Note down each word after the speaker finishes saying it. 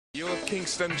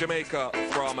Kingston, Jamaica,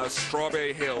 from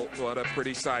Strawberry Hill. What a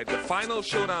pretty sight. The final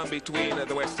showdown between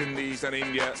the West Indies and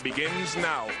India begins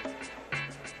now.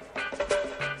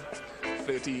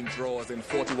 13 draws in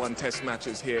 41 test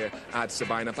matches here at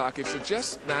Sabina Park. It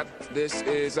suggests that this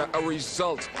is a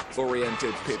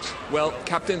result-oriented pitch. Well,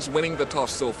 captains winning the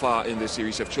toss so far in this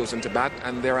series have chosen to bat,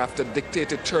 and thereafter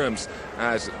dictated terms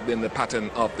has been the pattern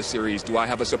of the series. Do I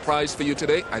have a surprise for you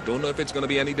today? I don't know if it's going to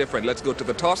be any different. Let's go to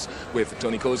the toss with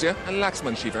Tony Kozia and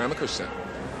Laxman Shivaramakrishnan.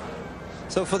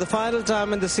 So for the final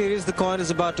time in the series, the coin is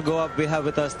about to go up. We have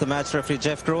with us the match referee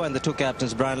Jeff Crow and the two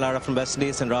captains, Brian Lara from West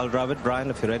Indies and Rahul Dravid. Brian,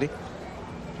 if you're ready.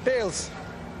 Tails.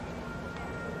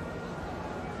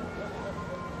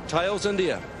 Tails,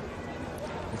 India.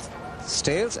 It's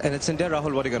tails and it's India.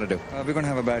 Rahul, what are you going to do? We're going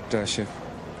to have a bat, Shiv.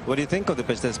 What do you think of the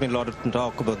pitch? There's been a lot of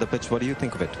talk about the pitch. What do you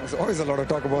think of it? There's always a lot of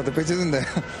talk about the pitch, isn't there?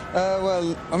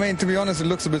 Well, I mean, to be honest, it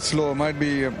looks a bit slow. It might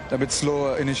be a bit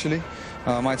slower initially.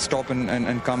 Might stop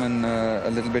and come in a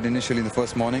little bit initially in the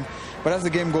first morning. But as the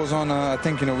game goes on, I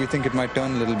think, we think it might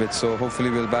turn a little bit. So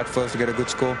hopefully we'll bat first to get a good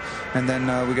score. And then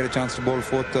we get a chance to bowl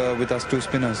fourth with us two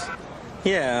spinners.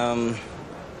 Yeah,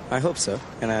 I hope so.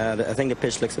 And I think the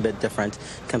pitch looks a bit different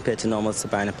compared to normal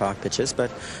Sabina Park pitches. But,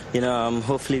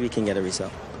 hopefully we can get a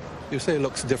result. You say it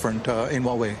looks different. In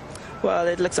what way? Well,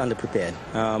 it looks underprepared.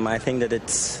 I think that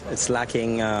it's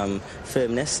lacking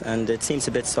firmness, and it seems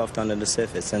a bit soft under the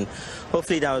surface. And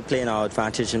hopefully that will play in our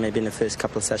advantage, and maybe in the first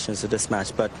couple of sessions of this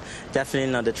match. But definitely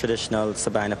not the traditional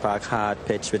Sabina Park hard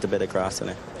pitch with a bit of grass on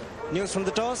it. News from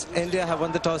the toss. India have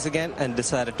won the toss again and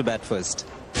decided to bat first.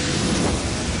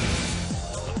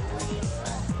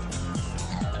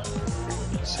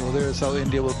 So there's how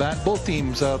India will bat. Both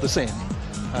teams are the same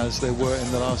as they were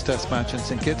in the last test match in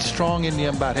St Kitts. Strong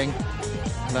Indian batting.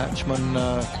 Latchman,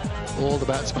 all the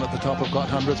batsmen at the top have got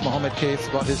hundreds. Mohammad Kaif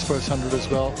got his first 100 as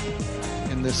well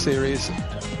in this series.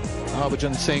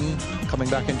 Harbhajan Singh coming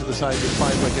back into the side with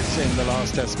 5 wickets in the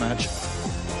last test match.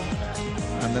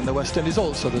 And then the West Indies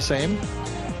also the same.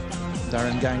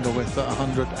 Darren Ganga with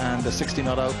 160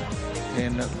 not out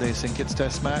in the St Kitts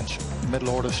test match. Middle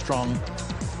order strong.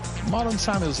 Marlon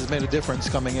Samuels has made a difference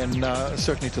coming in,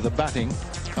 certainly to the batting,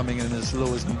 coming in as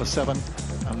low as number 7.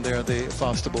 And there the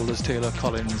faster bowlers Taylor,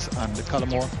 Collins and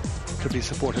Cullimore to be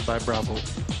supported by Bravo.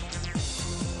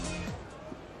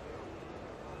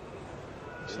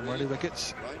 Some early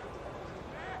wickets.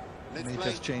 And he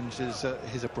just changed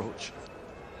his approach.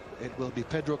 It will be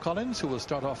Pedro Collins who will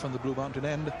start off from the Blue Mountain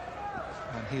end,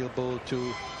 and he'll bowl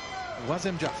to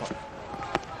Wasim Jaffer.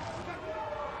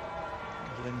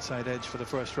 Inside edge for the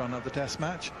first run of the test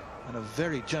match, and a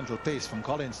very gentle pace from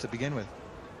Collins to begin with.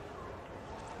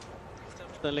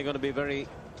 Certainly going to be very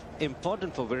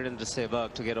important for Virendra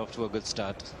Sehwag to get off to a good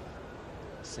start.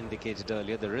 As indicated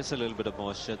earlier, there is a little bit of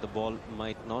moisture. The ball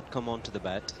might not come onto the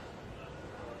bat.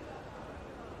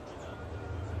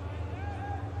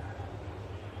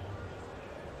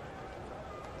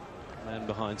 Man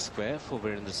behind square for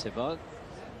Virendra Sehwag.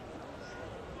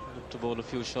 Look to bowl a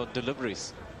few short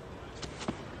deliveries.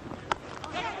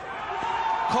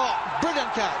 Caught,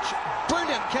 brilliant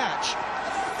catch.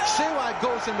 Sehwag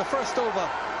goes in the first over.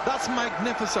 That's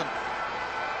magnificent.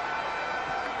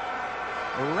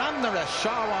 Ran the rest,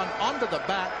 Shawan under the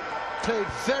bat, played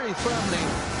very firmly,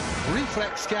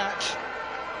 reflex catch.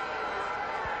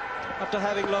 After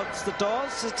having lost the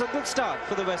toss, it's a good start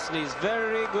for the West Indies.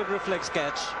 Very good reflex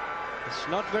catch. It's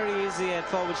not very easy at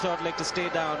forward short leg to stay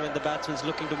down when the batsman's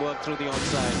looking to work through the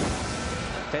onside.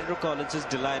 Pedro Collins is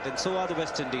delighted, and so are the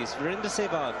West Indies. Virendra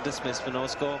Sehwag dismissed for no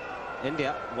score.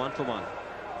 India 1 for 1.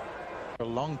 A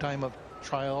long time of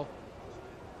trial.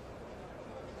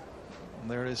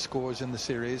 And there is scores in the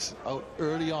series. Out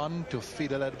early on to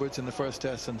Fidel Edwards in the first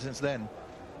test, and since then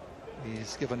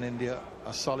he's given India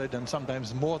a solid and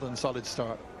sometimes more than solid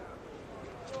start.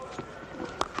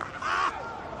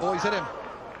 Oh, he's hit him.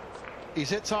 He's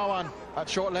hit Sawan at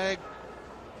short leg.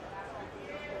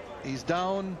 He's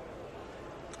down.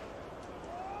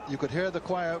 You could hear the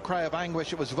cry of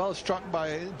anguish. It was well struck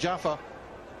by Jaffa,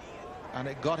 and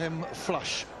it got him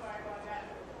flush.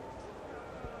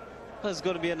 It's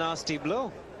going to be a nasty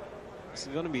blow. It's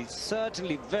going to be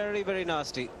certainly very, very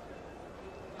nasty.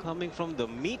 Coming from the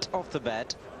meat of the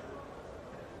bat.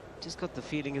 Just got the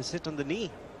feeling it's hit on the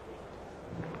knee.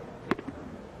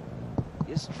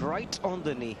 Just right on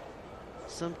the knee.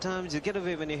 Sometimes you get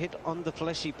away when you hit on the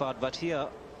fleshy part, but here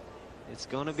it's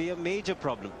going to be a major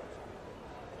problem.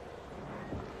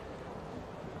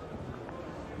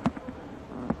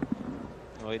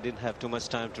 Oh, he didn't have too much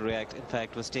time to react. In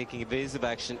fact, was taking evasive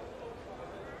action.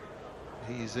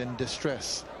 He's in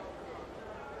distress.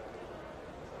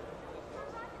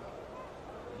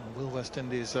 will West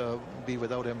Indies be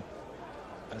without him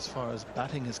as far as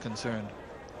batting is concerned?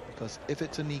 Because if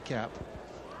it's a kneecap,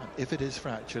 and if it is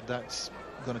fractured, that's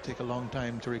going to take a long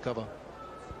time to recover.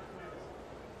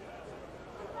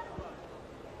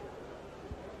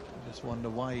 I just wonder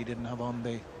why he didn't have on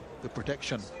the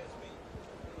protection.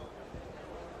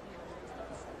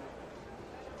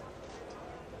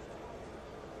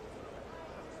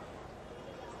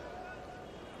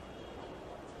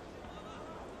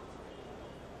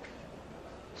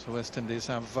 So West Indies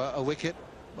have a wicket,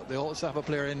 but they also have a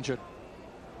player injured.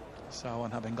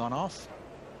 Sawan having gone off.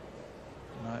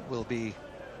 Now it will be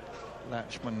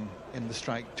Latchman in the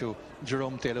strike to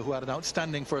Jerome Taylor, who had an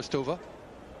outstanding first over.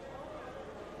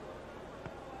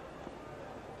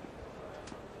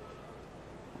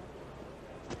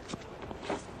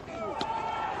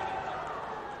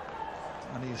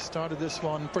 And he started this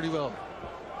one pretty well.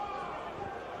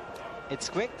 It's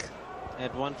quick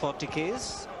at 140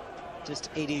 Ks,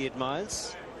 just 88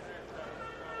 miles.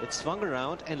 It swung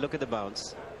around and look at the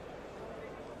bounce.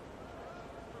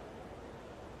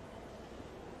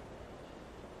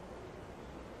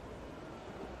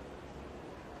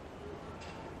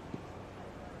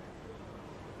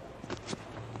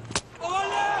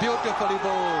 Beautifully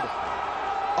bowled.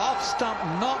 Off stump,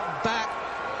 not back.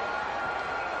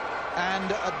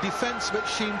 And a defense which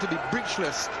seemed to be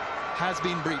breachless has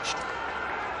been breached.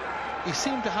 He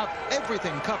seemed to have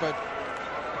everything covered.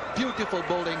 Beautiful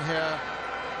bowling here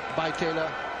by Taylor.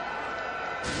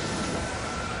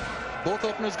 Both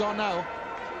openers gone now.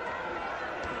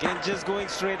 Again, just going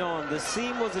straight on. The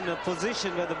seam was in a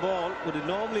position where the ball would have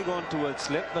normally gone towards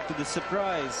slip, but to the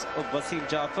surprise of Wasim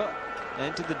Jaffer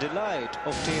and to the delight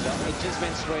of Taylor, it just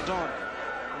went straight on,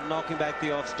 knocking back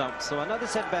the off stump. So another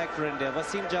setback for India.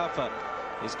 Wasim Jaffer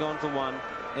is gone for 1.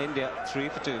 India 3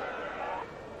 for 2.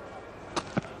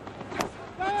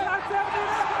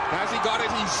 Has he got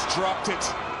it? He's dropped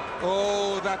it.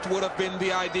 Oh, that would have been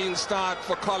the ideal start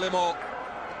for Collymore.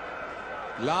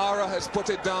 Lara has put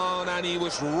it down and he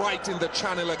was right in the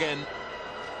channel again.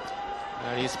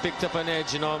 And he's picked up an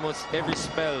edge in almost every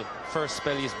spell. First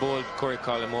spell he's bowled Corey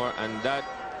Collymore, and that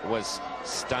was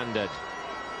standard.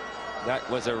 That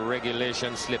was a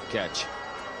regulation slip catch.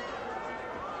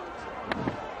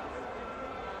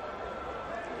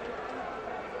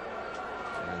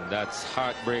 And that's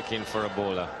heartbreaking for a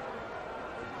bowler.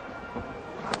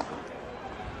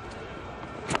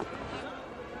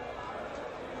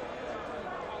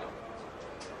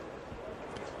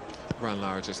 Ran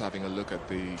Lara just having a look at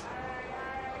the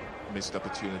missed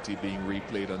opportunity being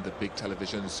replayed on the big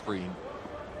television screen.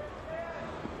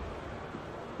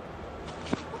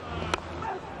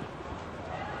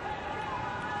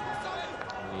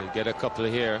 We'll get a couple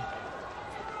here.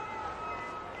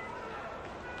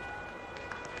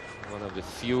 One of the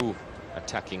few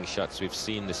attacking shots we've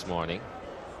seen this morning.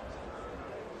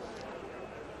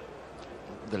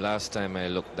 The last time I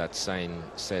looked, that sign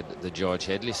said the George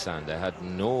Headley Sand. I had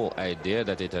no idea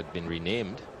that it had been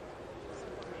renamed.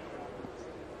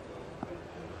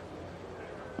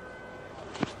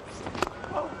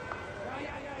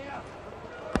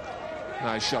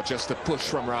 Nice shot, just a push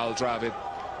from Rahul Dravid.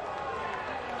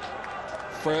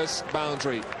 First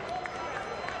boundary.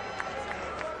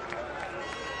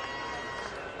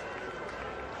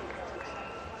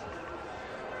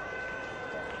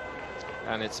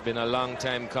 And it's been a long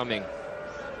time coming.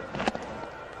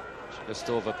 Just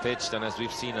over pitched, and as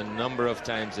we've seen a number of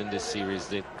times in this series,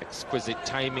 the exquisite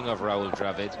timing of Rahul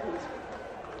Dravid.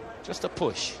 Just a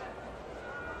push.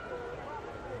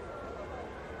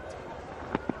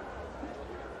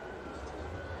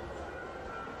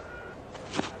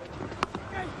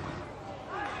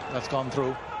 That's gone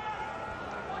through.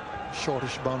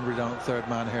 Shortish boundary down at third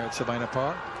man here at Sabina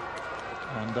Park.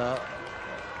 And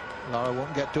Lara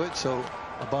won't get to it, so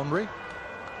a boundary.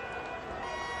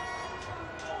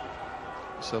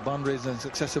 So boundaries and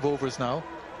successive overs now.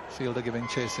 Fielder giving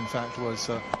chase, in fact, was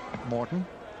Morton.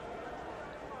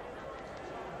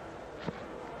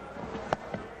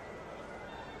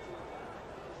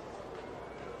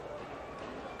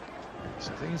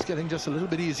 So things getting just a little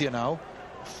bit easier now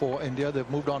for India. They've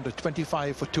moved on to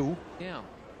 25 for 2. Yeah.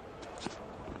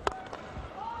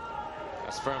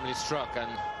 That's firmly struck, and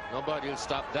nobody will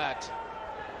stop that.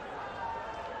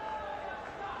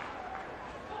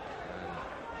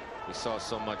 And we saw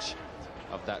so much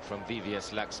of that from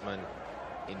VVS Laxman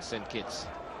in St. Kitts.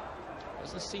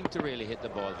 Doesn't seem to really hit the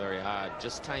ball very hard,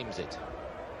 just times it.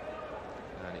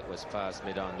 And it was past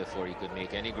mid-on before he could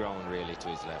make any ground really to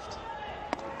his left.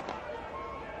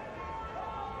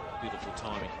 Beautiful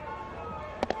timing.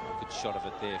 Good shot of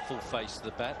it there, full face to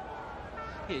the bat.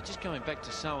 Yeah, just going back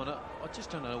to Sowen, I just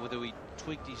don't know whether he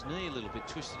tweaked his knee a little bit,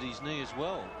 twisted his knee as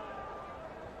well.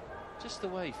 Just the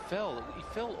way he fell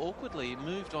awkwardly. He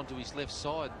moved onto his left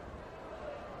side.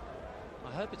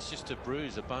 I hope it's just a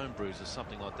bruise, a bone bruise or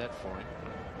something like that for him.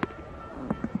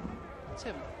 Let's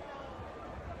have,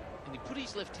 and he put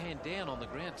his left hand down on the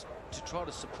ground to try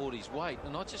to support his weight,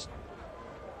 and I just...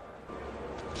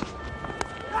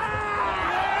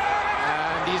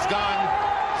 And he's gone.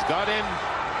 He's got him.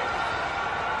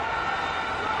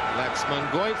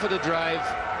 Laxman going for the drive.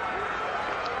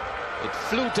 It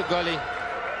flew to gully,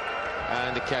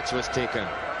 and the catch was taken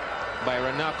by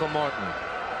Renako Morton.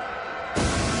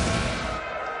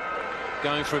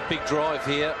 Going for a big drive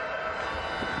here.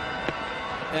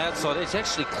 Outside, it's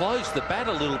actually closed the bat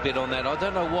a little bit on that. I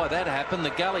don't know why that happened.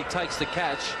 The gully takes the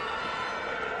catch.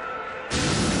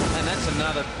 And that's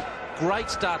another great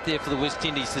start there for the West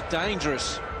Indies. The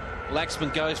dangerous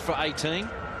Laxman goes for 18.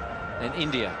 And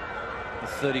India,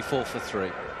 34 for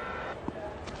 3.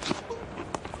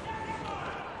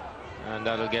 And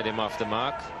that'll get him off the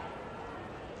mark.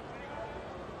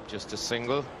 Just a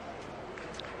single.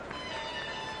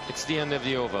 It's the end of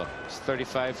the over. It's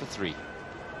 35 for 3.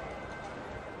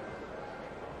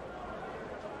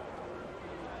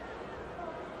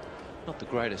 Not the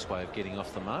greatest way of getting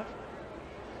off the mark.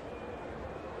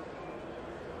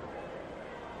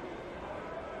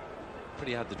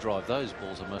 Pretty hard to drive those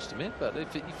balls, I must admit. But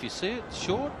if you see it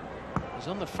short, he's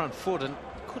on the front foot and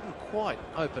couldn't quite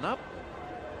open up.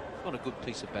 Not a good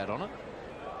piece of bat on it.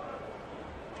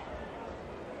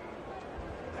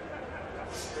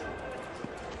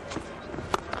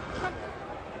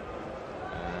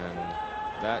 And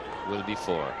that will be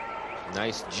 4.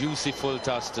 Nice juicy full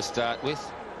toss to start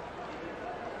with.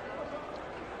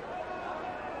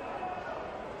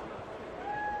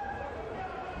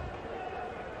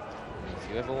 If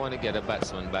you ever want to get a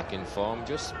batsman back in form,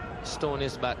 just stone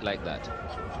his bat like that.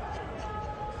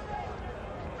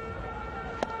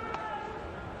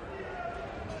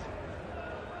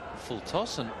 Full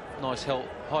toss and nice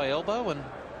high elbow and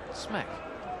smack.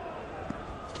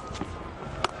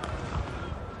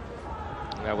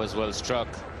 That was well struck.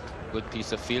 Good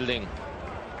piece of fielding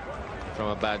from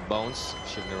a bad bounce.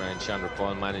 Shivnarine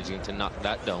Chandrapal managing to knock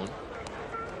that down.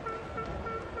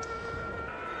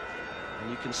 And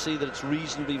you can see that it's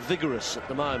reasonably vigorous at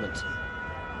the moment.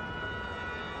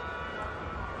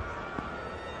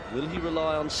 Will he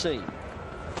rely on seam?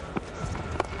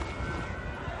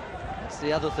 That's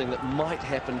the other thing that might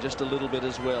happen just a little bit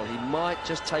as well. He might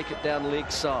just take it down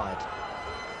leg side.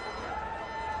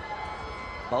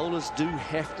 Bowlers do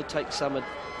have to take some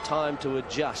time to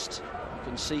adjust. You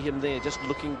can see him there just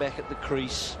looking back at the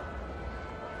crease.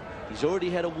 He's already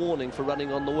had a warning for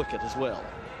running on the wicket as well.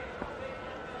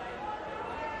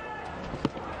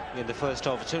 In the first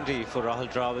opportunity for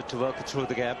Rahul Dravid to work through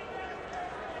the gap.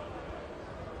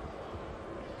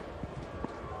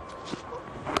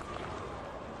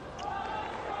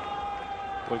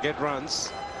 Will get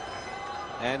runs,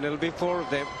 and it'll be 4 of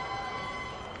them.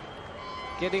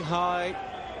 Getting high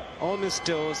on his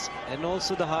toes, and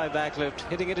also the high back lift,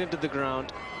 hitting it into the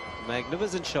ground.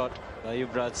 Magnificent shot by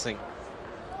Yuvraj Singh.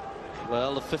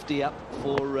 Well, the 50 up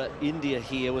for India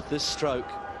here with this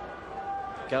stroke.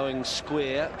 Going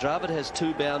square. Dravid has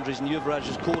 2 boundaries and Yuvraj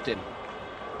has caught him.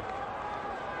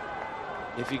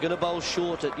 If you're going to bowl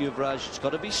short at Yuvraj, it's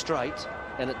got to be straight,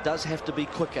 and it does have to be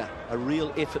quicker. A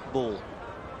real effort ball.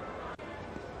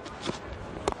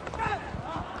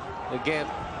 Again,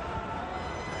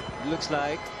 looks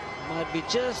like might be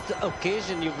just the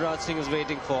occasion Yuvraj Singh is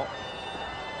waiting for.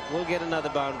 We'll get another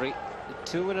boundary.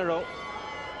 2 in a row.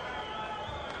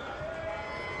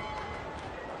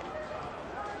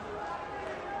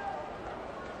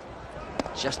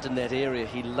 Just in that area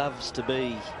he loves to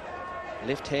be.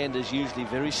 Left-hand is usually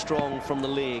very strong from the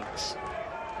legs,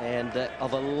 and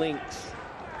of a length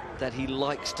that he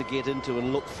likes to get into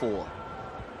and look for.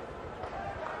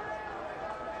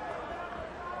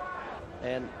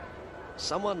 And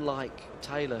someone like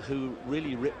Taylor, who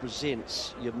really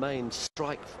represents your main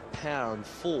strike power and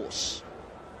force,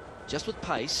 just with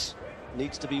pace,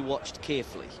 needs to be watched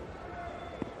carefully.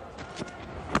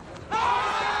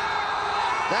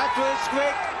 That was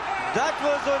quick, that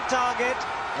was on target,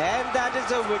 and that is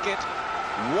a wicket.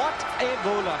 What a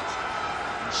bowler.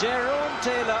 Jerome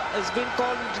Taylor has been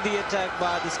called into the attack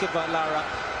by the skipper Lara.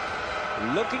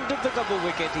 Looking to pick up a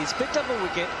wicket. He's picked up a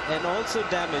wicket and also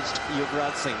damaged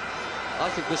Yuvraj Singh. I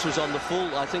think this was on the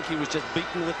full. I think he was just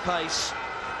beaten with pace.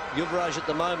 Yuvraj at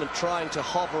the moment trying to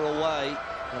hover away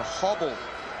and hobble.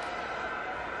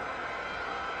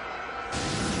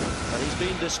 But he's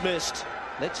been dismissed.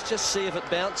 Let's just see if it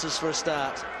bounces for a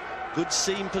start. Good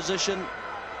seam position.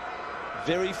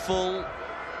 Very full.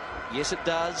 Yes, it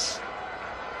does.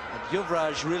 And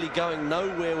Yuvraj really going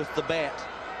nowhere with the bat.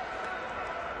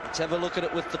 Let's have a look at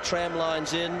it with the tram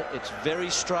lines in. It's very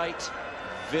straight,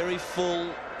 very full.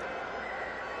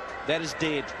 That is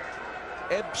dead.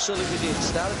 Absolutely dead.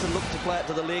 Started to look to play it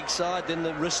to the leg side, then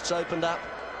the wrists opened up.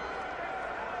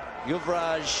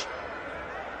 Yuvraj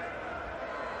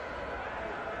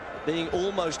being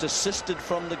almost assisted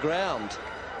from the ground.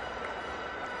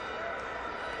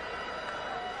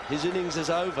 His innings is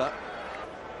over.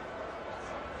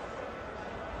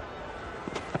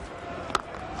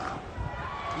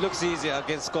 Looks easier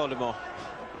against Collymore.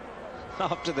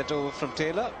 After that over from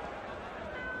Taylor,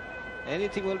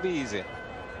 anything will be easier.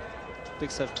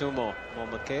 Picks up 2 more.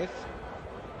 Mohammad Kaif.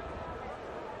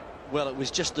 Well, it was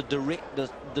just the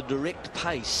direct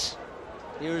pace.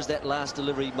 Here is that last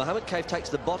delivery. Mohammad Kaif takes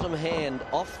the bottom hand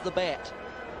off the bat,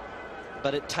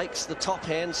 but it takes the top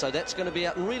hand, so that's going to be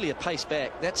out, and really a pace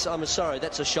back. I'm sorry,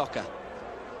 that's a shocker.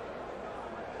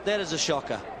 That is a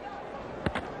shocker.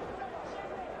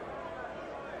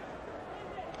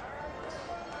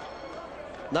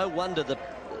 No wonder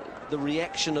the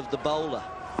reaction of the bowler.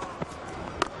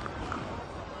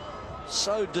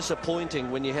 So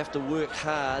disappointing when you have to work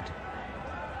hard.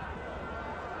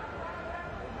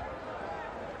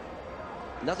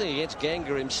 Nothing against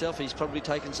Ganga himself. He's probably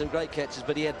taken some great catches,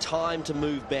 but he had time to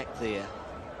move back there.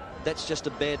 That's just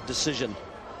a bad decision.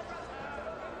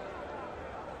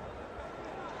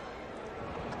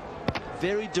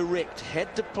 Very direct.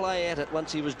 Had to play at it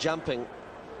once he was jumping,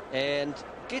 and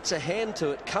gets a hand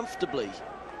to it comfortably,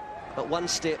 but one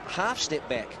step, half step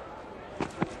back.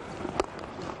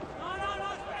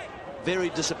 Very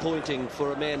disappointing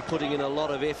for a man putting in a lot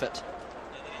of effort.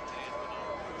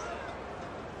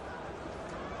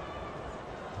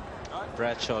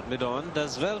 Bradshaw mid-on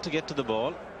does well to get to the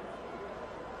ball.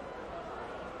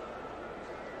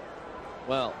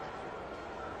 Well,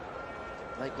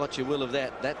 make what you will of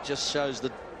that. That just shows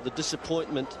the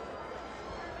disappointment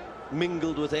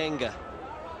mingled with anger.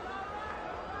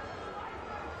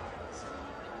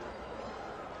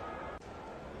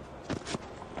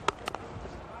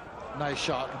 Nice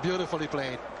shot, beautifully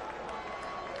played.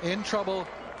 In trouble,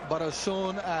 but as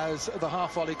soon as the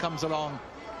half volley comes along,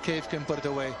 Kaif can put it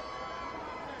away.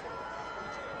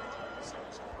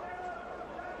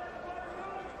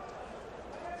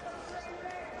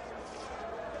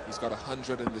 He's got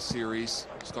 100 in the series.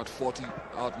 He's got 40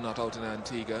 odd not out in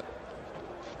Antigua.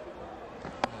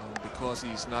 Because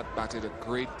he's not batted a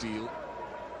great deal,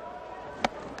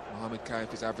 Mohammad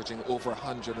Kaif is averaging over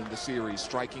 100 in the series,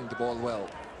 striking the ball well.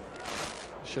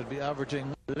 Should be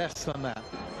averaging less than that.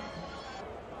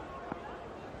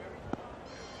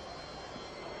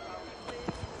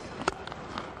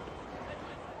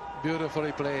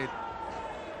 Beautifully played.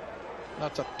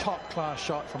 That's a top-class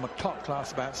shot from a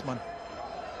top-class batsman.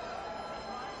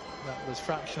 That was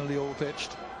fractionally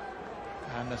over-pitched,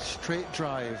 and a straight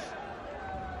drive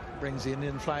brings the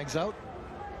Indian flags out.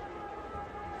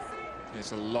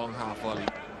 It's a long half volley,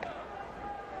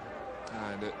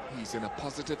 and he's in a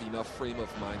positive enough frame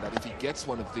of mind that if he gets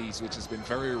one of these, which has been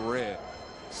very rare,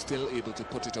 still able to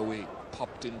put it away.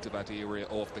 Popped into that area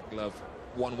off the glove.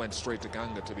 One went straight to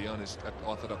Ganga, to be honest, at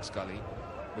orthodox gully,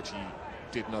 which he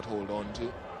did not hold on to.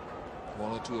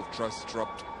 1 or 2 of thrust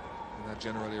dropped in that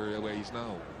general area where he's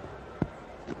now.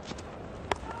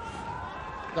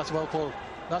 That's well pulled.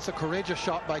 That's a courageous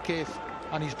shot by Kaif,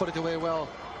 and he's put it away well.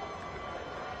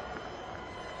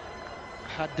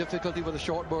 Had difficulty with the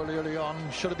short ball early on.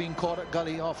 Should have been caught at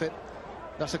gully off it.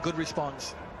 That's a good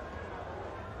response.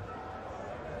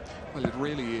 Well, it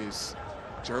really is.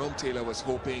 Jerome Taylor was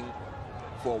hoping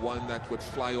for one that would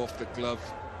fly off the glove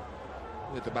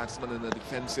with the batsman in a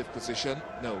defensive position.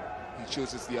 No, he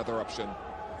chooses the other option.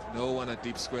 No one at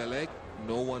deep square leg.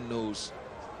 No one knows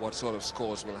what sort of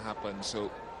scores will happen. So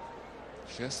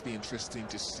just be interesting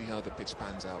to see how the pitch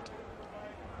pans out.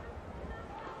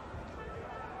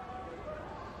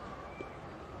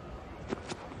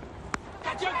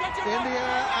 In the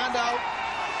air and out.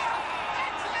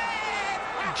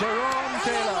 Jerome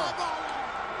Taylor,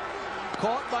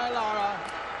 caught by Lara,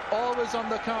 always on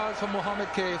the cards for Mohammad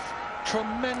Kaif.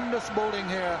 Tremendous bowling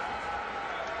here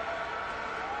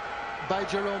by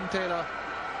Jerome Taylor.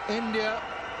 India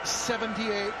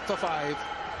 78 for 5.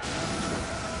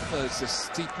 Well, it's the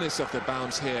steepness of the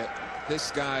bounce here.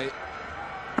 This guy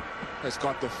has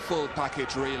got the full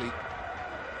package, really.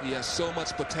 He has so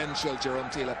much potential, Jerome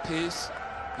Taylor. Pace,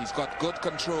 he's got good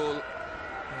control,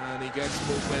 and he gets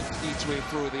movement each way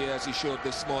through the air, as he showed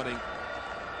this morning.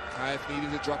 Kaif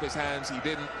needed to drop his hands, he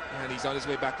didn't, and he's on his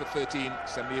way back to 13,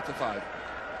 78 for 5.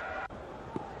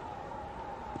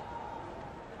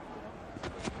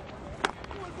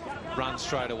 run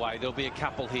straight away. There'll be a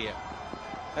couple here.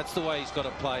 That's the way he's got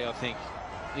to play, I think.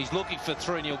 He's looking for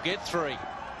 3 and he'll get 3.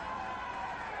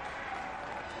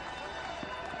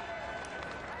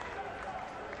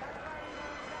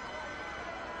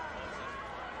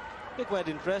 It's quite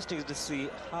interesting to see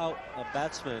how a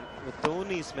batsman with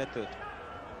Dhoni's method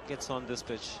gets on this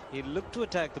pitch. He looked to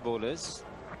attack the bowlers.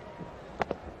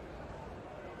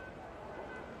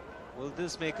 Will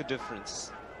this make a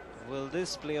difference? Will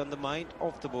this play on the mind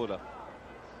of the bowler?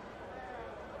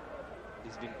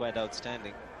 He's been quite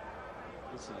outstanding.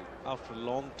 After a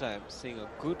long time, seeing a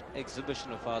good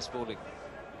exhibition of fast bowling.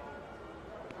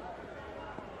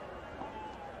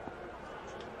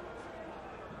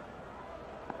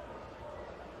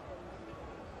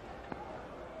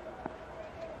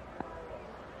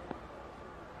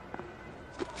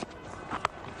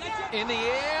 In the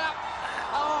air.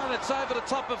 Oh, and it's over the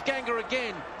top of Ganga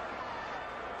again.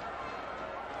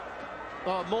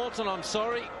 Oh, Morton, I'm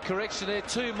sorry. Correction there,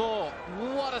 2 more.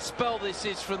 What a spell this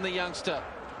is from the youngster.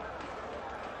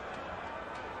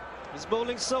 He's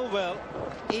bowling so well,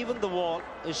 even the wall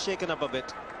is shaken up a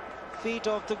bit. Feet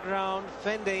off the ground,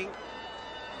 fending,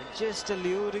 and just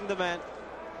eluding the man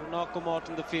to knock him out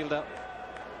in the fielder.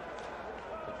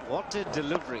 But what a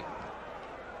delivery.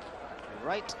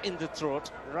 Right in the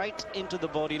throat, right into the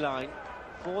body line,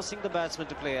 forcing the batsman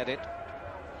to play at it.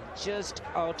 Just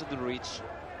out of the reach.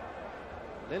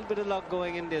 A little bit of luck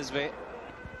going in his way.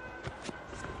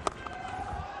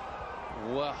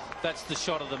 Well, that's the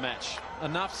shot of the match.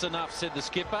 Enough's enough, said the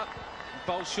skipper.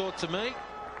 Bowl short to me.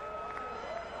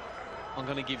 I'm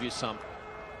going to give you some.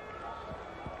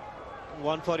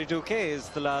 142k is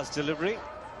the last delivery.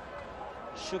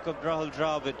 Shook up Rahul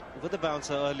Dravid with a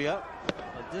bouncer earlier.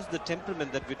 But this is the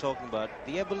temperament that we're talking about.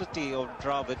 The ability of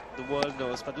Dravid, the world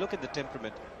knows, but look at the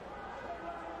temperament.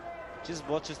 Just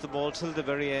watches the ball till the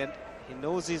very end. He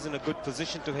knows he's in a good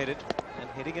position to hit it, and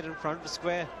hitting it in front of the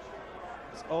square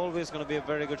is always going to be a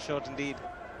very good shot indeed.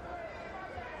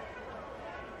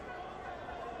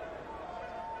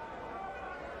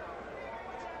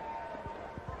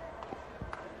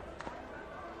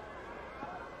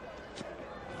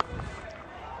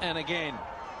 And again,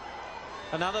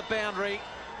 another boundary,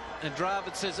 and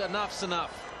Dravid says enough's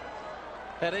enough.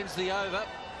 That ends the over.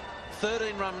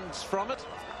 13 runs from it,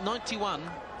 91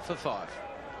 for 5.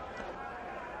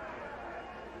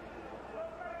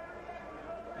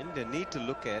 India need to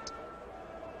look at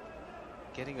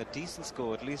getting a decent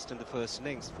score, at least in the first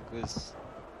innings, because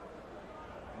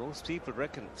most people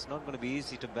reckon it's not going to be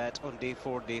easy to bat on day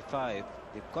 4, day 5.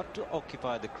 They've got to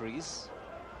occupy the crease,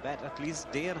 bat at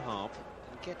least day and a half,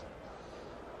 and get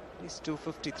at least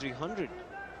 250, 300.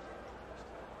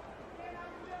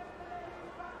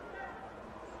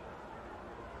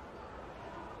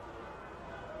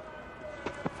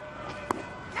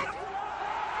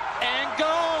 And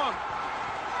gone!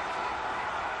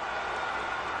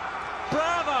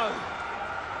 Bravo!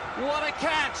 What a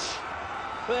catch!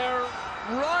 They're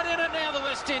right in it now, the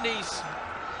West Indies.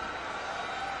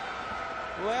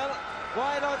 Well,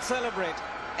 why not celebrate?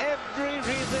 Every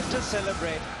reason to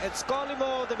celebrate. It's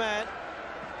Collymore, the man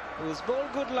who's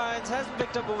bowled good lines, hasn't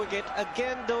picked up a wicket.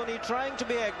 Again, Dhoni trying to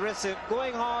be aggressive,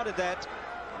 going hard at that.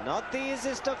 Not the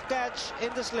easiest of catch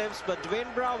in the slips, but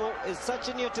Dwayne Bravo is such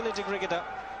an utility cricketer.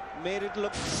 Made it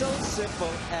look so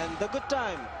simple, and the good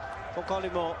time for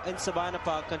Collymore in Sabina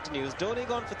Park continues. Dhoni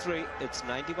gone for 3. It's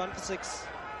 91 for 6.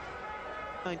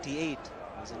 98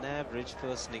 was an average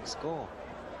first inning score.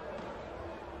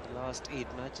 The last 8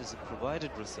 matches have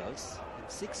provided results, and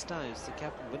 6 times the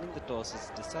captain winning the toss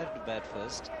has decided to bat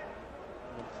first.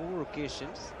 And on 4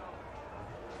 occasions,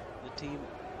 the team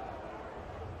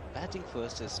batting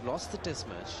first has lost the test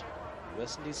match.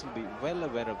 West Indies will be well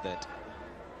aware of that.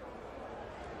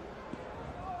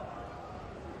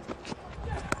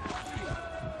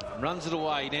 Runs it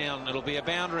away down. It'll be a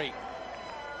boundary.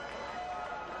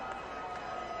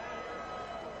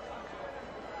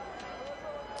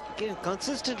 Again,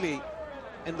 consistently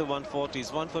in the 140s.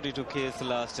 142k is the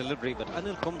last delivery, but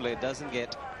Anil Kumble doesn't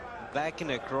get back in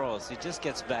across. He just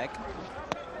gets back.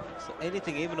 So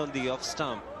anything, even on the off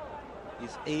stump,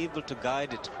 he's able to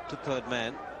guide it to third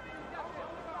man.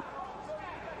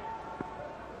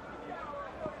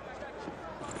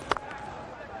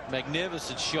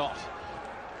 Magnificent shot.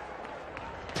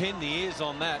 Pin the ears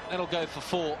on that. That'll go for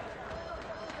 4.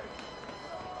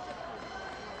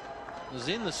 It was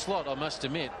in the slot, I must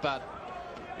admit, but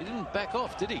he didn't back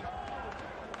off, did he?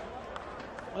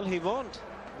 Well, he won't,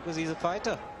 because he's a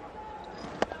fighter.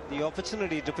 The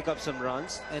opportunity to pick up some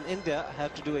runs, and India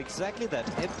have to do exactly that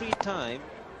every time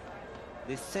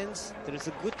They sense there is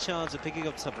a good chance of picking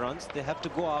up some runs. They have to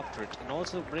go after it and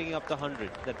also bringing up the 100,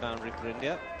 that boundary for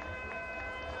India.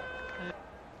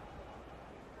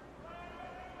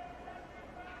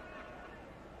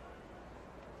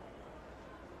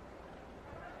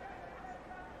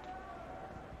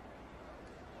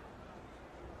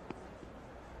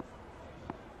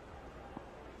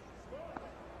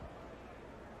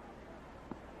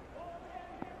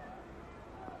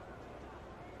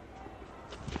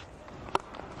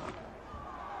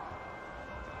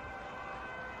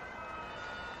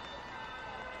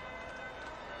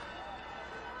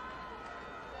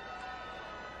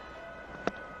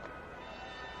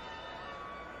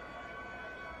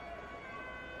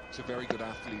 He's a very good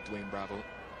athlete, Dwayne Bravo.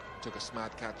 Took a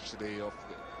smart catch today off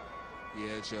the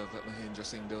edge of Mahendra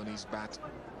Singh Dhoni's bat.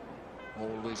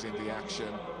 Always in the action.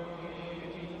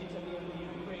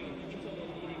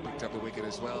 Picked up a wicket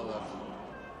as well of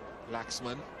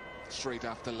Laxman straight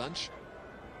after lunch.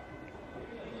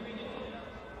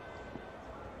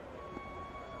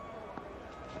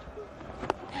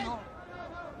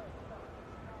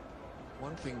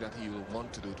 One thing that he will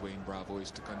want to do, Dwayne Bravo,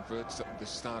 is to convert the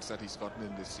starts that he's gotten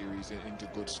in this series into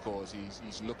good scores.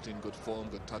 He's looked in good form,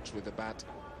 good touch with the bat.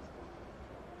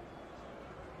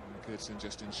 And Kingston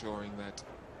just ensuring that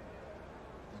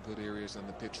the good areas on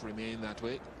the pitch remain that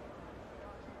way.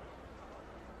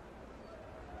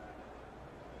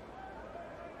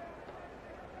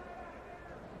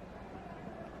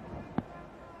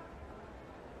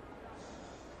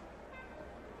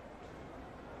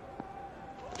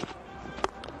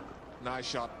 Nice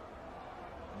shot.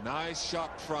 Nice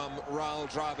shot from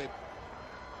Rahul Dravid.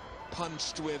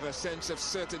 Punched with a sense of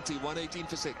certainty. 118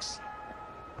 for 6.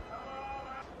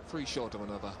 3 short of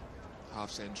another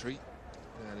half century.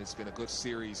 And it's been a good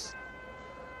series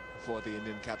for the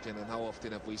Indian captain. And how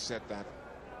often have we said that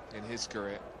in his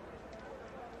career?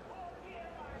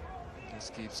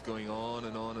 This keeps going on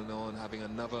and on and on, having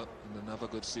another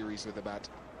good series with the bat.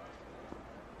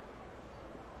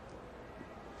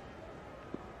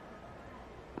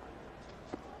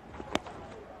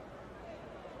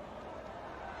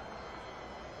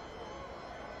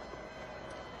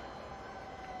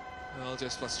 Well,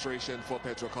 just frustration for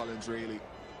Pedro Collins, really.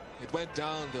 It went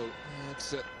down, though.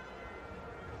 It's a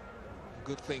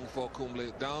good thing for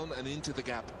Kumble. Down and into the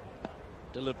gap.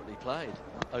 Deliberately played.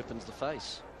 Opens the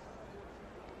face.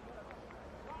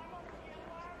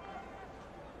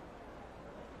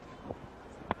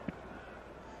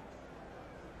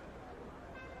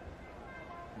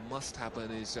 Must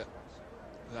happen is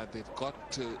that they've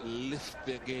got to lift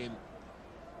their game.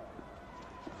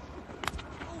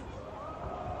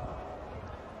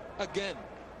 Again,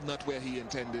 not where he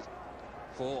intended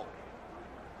for.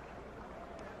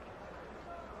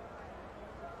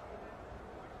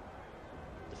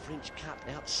 The French cut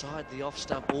outside the off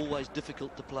stump, always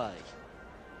difficult to play.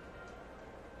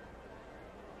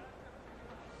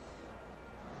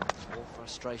 More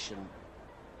frustration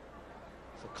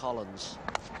for Collins.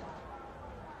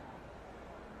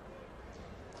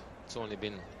 It's only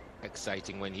been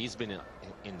exciting when he's been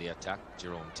in the attack,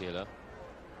 Jerome Taylor.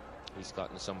 He's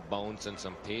gotten some bounce and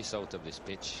some pace out of this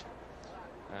pitch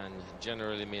and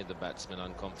generally made the batsman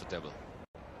uncomfortable.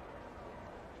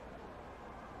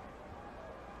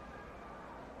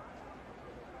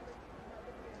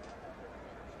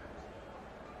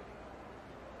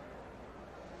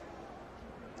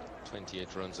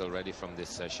 .28 runs already from this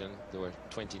session. There were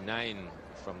 29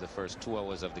 from the first 2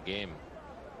 hours of the game.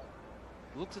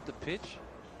 Looked at the pitch.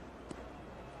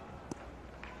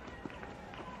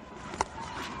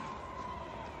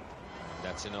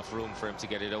 That's enough room for him to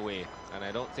get it away, and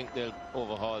I don't think they'll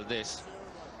overhaul this.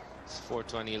 It's 4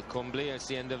 to Anil Kumble. It's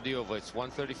the end of the over. It's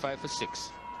 135 for 6.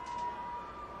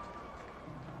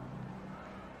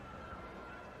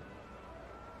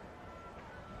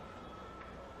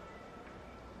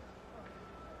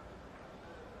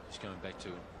 Just going back to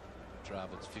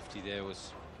Dravid's 50 there,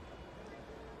 was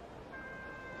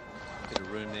a bit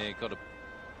of room there, got a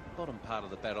bottom part of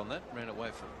the bat on that, ran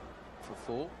away for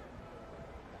 4.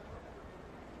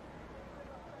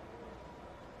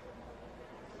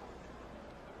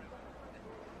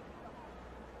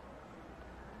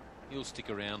 He'll stick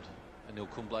around, Anil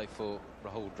Kumble for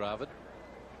Rahul Dravid.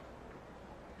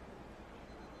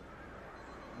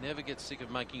 Never gets sick of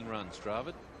making runs,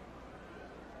 Dravid.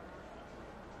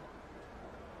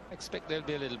 I expect there'll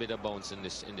be a little bit of bounce in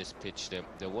this pitch.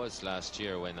 There was last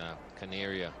year when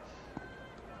Canaria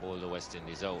bowled the West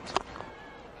Indies out,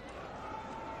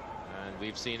 and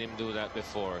we've seen him do that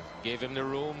before. Gave him the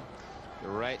room, the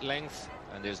right length,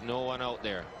 and there's no one out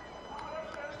there.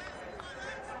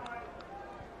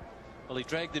 Well, he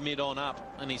dragged the mid on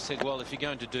up, and he said, well, if you're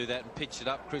going to do that and pitch it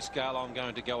up, Chris Gale, I'm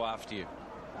going to go after you.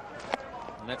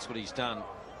 And that's what he's done.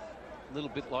 A little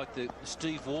bit like the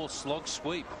Steve Waugh slog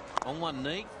sweep. On one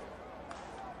knee.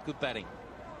 Good batting.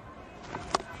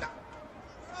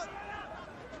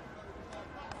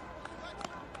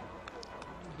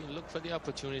 He'll look for the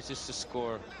opportunities to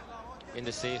score in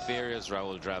the safe areas,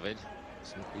 Rahul Dravid.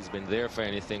 He's been there for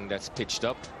anything that's pitched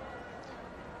up.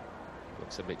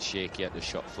 Looks a bit shaky at the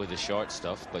shot for the short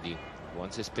stuff, but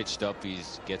once it's pitched up, he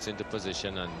gets into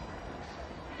position and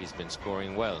he's been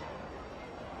scoring well.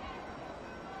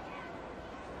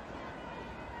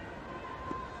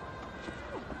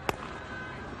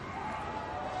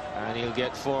 And he'll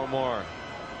get 4 more.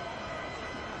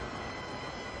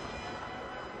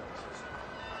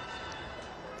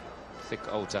 Thick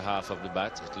outer half of the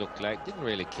bat, it looked like. Didn't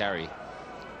really carry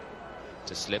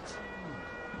to slip.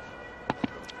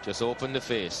 Just opened the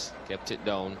face, kept it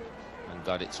down, and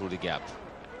got it through the gap.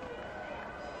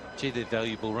 Gee, they're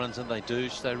valuable runs, aren't they,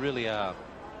 Douche? They really are.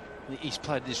 He's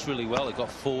played this really well. He got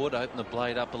forward, opened the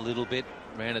blade up a little bit,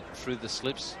 ran it through the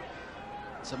slips.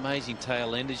 It's amazing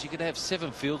tail enders. You could have 7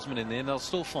 fieldsmen in there and they'll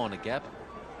still find a gap.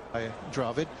 By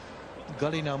Dravid.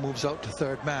 Gully now moves out to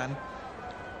third man.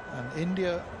 And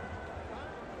India,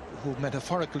 who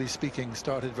metaphorically speaking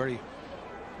started very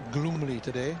gloomily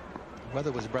today. The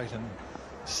weather was bright and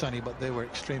sunny, but they were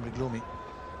extremely gloomy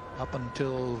up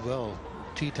until, well,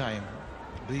 tea time.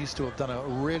 These two have done a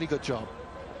really good job.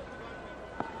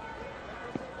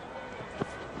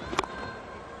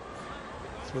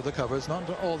 Through the covers, not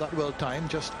all that well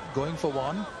timed, just going for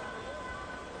one.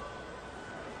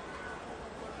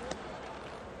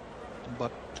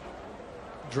 But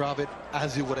Dravid,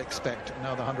 as you would expect,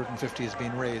 now the 150 has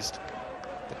been raised.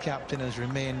 The captain has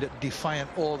remained defiant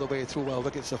all the way through while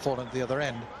wickets have fallen at the other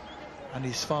end. And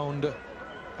he's found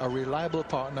a reliable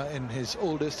partner in his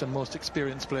oldest and most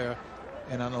experienced player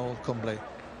in Anil Kumble.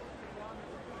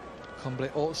 Kumble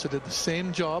also did the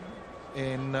same job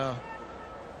in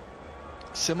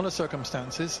similar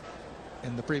circumstances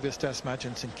in the previous test match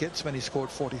in St Kitts when he scored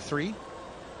 43.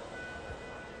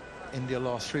 India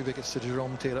lost 3 wickets to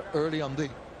Jerome Taylor early on the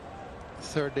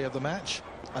 3rd day of the match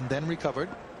and then recovered.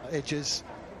 Edges,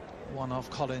 one off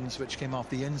Collins which came off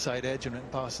the inside edge and went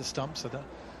past the stump, so that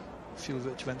a few of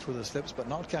which went through the slips, but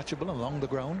not catchable along the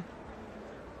ground.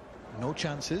 No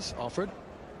chances offered.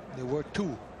 There were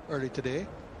 2 early today,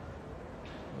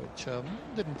 which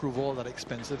didn't prove all that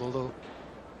expensive, although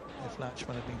if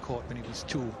Latchman had been caught when he was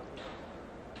 2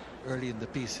 early in the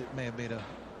piece, it may have made a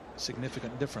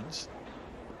significant difference.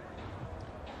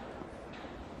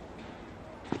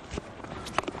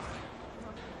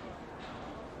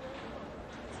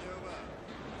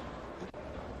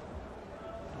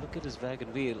 Look at his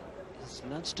wagon wheel. He's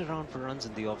nudged around for runs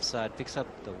in the offside, picks up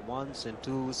the 1s and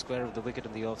 2s, square of the wicket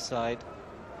on the offside.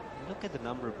 And look at the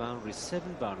number of boundaries,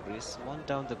 7 boundaries, 1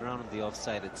 down the ground on the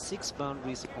offside, and 6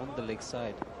 boundaries on the leg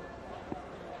side.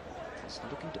 He's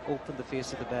looking to open the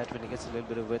face of the bat when he gets a little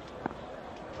bit of it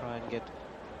to try and get.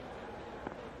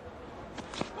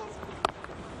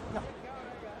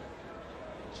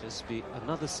 Just be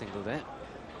another single there.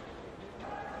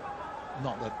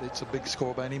 Not that it's a big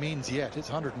score by any means yet. It's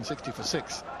 160 for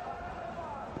 6.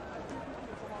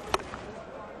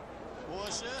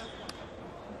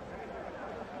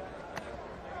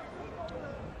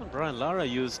 Well, Brian Lara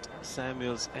used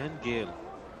Samuels and Gale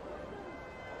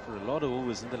for a lot of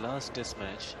overs in the last test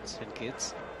match at St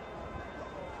Kitts.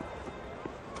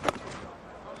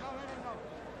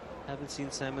 Haven't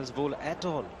seen Samuels bowl at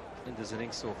all in this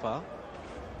innings so far.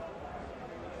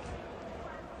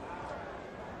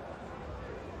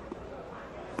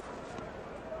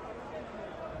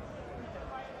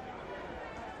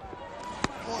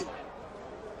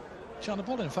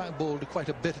 Chanapal, in fact, bowled quite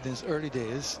a bit in his early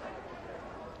days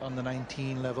on the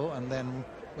 19 level, and then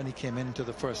when he came into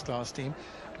the first-class team.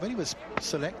 When he was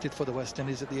selected for the West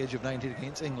Indies at the age of 19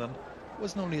 against England, it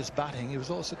wasn't only his batting, he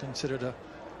was also considered a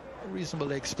reasonable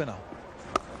leg spinner.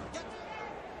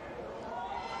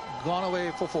 Gone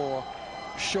away for 4.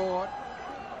 Short.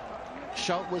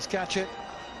 Shout was catch it,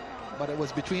 but it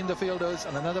was between the fielders,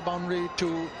 and another boundary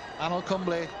to Anil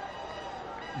Kumble.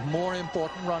 More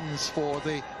important runs for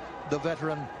the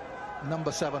veteran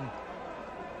number 7.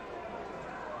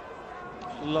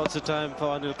 Lots of time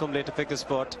for Anil Kumble to pick a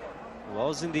spot.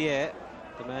 Was in the air.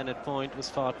 The man at point was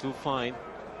far too fine.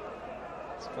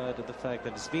 In spite of the fact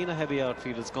that it's been a heavy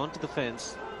outfield, it's gone to the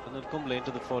fence. Anil Kumble into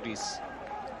the 40s.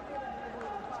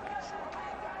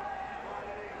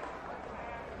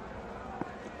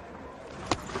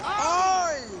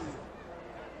 Oh!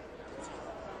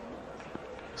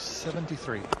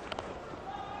 73.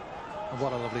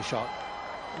 What a lovely shot.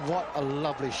 What a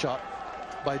lovely shot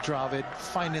by Dravid,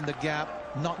 finding the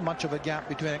gap. Not much of a gap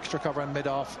between extra cover and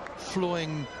mid-off.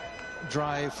 Flowing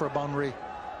drive for a boundary.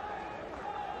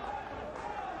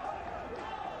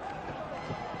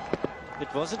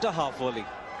 It wasn't a half volley.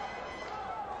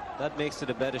 That makes it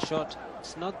a better shot.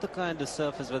 It's not the kind of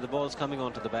surface where the ball's coming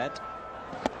onto the bat.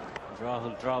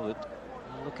 Rahul Dravid.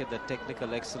 Look at that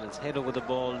technical excellence. Head over the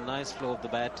ball, nice flow of the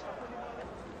bat.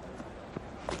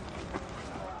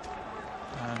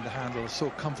 And the handle so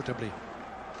comfortably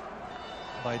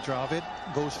by Dravid.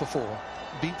 Goes for 4.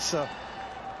 Beats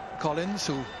Collins,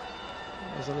 who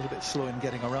was a little bit slow in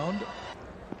getting around.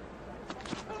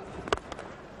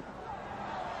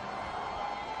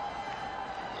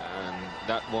 And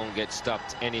that won't get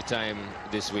stopped anytime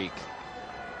this week.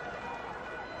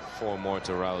 4 more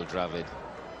to Rahul Dravid.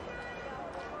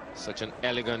 Such an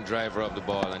elegant driver of the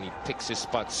ball, and he picks his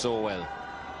spot so well.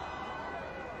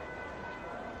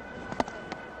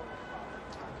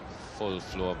 Full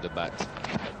flow of the bat.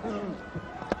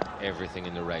 Everything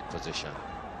in the right position.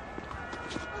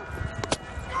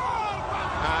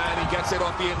 And he gets it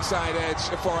off the inside edge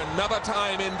for another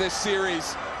time in this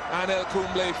series. Anil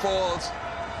Kumble falls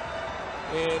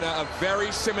in a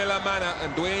very similar manner,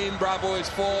 and Dwayne Bravo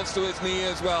falls to his knee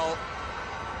as well.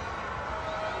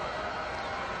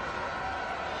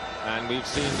 And we've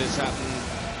seen this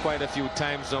happen quite a few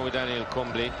times now with Anil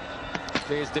Kumble.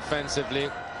 Plays defensively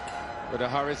with a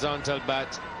horizontal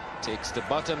bat, takes the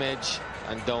bottom edge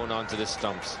and down onto the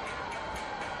stumps.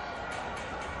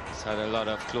 He's had a lot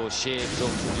of close shaves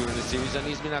during the series, and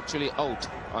he's been actually out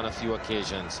on a few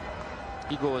occasions.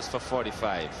 He goes for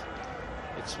 45.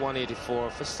 It's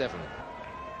 184 for 7.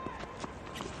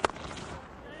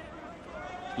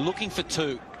 Looking for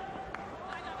 2.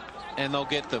 And they'll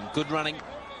get them. Good running.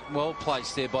 Well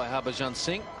placed there by Harbhajan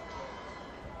Singh.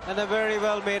 And a very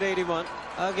well made 81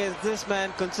 against this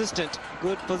man. Consistent.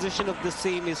 Good position of the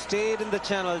seam. He stayed in the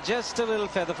channel. Just a little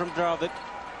feather from Dravid.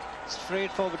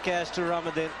 Straightforward catch to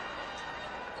Ramadan.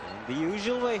 The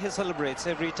usual way he celebrates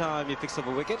every time he picks up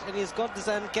a wicket, and he's got this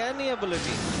uncanny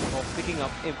ability of picking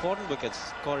up important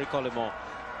wickets. Corey Collymore,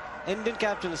 Indian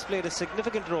captain, has played a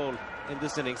significant role in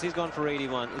this innings. He's gone for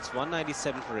 81. It's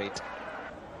 197 for 8.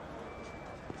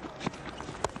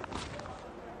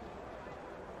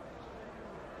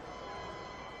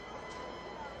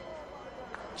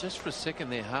 Just for a second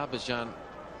there, Harbhajan.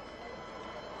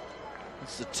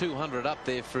 It's the 200 up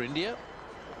there for India.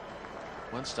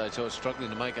 One stage I was struggling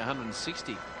to make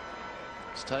 160.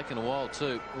 It's taken a while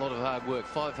too. A lot of hard work.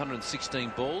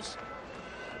 516 balls.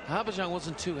 Harbhajan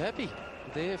wasn't too happy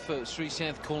there for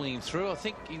Sreesanth calling him through. I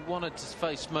think he wanted to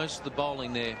face most of the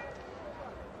bowling there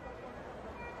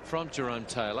from Jerome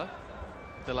Taylor.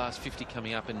 The last 50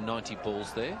 coming up in 90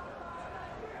 balls there.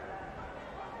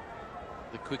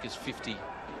 The quickest 50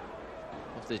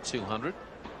 of their 200.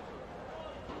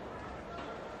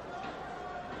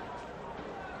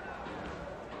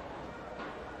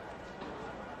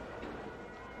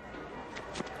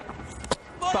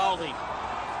 Bowling.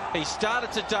 He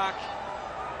started to duck,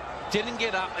 didn't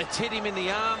get up. It's hit him in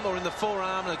the arm or in the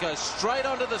forearm, and it goes straight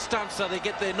onto the stump, so they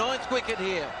get their 9th wicket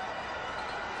here.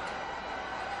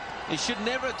 He should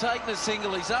never have taken a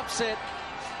single. He's upset.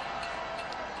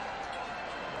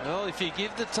 Well, if you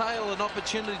give the tail an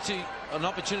opportunity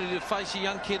to face a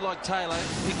young kid like Taylor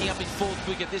picking up his 4th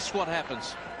wicket, this is what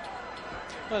happens.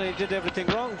 Well, he did everything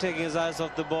wrong, taking his eyes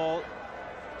off the ball.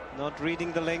 Not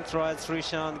reading the length right,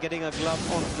 Sreesanth getting a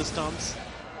glove onto the stumps.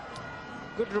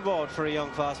 Good reward for a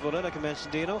young fast bowler, like I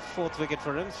mentioned, Dino. 4th wicket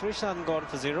for him. Sreesanth gone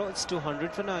for 0. It's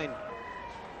 200 for 9. And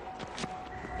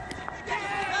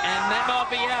that might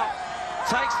be out.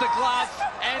 Takes the glove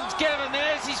and get it, and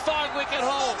there's his 5-wicket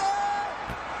haul.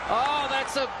 Oh,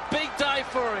 that's a big day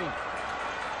for him.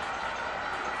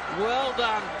 Well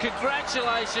done.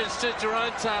 Congratulations to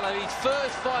Jerome Taylor. His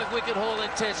first 5-wicket haul in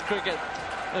Test cricket.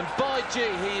 And by gee,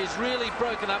 he has really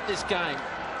broken up this game.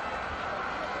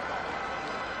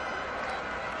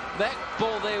 That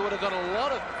ball there would have got a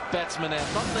lot of batsmen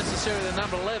out, not necessarily the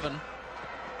number 11.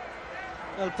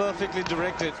 Well, perfectly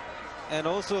directed. And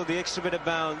also the extra bit of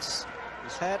bounce.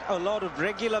 He's had a lot of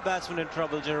regular batsmen in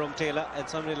trouble, Jerome Taylor, and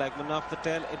somebody like Manaf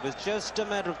Patel. It was just a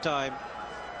matter of time.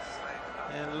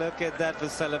 And look at that for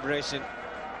celebration.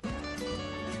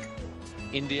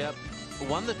 India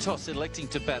won the toss, electing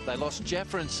to bat. They lost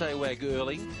Jaffer and Sehwag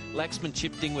early. Laxman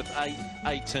chipped in with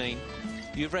 18.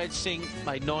 Yuvraj Singh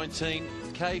made 19.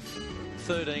 Kaif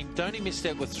 13. Dhoni missed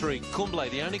out with 3. Kumble,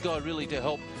 the only guy really to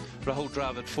help Rahul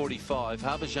Dravid, 45.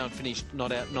 Harbhajan finished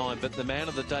not out 9, but the man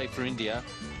of the day for India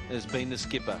has been the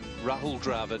skipper. Rahul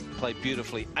Dravid played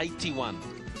beautifully, 81.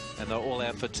 and they're all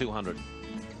out for 200.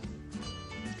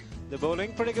 The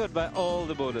bowling pretty good by all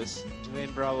the bowlers.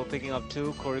 Dwayne Bravo picking up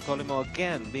 2, Corey Collymore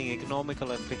again being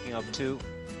economical and picking up 2,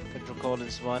 Pedro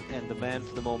Collins 1, and the man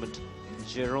for the moment,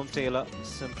 Jerome Taylor,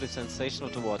 simply sensational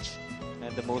to watch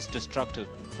and the most destructive.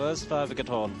 First 5-wicket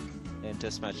haul in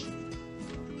Test match.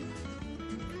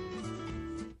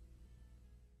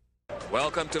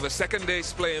 Welcome to the second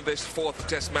day's play in this 4th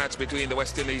Test match between the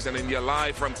West Indies and India,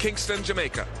 live from Kingston,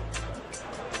 Jamaica.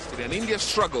 And India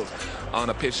struggled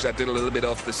on a pitch that did a little bit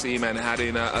off the seam and had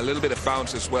in a little bit of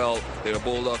bounce as well. They were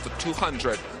bowled out for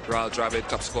 200. Rahul Dravid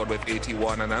top scored with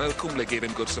 81, and Anil Kumble gave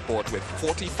him good support with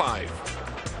 45.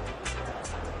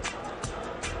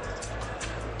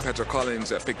 Pedro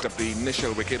Collins picked up the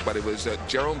initial wicket, but it was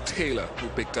Jerome Taylor who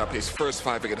picked up his first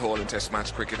 5-wicket haul in Test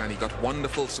match cricket, and he got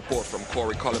wonderful support from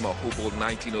Corey Collymore, who bowled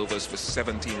 19 overs for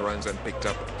 17 runs and picked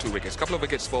up 2 wickets. Couple of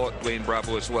wickets for Dwayne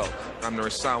Bravo as well.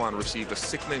 Ramnaresh Sawan received a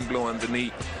sickening blow on the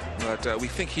knee, but we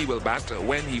think he will bat.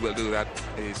 When he will do that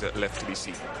is left to be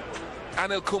seen.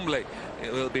 Anil Kumble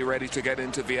will be ready to get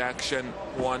into the action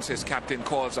once his captain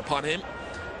calls upon him.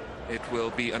 It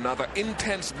will be another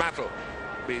intense battle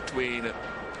between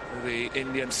the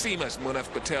Indian seamers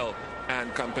Munaf Patel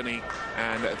and company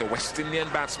and the West Indian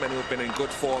batsmen who have been in good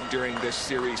form during this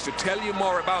series. To tell you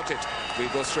more about it, we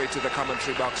go straight to the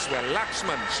commentary box where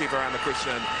Lakshman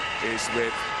Shivaramakrishnan is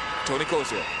with Tony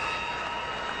Cozier.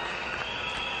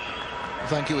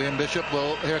 Thank you, Ian Bishop.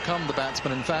 Well, here come the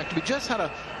batsmen. In fact, we just had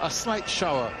a slight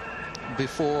shower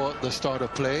before the start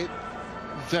of play.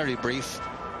 Very brief.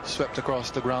 Swept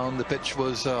across the ground. The pitch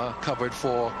was covered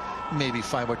for maybe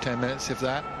 5 or 10 minutes, if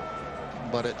that.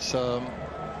 But it's here's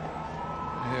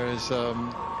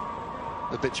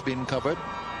the pitch being covered.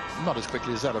 Not as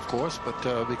quickly as that, of course, but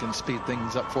we can speed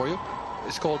things up for you.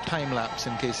 It's called time lapse,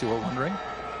 in case you were wondering.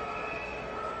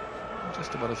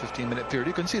 Just about a 15-minute period.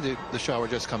 You can see the shower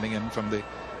just coming in from the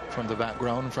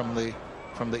background, from the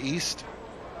east.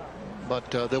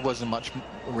 But there wasn't much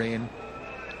rain,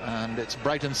 and it's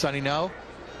bright and sunny now.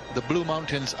 The Blue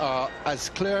Mountains are as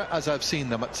clear as I've seen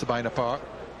them at Sabina Park.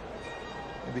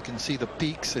 We can see the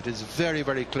peaks. It is very,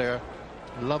 very clear.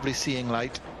 Lovely seeing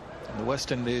light. And the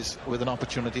West Indies with an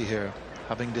opportunity here,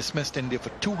 having dismissed India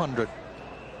for 200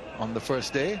 on the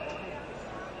first day.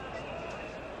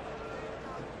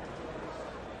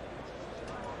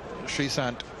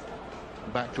 Sreesanth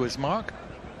back to his mark.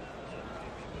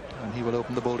 And he will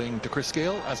open the bowling to Chris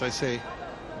Gale. As I say,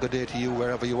 good day to you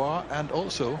wherever you are, and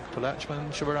also to Lakshman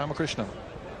Shivaramakrishnan.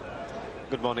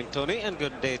 Good morning, Tony, and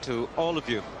good day to all of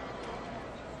you.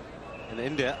 And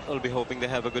India will be hoping they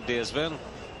have a good day as well.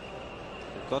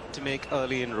 They've got to make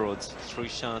early inroads.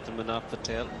 Sreesanth and Munaf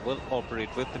Patel will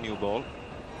operate with the new ball.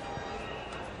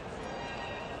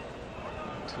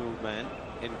 2 men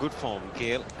in good form,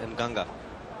 Gale and Ganga.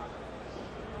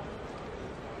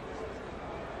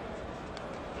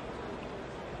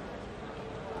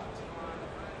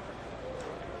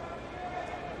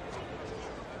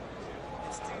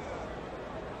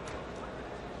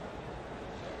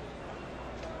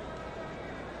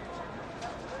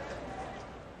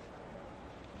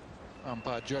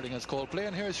 Umpire Jerding has called play,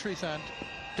 and here's Sreesanth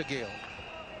to Gale.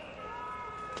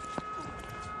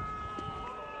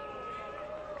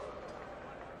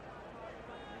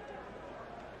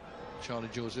 Charlie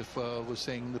Joseph was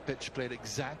saying the pitch played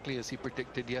exactly as he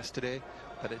predicted yesterday,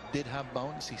 that it did have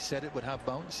bounce. He said it would have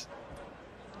bounce.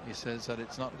 He says that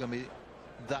it's not going to be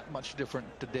that much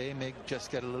different today, may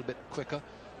just get a little bit quicker,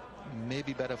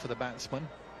 maybe better for the batsman.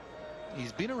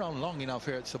 He's been around long enough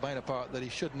here at Sabina Park that he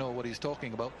should know what he's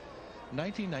talking about.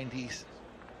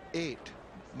 1998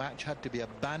 match had to be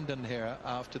abandoned here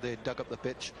after they dug up the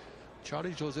pitch.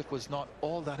 Charlie Joseph was not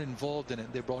all that involved in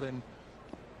it. They brought in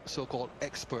so-called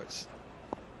experts.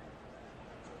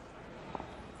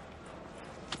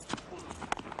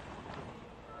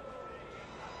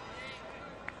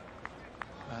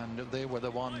 And they were the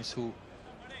ones who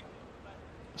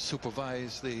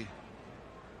supervised the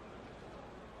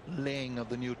laying of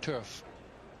the new turf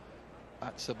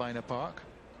at Sabina Park.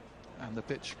 And the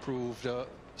pitch proved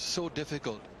so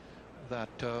difficult that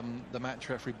the match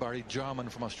referee Barry Jarman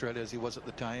from Australia, as he was at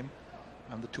the time,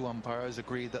 and the 2 umpires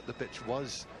agreed that the pitch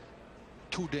was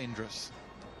too dangerous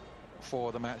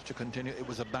for the match to continue. It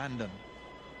was abandoned.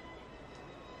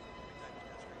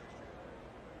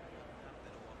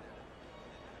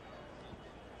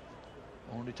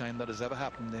 Only time that has ever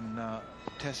happened in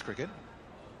Test cricket.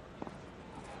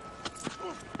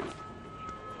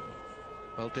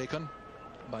 Well taken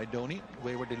by Dhoni,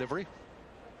 wayward delivery.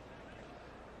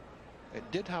 It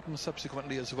did happen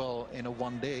subsequently as well in a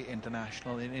one-day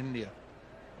international in India,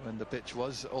 when the pitch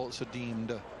was also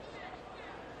deemed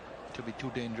to be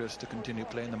too dangerous to continue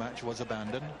playing. The match was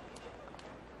abandoned.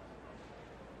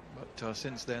 But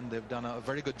since then, they've done a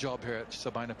very good job here at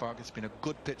Sabina Park. It's been a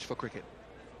good pitch for cricket.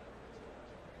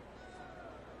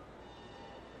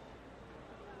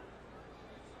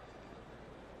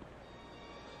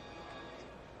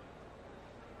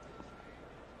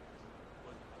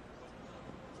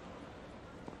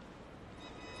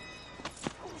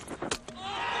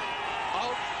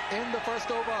 In the first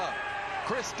over,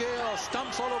 Chris Gale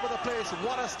stumps all over the place.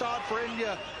 What a start for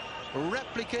India,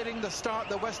 replicating the start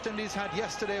the West Indies had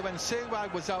yesterday when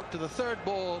Sehwag was out to the third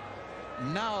ball.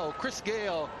 Now Chris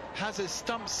Gale has his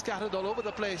stumps scattered all over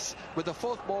the place with the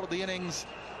fourth ball of the innings,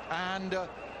 and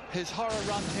his horror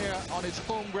run here on his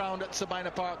home ground at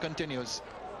Sabina Park continues.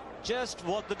 Just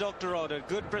what the doctor ordered.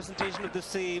 Good presentation of the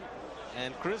seam.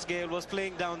 And Chris Gale was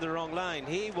playing down the wrong line.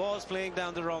 He was playing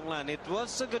down the wrong line. It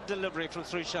was a good delivery from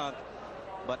Srishant,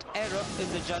 but error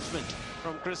in the judgment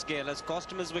from Chris Gale has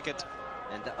cost him his wicket.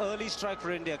 And the early strike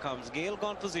for India comes. Gale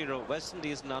gone for 0. West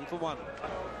Indies none for 1.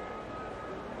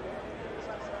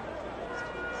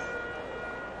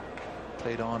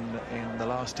 Played on in the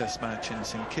last Test match in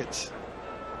St Kitts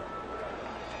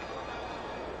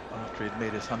after he'd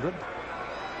made his 100.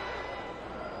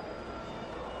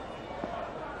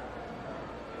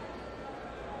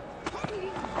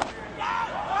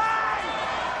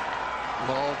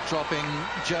 Ball dropping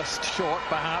just short,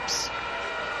 perhaps,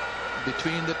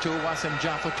 between the two. Wasim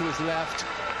Jaffer to his left,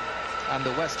 and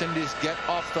the West Indies get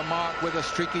off the mark with a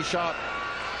streaky shot.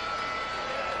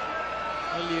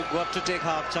 Well, you've got to take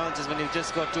half chances when you've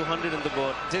just got 200 in the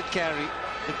board. Did carry.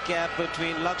 The gap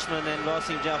between Lakshman and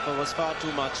Wasim Jaffer was far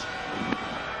too much.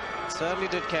 Certainly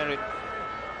did carry.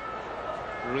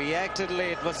 Reacted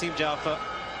late, Wasim Jaffer.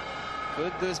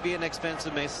 Could this be an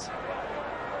expensive miss?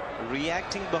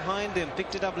 Reacting behind him,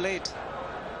 picked it up late.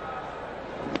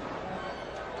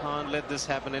 Can't let this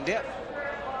happen, India.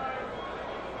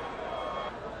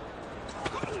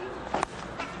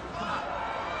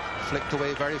 Flicked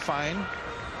away very fine.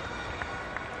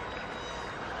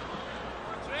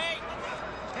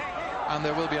 And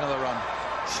there will be another run.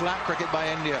 Slack cricket by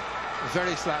India.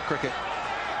 Very slack cricket.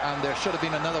 And there should have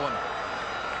been another one.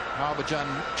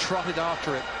 Harbhajan trotted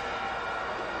after it.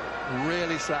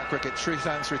 Really slack cricket.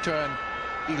 Srishant's return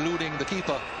eluding the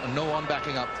keeper, and no one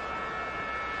backing up.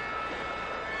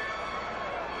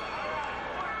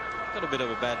 Got a bit of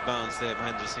a bad bounce there,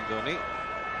 Mahendra Singh Dhoni.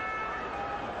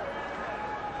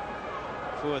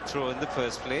 Poor throw in the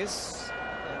first place,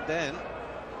 and then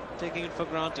taking it for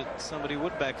granted somebody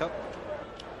would back up.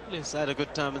 He's had a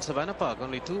good time in Sabina Park.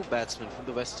 Only 2 batsmen from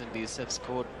the West Indies have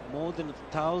scored more than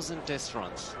 1,000 Test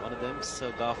runs. One of them,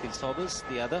 Sir Garfield Sobers,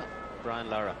 the other, Brian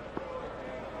Lara.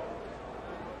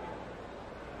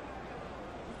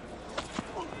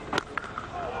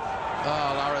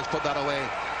 Lara's put that away.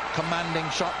 Commanding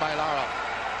shot by Lara.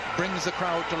 Brings the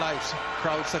crowd to life,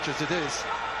 crowd such as it is.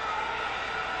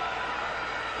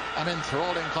 An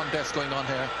enthralling contest going on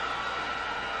here.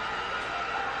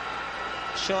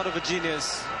 Shot of a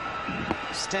genius.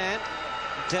 Stand,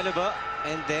 deliver,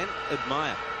 and then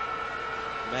admire.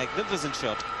 Magnificent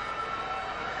shot.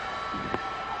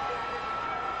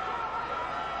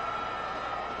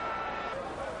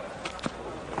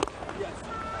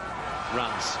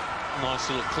 Runs. Nice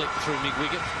little clip through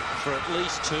mid-wicket for at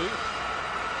least 2.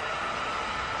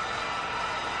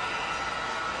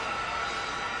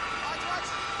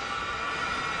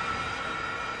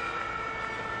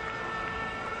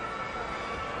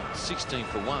 $16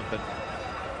 for 1, but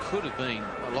could have been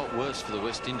a lot worse for the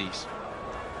West Indies.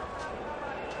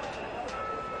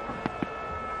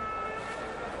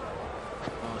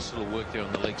 Nice little work there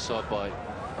on the leg side by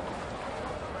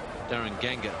Darren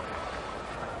Ganga.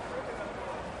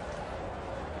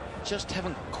 Just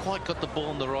haven't quite got the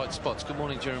ball in the right spots. Good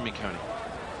morning, Jeremy Coney.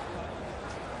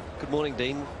 Good morning,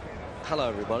 Dean. Hello,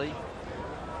 everybody.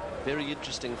 Very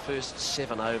interesting first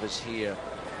 7 overs here.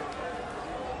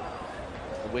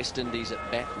 The West Indies at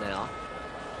bat now.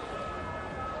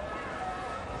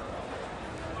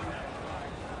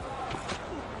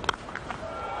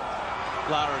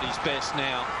 Lara at his best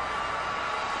now.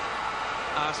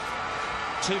 Asked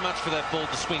too much for that ball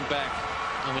to swing back.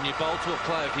 And when you bowl to a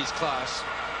player of his class,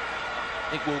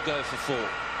 it will go for 4.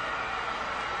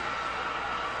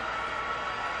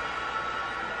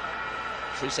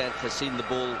 Srishant has seen the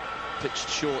ball pitched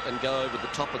short and go over the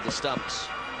top of the stumps.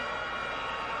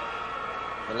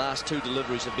 The last 2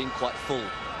 deliveries have been quite full.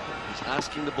 He's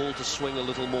asking the ball to swing a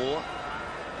little more.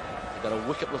 He got a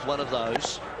wicket with one of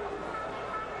those.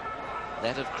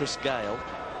 That of Chris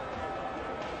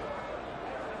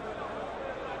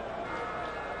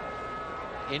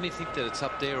anything that it's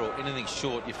up there or anything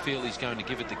short, you feel he's going to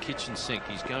give it the kitchen sink.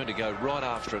 He's going to go right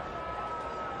after it.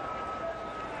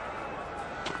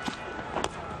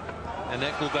 And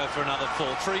that will go for another 4.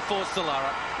 3-4 to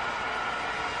Lara.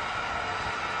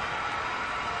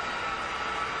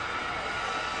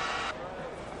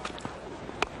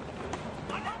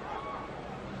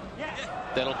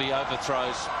 That'll be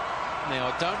overthrows. Now,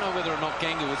 I don't know whether or not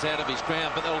Ganga was out of his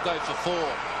ground, but they'll go for 4.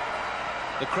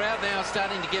 The crowd now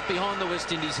starting to get behind the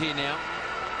West Indies here now.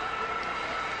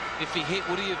 If he hit,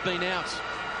 would he have been out?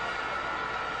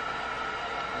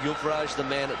 Yuvraj, the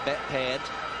man at bat pad,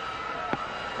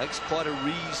 makes quite a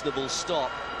reasonable stop.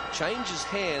 Changes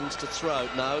hands to throw.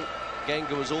 No,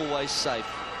 Ganga was always safe.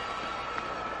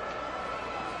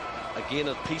 Again,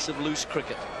 a piece of loose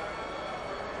cricket.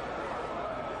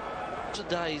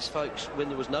 Days, folks, when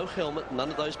there was no helmet, none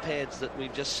of those pads that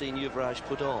we've just seen Yuvraj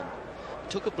put on. He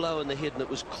took a blow in the head and it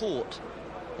was caught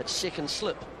at second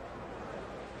slip.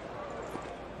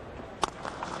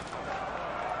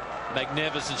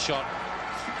 Magnificent shot.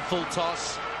 Full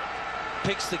toss.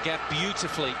 Picks the gap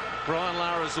beautifully. Brian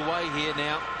Lara's away here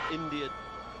now. India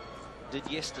did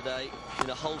yesterday in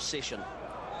a whole session.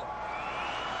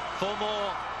 4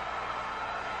 more.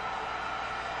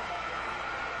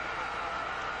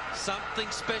 Something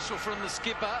special from the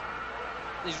skipper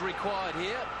is required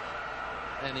here,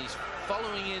 and he's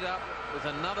following it up with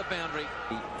another boundary.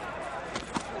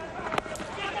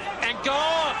 And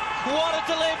gone! What a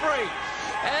delivery!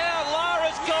 And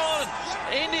Lara's gone!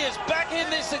 India's back in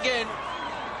this again.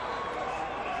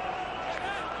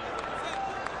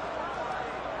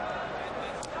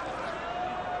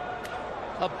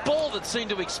 A ball that seemed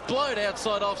to explode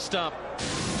outside off stump.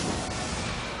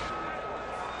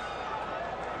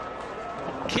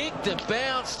 Kicked and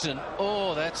bounced, and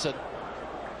oh, that's a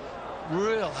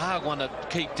real hard one to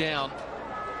keep down.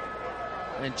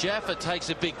 And Jaffa takes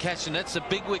a big catch, and that's a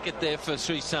big wicket there for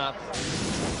Srisant.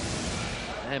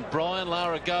 And Brian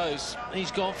Lara goes. He's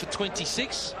gone for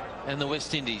 26, and the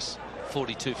West Indies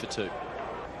 42 for 2.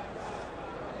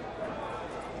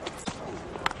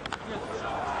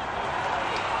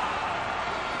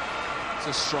 It's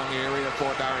a strong area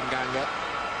for Darren Ganga.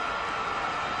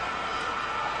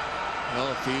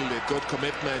 Well fielded, good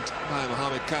commitment by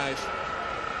Mohammed Kaif.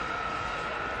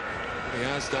 What he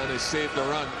has done is save the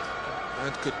run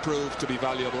and could prove to be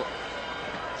valuable.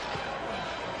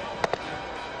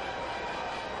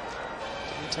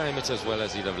 Didn't time it as well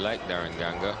as he'd have liked, Darren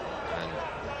Ganga, and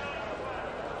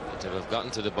it would have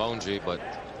gotten to the boundary, but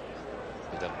a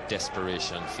bit of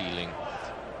desperation feeling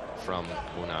from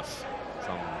Munaf,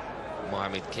 from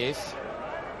Mohammed Kaif.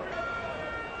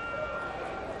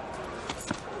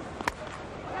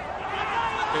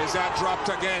 Is that dropped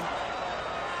again?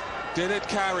 Did it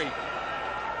carry?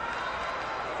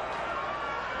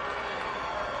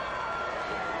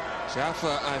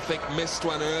 Jaffa, I think, missed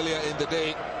one earlier in the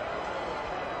day.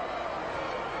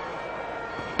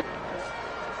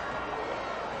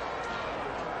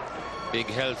 Big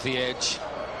healthy edge,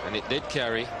 and it did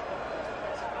carry.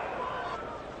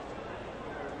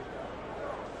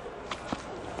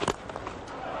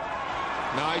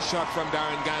 Nice shot from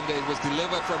Darren Ganga. It was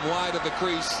delivered from wide of the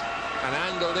crease and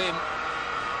angled in.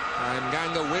 And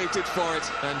Ganga waited for it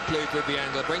and played with the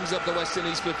angle. Brings up the West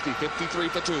Indies 50, 53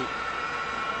 for 2.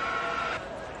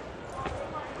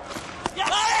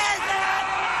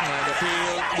 And the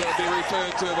field will be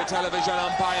referred to the television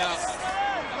umpire.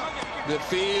 The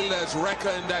field has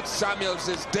reckoned that Samuels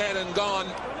is dead and gone.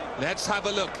 Let's have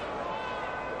a look.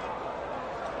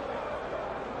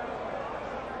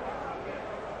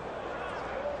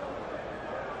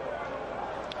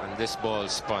 And this ball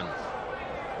spun.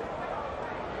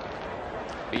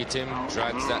 Beat him,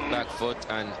 drags that back foot,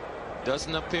 and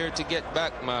doesn't appear to get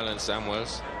back, Marlon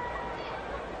Samuels.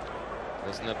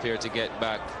 Doesn't appear to get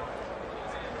back.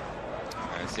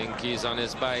 I think he's on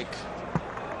his bike.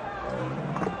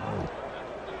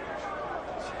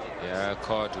 Yeah,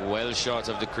 caught well short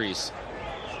of the crease.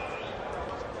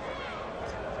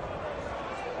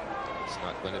 It's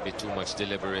not going to be too much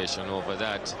deliberation over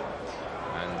that.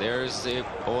 And there's the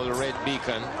old red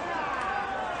beacon.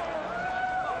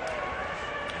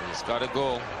 He's got to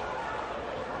go.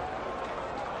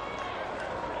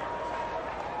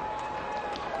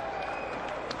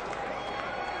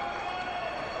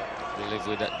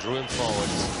 Delivery that drew him forward.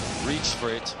 Reached for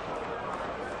it.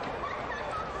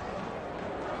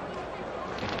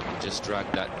 Just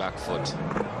dragged that back foot.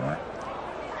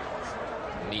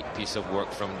 Neat piece of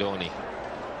work from Dhoni.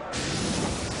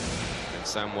 And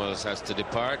Samuels has to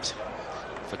depart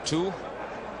for 2,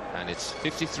 and it's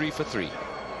 53 for 3.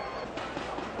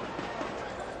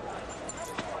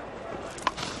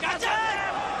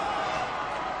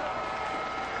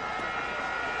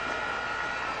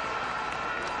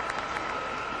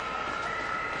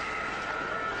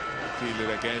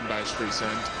 Fielded again by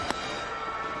Streisand.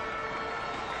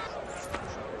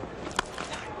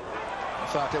 In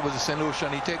fact, it was a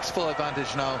solution. He takes full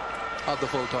advantage now of the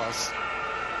full toss.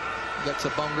 Gets a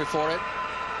boundary for it.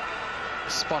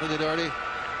 Spotted it early.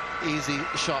 Easy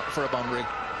shot for a boundary.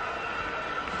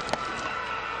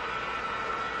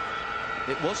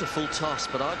 It was a full toss,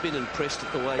 but I've been impressed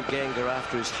at the way Ganga,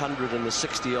 after his 100 and the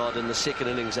 60-odd in the second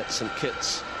innings at St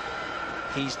Kitts,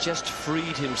 he's just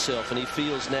freed himself, and he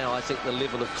feels now, I think, the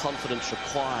level of confidence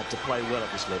required to play well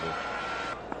at this level.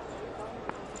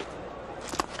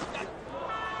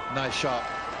 Nice shot.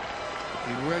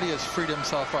 He really has freed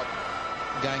himself up,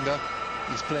 Ganga.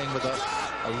 He's playing with a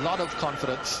lot of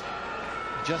confidence.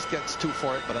 Just gets two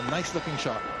for it, but a nice looking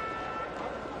shot.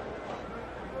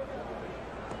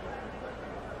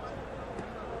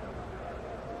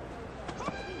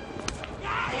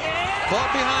 Ball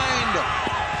behind.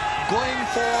 Going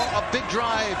for a big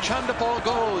drive. Chandapal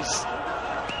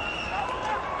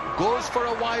goes for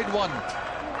a wide one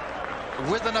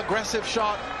with an aggressive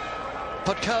shot.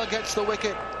 Patel gets the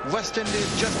wicket. West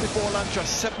Indies just before lunch are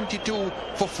 72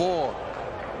 for 4.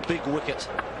 Big wicket.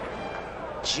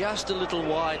 Just a little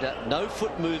wider. No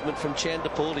foot movement from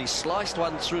Chandapal. He sliced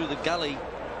one through the gully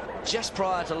just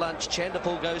prior to lunch.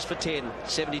 Chandapal goes for 10.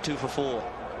 72 for 4.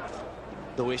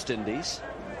 The West Indies.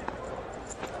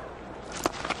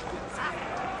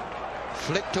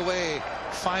 Flicked away.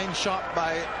 Fine shot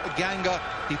by Ganga.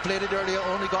 He played it earlier,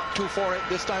 only got 2 for it.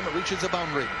 This time it reaches the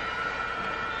boundary.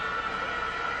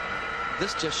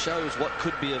 This just shows what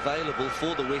could be available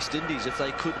for the West Indies if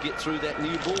they could get through that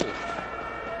new ball.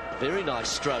 Very nice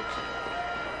stroke.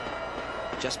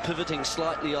 Just pivoting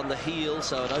slightly on the heel,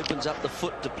 so it opens up the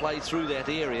foot to play through that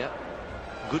area.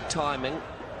 Good timing.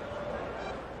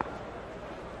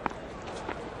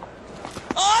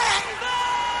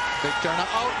 Big turner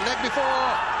out, leg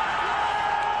before.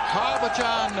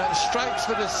 Harbhajan strikes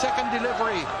with his second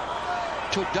delivery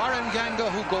to Darren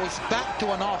Ganga, who goes back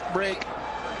to an off break.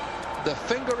 The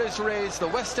finger is raised. The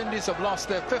West Indies have lost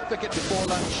their 5th wicket before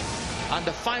lunch, and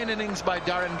a fine innings by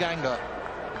Darren Ganga.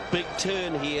 Big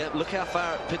turn here. Look how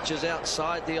far it pitches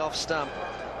outside the off stump.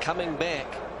 Coming back.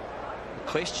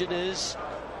 The question is,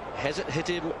 has it hit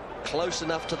him close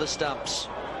enough to the stumps?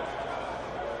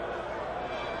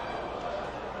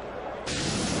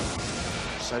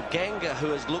 So Ganga, who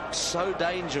has looked so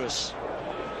dangerous,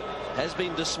 has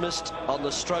been dismissed on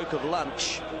the stroke of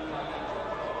lunch.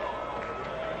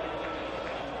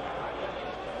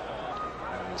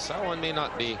 Sawan may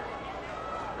not be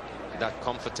that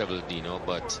comfortable, Dino,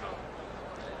 but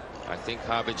I think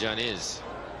Harbhajan is.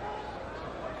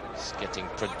 He's getting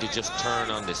prodigious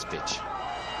turn on this pitch.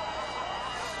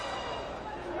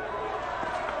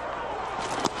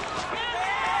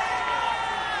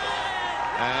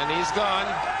 And he's gone.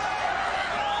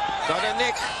 Got a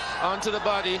nick onto the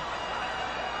body.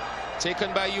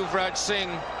 Taken by Yuvraj Singh.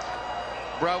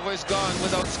 Bravo is gone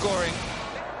without scoring.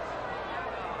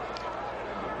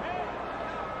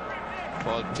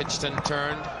 Ball pitched and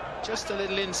turned, just a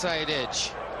little inside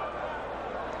edge.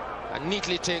 And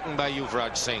neatly taken by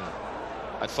Yuvraj Singh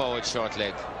at forward short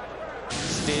leg.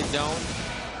 Stayed down,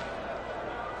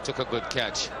 took a good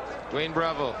catch. Dwayne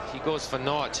Bravo, he goes for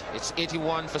naught. It's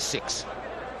 81 for 6.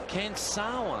 Can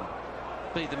Sawan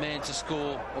be the man to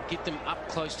score or get them up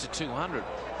close to 200?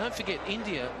 Don't forget,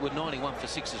 India were 91 for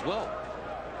 6 as well.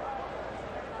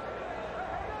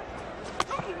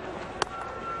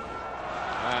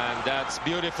 And that's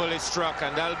beautifully struck,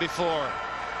 and that'll be 4.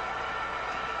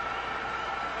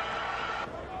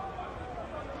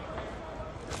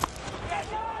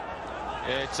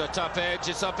 It's a top edge,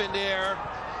 it's up in the air.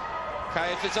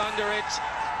 Kaif is under it,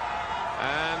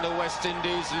 and the West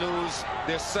Indies lose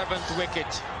their 7th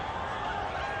wicket.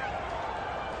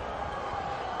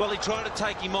 Well, he tried to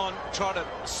take him on, tried to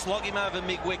slog him over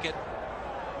mid-wicket.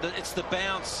 It's the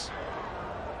bounce.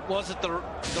 Was it the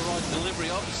right delivery?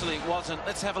 Obviously it wasn't.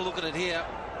 Let's have a look at it here.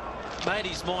 Made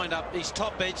his mind up. He's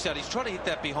top edged out. He's trying to hit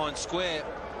that behind square.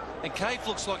 And Kaif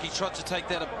looks like he tried to take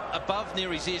that above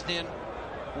near his ears, then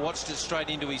watched it straight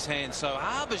into his hand. So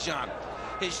Harbhajan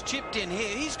is chipped in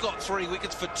here. He's got 3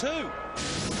 wickets for 2.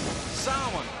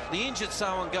 Sawan, the injured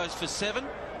Sawan, goes for 7.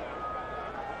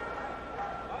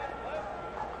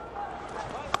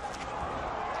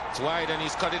 It's wide, and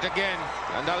he's cut it again,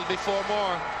 and that'll be 4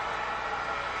 more.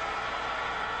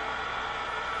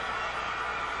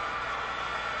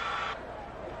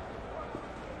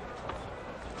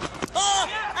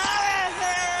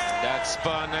 That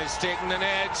spun has taken an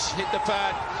edge, hit the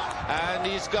pad, and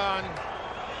he's gone.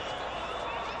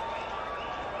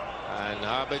 And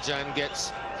Harbhajan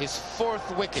gets his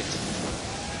 4th wicket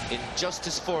in just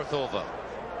his 4th over.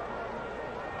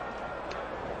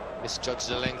 Misjudged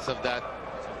the length of that.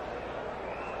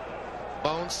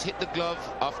 Bounced, hit the glove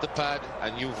off the pad,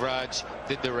 and Yuvraj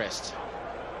did the rest.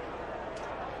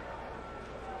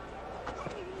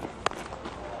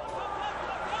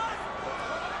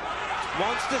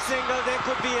 Wants the single, there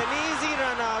could be an easy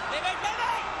run out.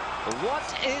 What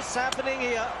is happening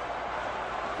here?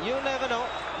 You never know.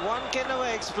 One can never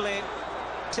explain.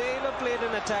 Taylor played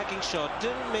an attacking shot,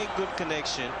 didn't make good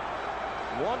connection.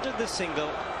 Wanted the single.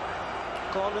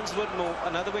 Collins would move.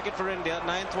 Another wicket for India.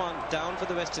 9th one down for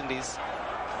the West Indies.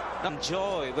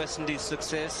 Enjoy West Indies'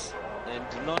 success and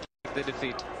do not take the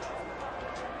defeat.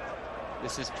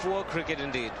 This is poor cricket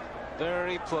indeed.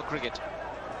 Very poor cricket.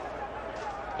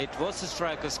 It was the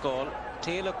striker's call.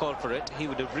 Taylor called for it. He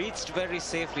would have reached very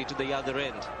safely to the other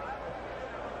end.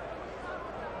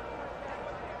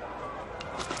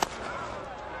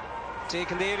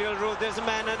 Taken the aerial route. There's a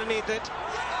man underneath it.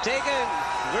 Taken.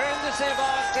 Virendra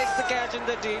Sehwag takes the catch in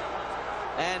the deep.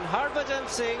 And Harbhajan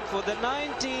Singh, for the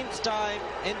 19th time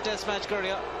in Test match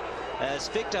career, has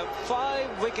picked up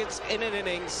 5 wickets in an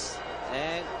innings.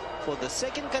 And for the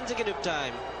 2nd consecutive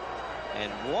time.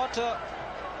 And what a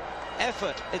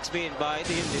effort it's been by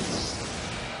the Indians.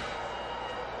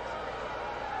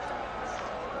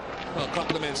 Well,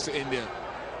 compliments to India.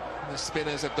 The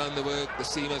spinners have done the work, the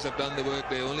seamers have done the work.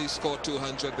 They only scored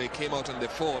 200. They came out and they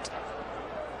fought.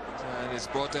 And it's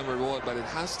brought them reward, but it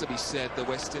has to be said the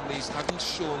West Indies haven't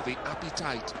shown the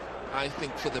appetite, I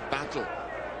think, for the battle.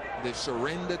 They've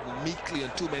surrendered meekly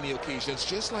on too many occasions,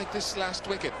 just like this last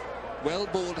wicket. Well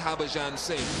bowled Harbhajan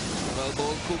Singh, well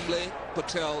bowled Kumble,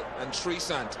 Patel and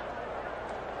Srisant.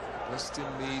 West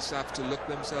Indies have to look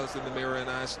themselves in the mirror and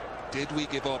ask, did we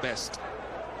give our best?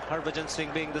 Harbhajan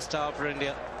Singh being the star for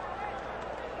India.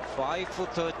 5 for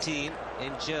 13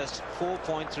 in just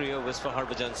 4.3 overs for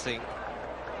Harbhajan Singh.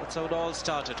 That's how it all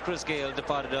started. Chris Gale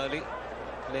departed early,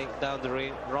 laying down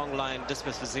the wrong line,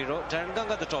 dismissed for 0. Darren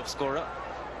Ganga the top scorer.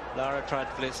 Lara tried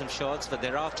to play some shots, but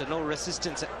thereafter no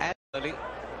resistance at early,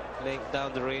 laying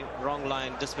down the wrong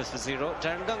line, dismissed for 0.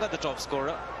 Darren Ganga the top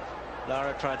scorer.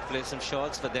 Lara tried to play some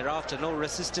shots, but thereafter no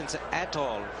resistance at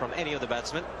all from any of the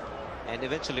batsmen, and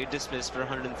eventually dismissed for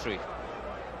 103.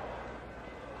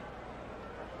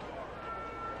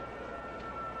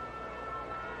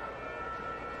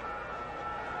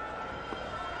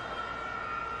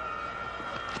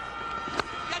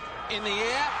 In the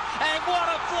air, and what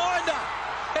a blinder!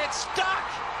 It's stuck!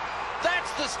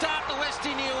 That's the start the West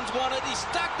Indians wanted. He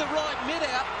stuck the right mid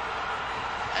out,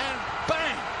 and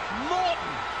bang!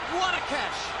 Morton, what a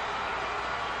catch!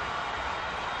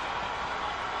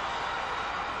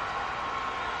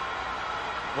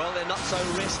 Well, they're not so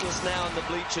restless now in the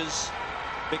bleachers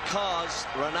because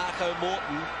Ranako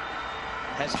Morton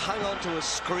has hung on to a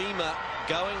screamer,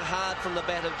 going hard from the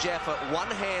bat of Jaffa.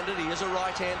 One-handed, he is a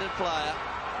right-handed player.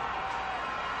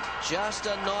 Just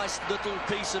a nice little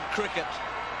piece of cricket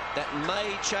that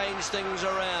may change things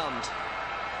around.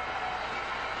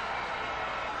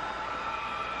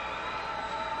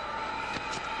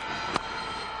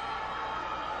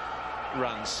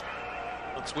 Runs.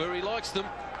 That's where he likes them.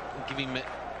 Give him an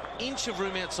inch of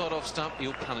room outside off stump,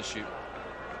 he'll punish you.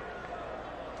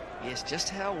 Yes, just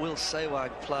how will Sehwag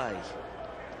play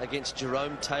against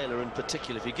Jerome Taylor in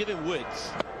particular? If you give him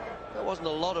width, there wasn't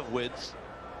a lot of width.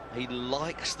 He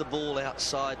likes the ball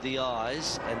outside the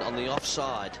eyes and on the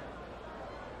offside.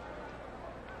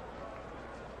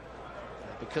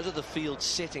 Because of the field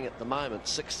setting at the moment,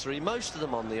 6-3, most of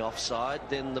them on the offside,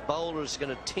 then the bowler is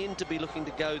going to tend to be looking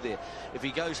to go there. If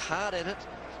he goes hard at it,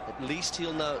 at least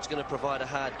he'll know it's going to provide a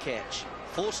hard catch.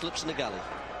 4 slips in the gully.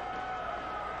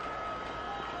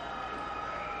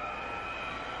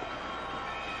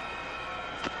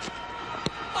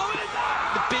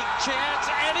 The big chance,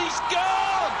 and he's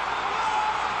gone!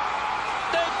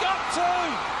 They've got 2!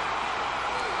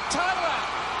 Taylor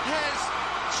has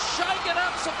shaken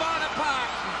up Savannah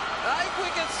Park. 8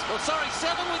 wickets, well, sorry,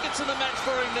 7 wickets in the match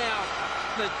for him now.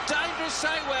 The dangerous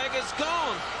Sehwag is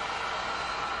gone.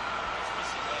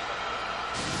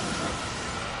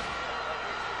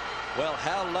 Well,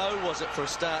 how low was it for a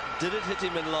start? Did it hit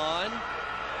him in line?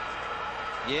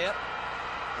 Yep.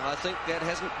 I think that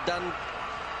hasn't done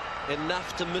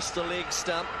enough to miss the leg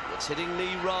stump. It's hitting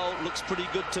knee roll. Looks pretty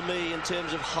good to me in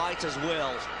terms of height as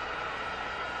well.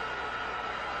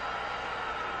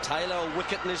 Taylor a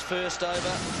wicket in his first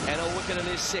over and a wicket in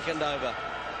his second over.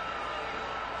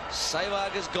 Sehwag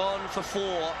has gone for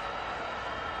 4.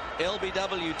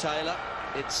 LBW Taylor.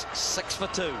 It's 6 for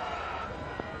 2.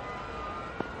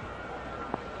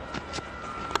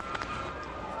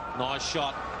 Nice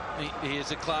shot. He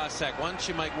is a class act. Once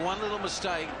you make one little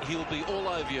mistake, he'll be all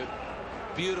over you.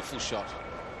 Beautiful shot.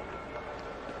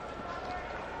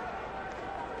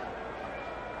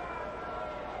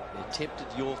 tempted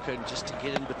Yorker just to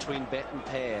get in between bat and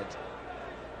pad.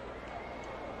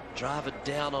 Drive it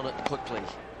down on it quickly.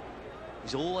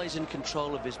 He's always in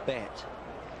control of his bat.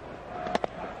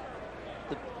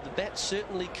 The bat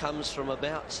certainly comes from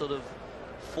about sort of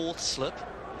fourth slip.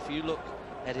 If you look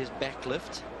at his back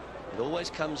lift, it always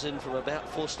comes in from about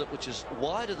fourth slip, which is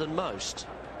wider than most,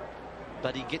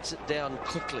 but he gets it down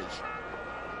quickly.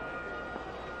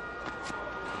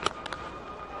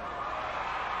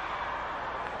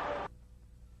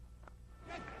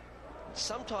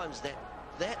 Sometimes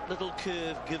that little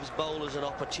curve gives bowlers an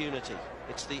opportunity.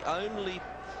 It's the only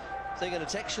thing, and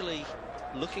it's actually,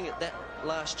 looking at that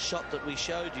last shot that we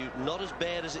showed you, not as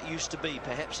bad as it used to be.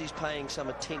 Perhaps he's paying some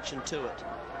attention to it.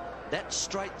 That's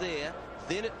straight there,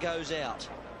 then it goes out,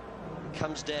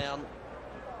 comes down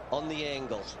on the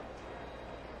angle.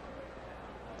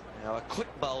 Now a quick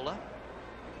bowler,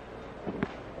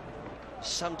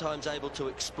 sometimes able to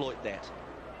exploit that.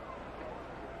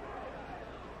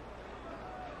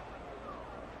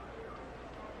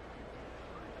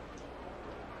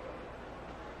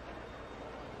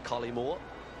 Collymore.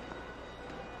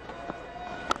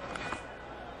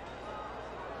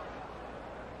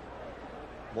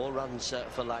 More runs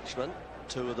for Lakshman,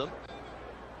 2 of them.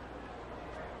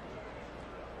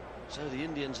 So the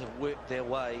Indians have worked their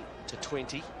way to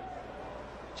 20.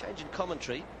 Change in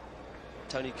commentary.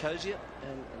 Tony Kozia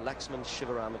and Laxman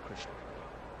Shivaramakrishnan.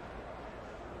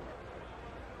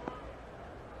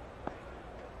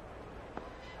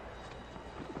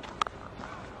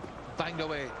 Banged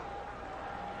away.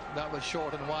 That was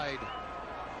short and wide.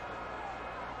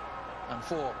 And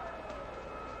 4.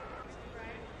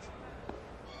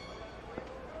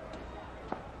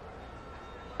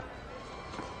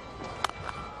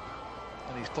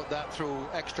 And he's put that through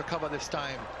extra cover this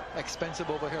time. Expensive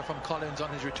over here from Collins on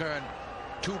his return.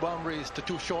 2 boundaries to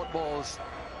 2 short balls.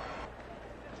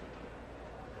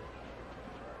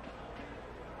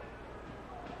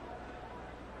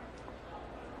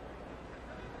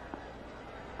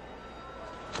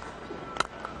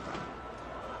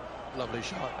 Lovely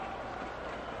shot.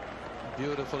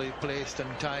 Beautifully placed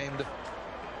and timed.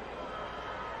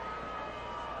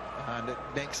 And it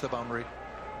makes the boundary.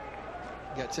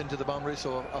 Gets into the boundary,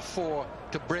 so a 4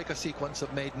 to break a sequence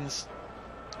of maidens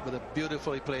with a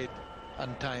beautifully played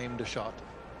and timed shot.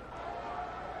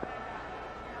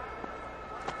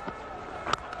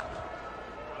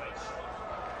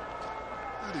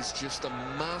 That is just a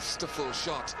masterful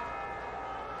shot.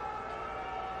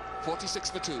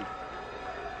 46 for 2. Can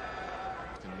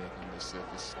make on the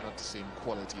surface, not the same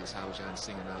quality as Haujan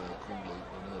Singh and Kumble,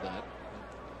 we know that.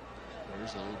 There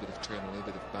is a little bit of turn, a little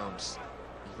bit of bounce.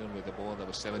 Even with the ball that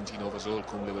was 17 overs old,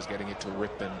 Kumble was getting it to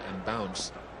rip and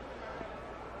bounce.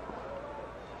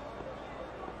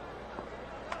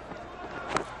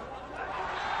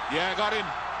 Yeah, got him.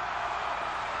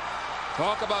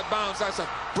 Talk about bounce. That's a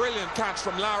brilliant catch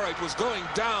from Lara. It was going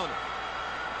down.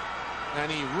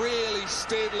 And he really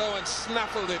stayed low and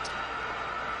snaffled it.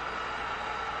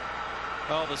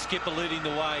 Oh, the skipper leading the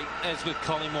way, as with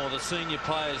Collymore, the senior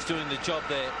players doing the job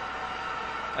there.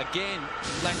 Again,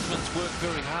 Laxman's worked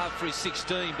very hard for his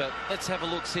 16, but let's have a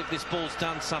look, see if this ball's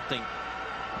done something.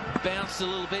 Bounced a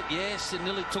little bit, yes, it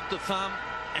nearly took the thumb,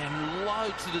 and low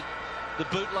to the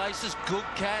bootlaces. Good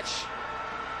catch.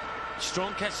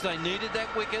 Strong catch, they needed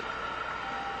that wicket.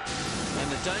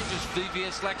 And the dangerous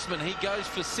VVS Laxman, he goes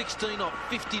for 16 off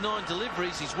 59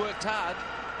 deliveries. He's worked hard.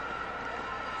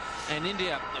 And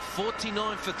India,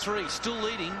 49 for 3, still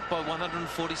leading by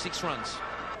 146 runs.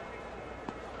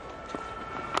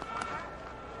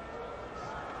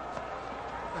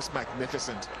 That's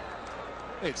magnificent.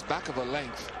 It's back of a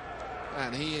length.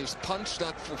 And he has punched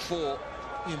that for 4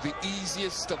 in the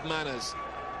easiest of manners.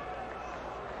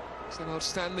 It's an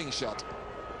outstanding shot.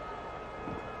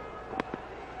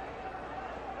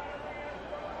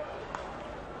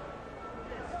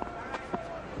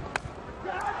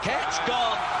 Catch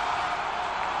gone.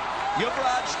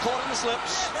 Yuvraj caught in the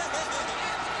slips.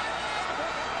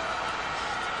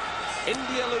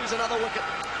 India lose another wicket.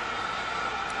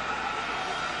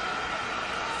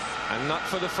 And not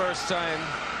for the first time,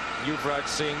 Yuvraj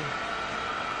Singh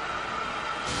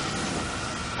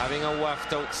having a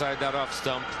waft outside that off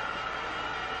stump.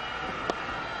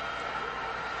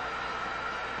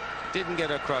 Didn't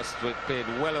get across, but played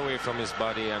well away from his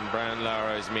body, and Brian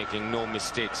Lara is making no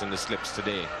mistakes in the slips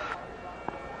today.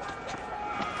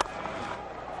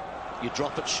 You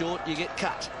drop it short, you get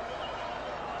cut.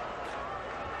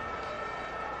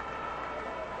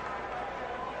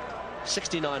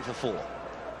 .69 for 4.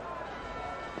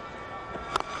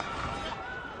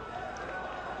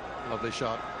 Lovely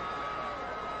shot.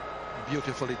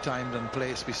 beautifully timed and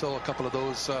placed. We saw a couple of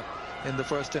those in the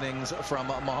first innings from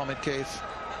Mohamed Kaif.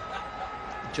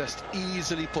 Just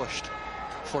easily pushed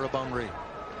for a boundary.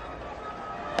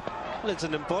 Well, it's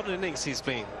an important innings he's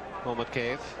playing, Mohamed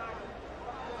Kaif.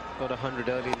 Got 100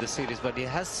 early in the series, but he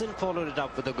hasn't followed it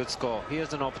up with a good score.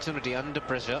 Here's an opportunity under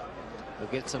pressure to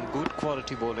get some good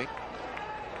quality bowling.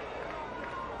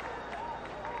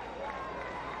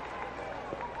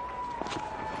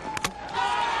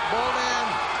 Bowled in.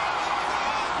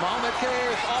 Mohamed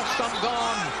Kaif off stump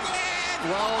gone.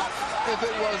 Well, if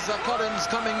it was Collins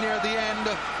coming near the end,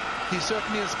 he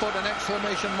certainly has put an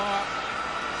exclamation mark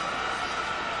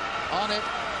on it.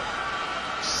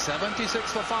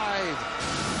 76 for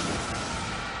 5.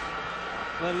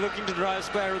 Well, looking to drive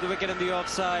square with the wicket in the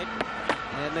offside.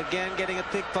 And again getting a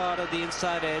thick part of the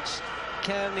inside edge.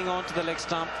 Carrying on to the leg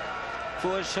stump.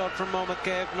 Poor shot from Mohamed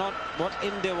Kaif. Not what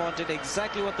India wanted.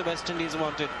 Exactly what the West Indies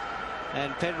wanted.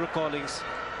 And Pedro Collins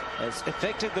has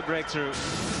effected the breakthrough.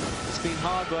 It's been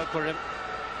hard work for him.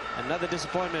 Another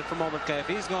disappointment from Mohamed Kaif.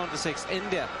 He's gone to 6.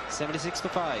 India 76 for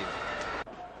 5.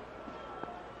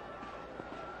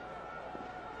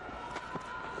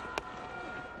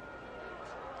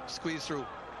 Squeeze through.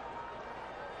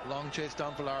 Long chase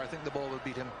down for Lar. I think the ball will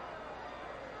beat him.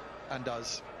 And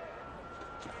does.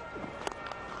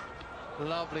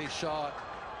 Lovely shot.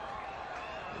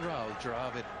 Rahul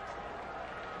Dravid.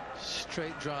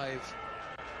 Straight drive.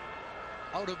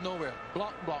 Out of nowhere.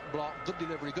 Block, block, block. Good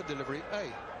delivery, good delivery.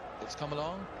 Hey, it's come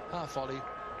along. Half volley.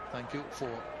 Thank you. 4.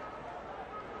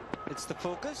 It's the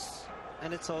focus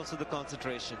and it's also the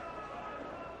concentration.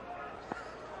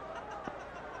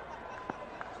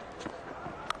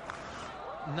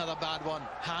 Another bad one.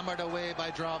 Hammered away by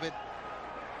Dravid.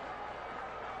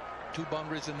 2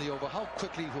 boundaries in the over. How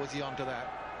quickly was he onto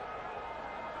that?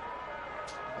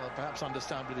 Well, perhaps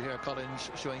understandably here, Collins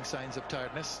showing signs of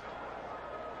tiredness.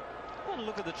 Well,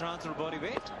 look at the transfer body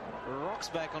weight. Rocks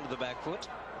back onto the back foot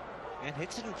and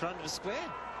hits it in front of the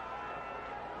square.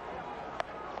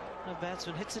 Now,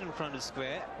 batsman hits it in front of the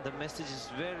square. The message is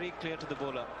very clear to the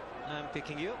bowler. I'm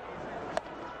picking you.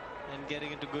 And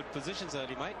getting into good positions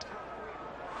early, mate.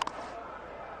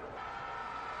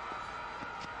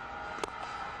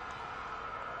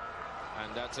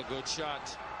 And that's a good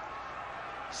shot.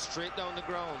 Straight down the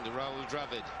ground, Rahul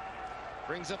Dravid.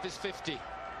 Brings up his 50.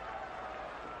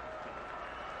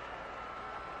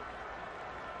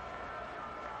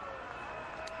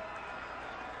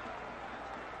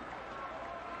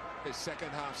 His second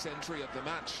half century of the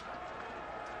match.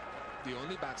 The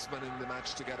only batsman in the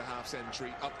match to get a half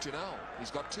century up to now.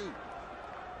 He's got 2.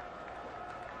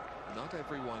 Not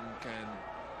everyone can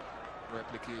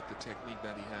replicate the technique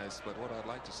that he has, but what I'd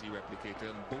like to see replicated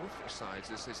on both sides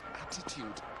is his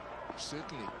attitude.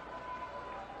 Certainly.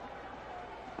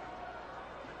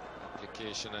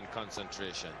 Application and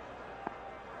concentration.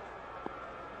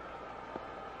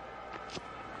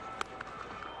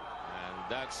 And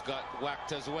that's got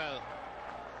whacked as well.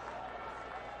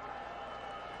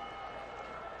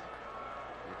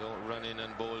 You don't run in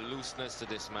and bowl looseness to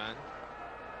this man.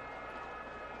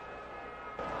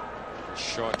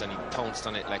 Short, and he pounced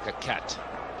on it like a cat.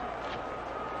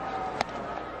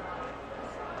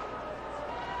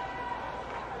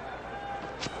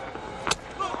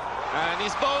 And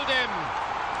he's bowled him.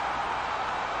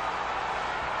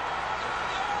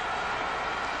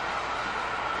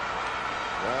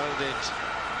 Well, they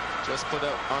just put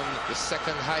up on the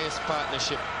second highest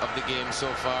partnership of the game so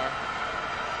far.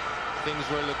 Things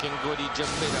were looking good. He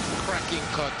just made a cracking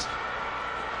cut.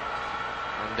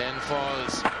 And then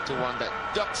falls to one that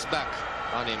ducks back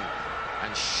on him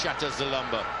and shatters the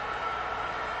lumber.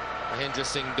 Mahendra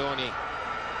Singh Dhoni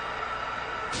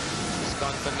is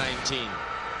gone for 19.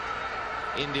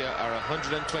 India are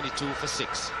 122 for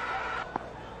 6.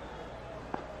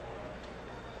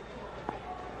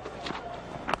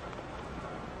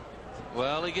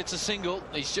 Well, he gets a single.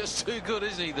 He's just too good,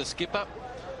 isn't he, the skipper?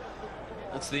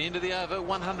 That's the end of the over.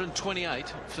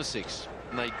 128 for 6.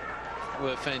 And they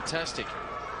were fantastic.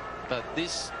 But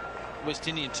this West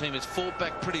Indian team has fought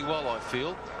back pretty well, I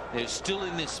feel. They're still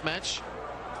in this match.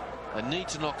 They need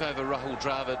to knock over Rahul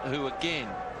Dravid, who again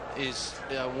is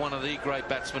one of the great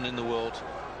batsmen in the world,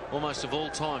 almost of all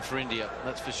time for India,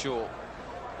 that's for sure.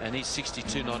 And he's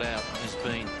 62 not out. Has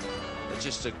been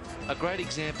just a great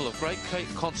example of great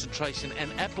concentration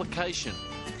and application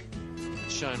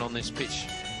shown on this pitch.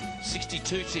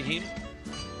 62 to him.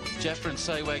 Jaffer and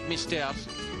Sehwag missed out.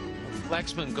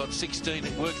 Laxman got 16.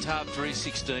 It worked hard for his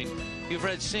 16.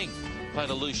 Yuvraj Singh played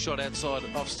a loose shot outside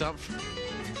off stump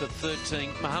for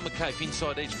 13. Mohamed Kaif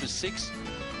inside edge for 6.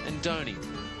 And Dhoni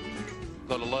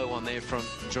got a low one there from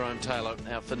Jerome Taylor,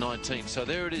 out for 19. So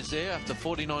there it is there after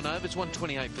 49 overs,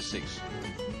 128 for 6.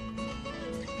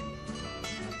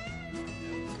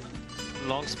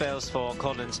 Long spells for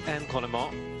Collins and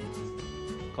Collymore.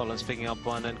 Collins picking up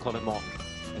one and Collymore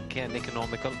again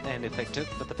economical and effective.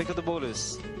 But the pick of the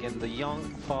bowlers, again the young,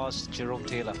 fast Jerome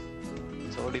Taylor.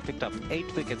 He's already picked up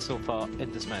 8 wickets so far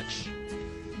in this match.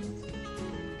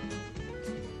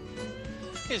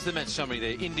 Here's the match summary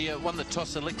there. India won the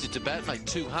toss, elected to bat, made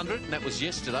 200, and that was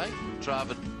yesterday.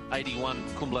 Dravid 81,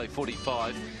 Kumble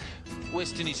 45.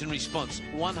 West Indies in response,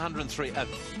 103. A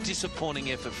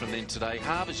disappointing effort from them today.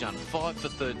 Harbhajan 5 for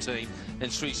 13, and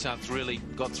Sreesanth really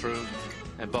got through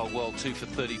and bowled well, 2 for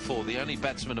 34. The only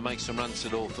batsman to make some runs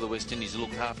at all for the West Indies who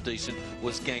looked half decent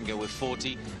was Ganga with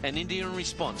 40. And India in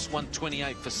response,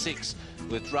 128 for 6,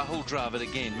 with Rahul Dravid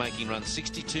again making runs,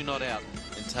 62 not out,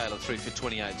 and Taylor 3 for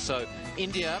 28. So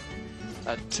India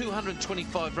are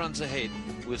 225 runs ahead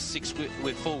with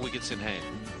 4 wickets in hand.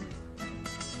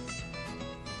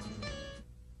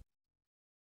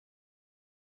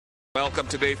 Welcome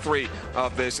to day 3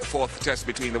 of this 4th test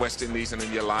between the West Indies and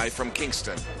India, live from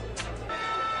Kingston.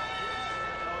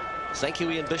 Thank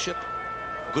you, Ian Bishop.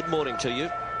 Good morning to you,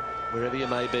 wherever you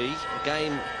may be. The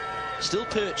game still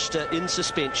perched in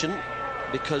suspension,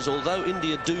 because although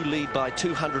India do lead by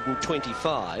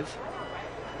 225,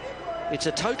 it's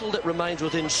a total that remains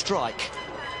within strike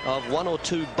of 1 or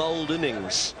 2 bowled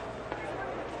innings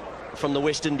from the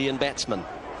West Indian batsmen.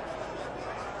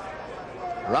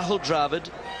 Rahul Dravid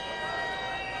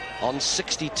on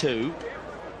 62,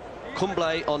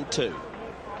 Kumble on 2.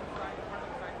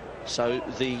 So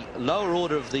the lower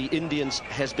order of the Indians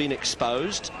has been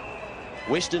exposed.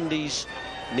 West Indies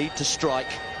need to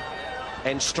strike,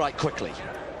 and strike quickly.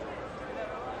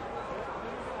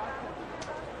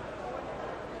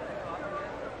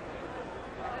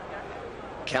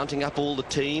 Counting up all the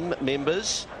team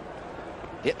members.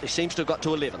 Yep, he seems to have got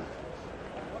to 11.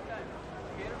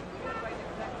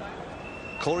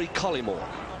 Corey Collymore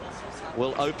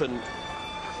will open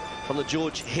from the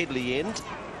George Headley end,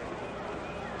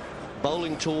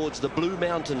 bowling towards the Blue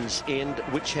Mountains end,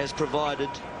 which has provided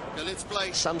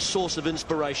some source of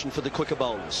inspiration for the quicker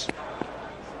bowlers.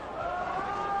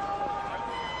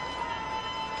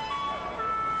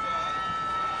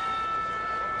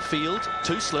 Field,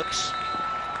 2 slips.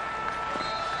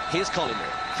 Here's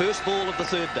Collymore, first ball of the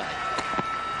 3rd day.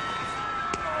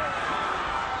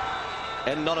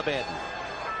 And not a bad one.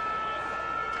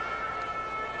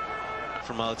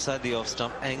 From outside the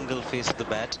off-stump, angle face of the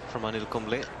bat from Anil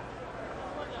Kumble.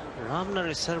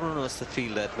 Ramnari Sarwan was the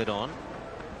field at mid-on.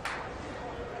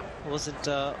 Wasn't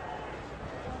up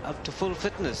to full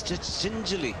fitness, just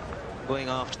gingerly going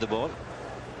after the ball.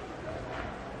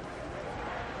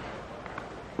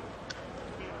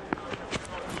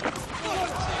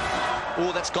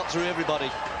 Oh, that's got through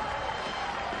everybody.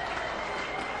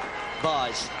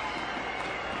 Buys.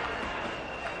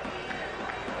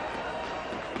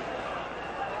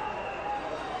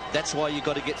 That's why you've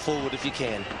got to get forward if you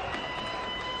can.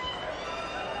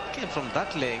 Again, from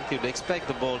that length, you'd expect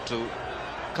the ball to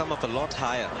come up a lot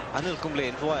higher. Anil Kumble,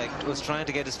 in fact, was trying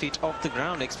to get his feet off the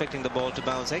ground, expecting the ball to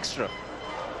bounce extra.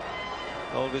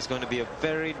 Always going to be a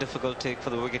very difficult take for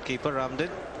the wicketkeeper, Ramdin.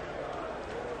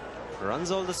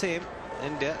 Runs all the same.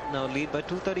 India now lead by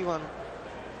 231.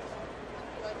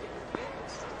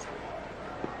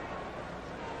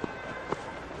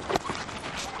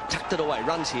 Tucked it away,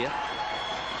 runs here.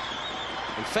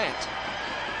 In fact,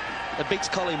 it beats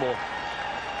Collymore.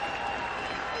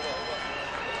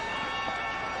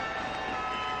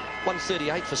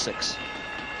 .138 for 6.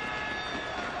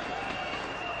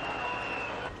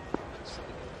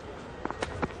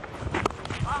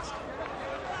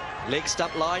 Leg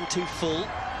stump line, 2 full.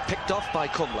 Picked off by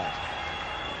Kumble.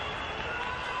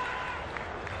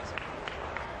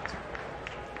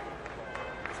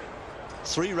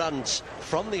 Three runs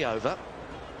from the over.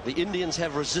 The Indians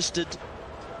have resisted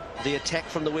the attack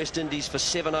from the West Indies for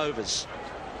 7 overs.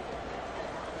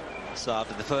 So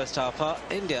after the first half,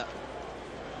 India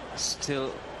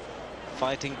still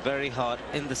fighting very hard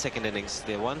in the second innings.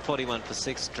 They're 141 for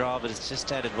 6. Dravid has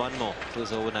just added 1 more to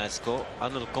his overnight score.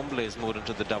 Anil Kumble is moved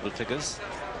into the double figures.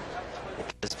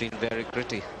 It has been very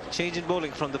gritty. Change in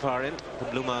bowling from the far end, the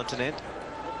Blue Mountain end.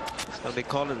 It's going to be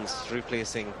Collins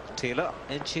replacing Taylor,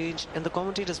 and change in the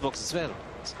commentators box as well.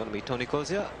 It's going to be Tony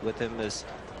Kozia. With him is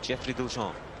Jeffrey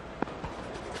Dulchamp.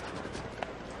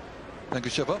 Thank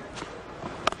you, Shiva.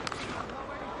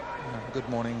 Good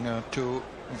morning to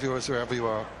viewers wherever you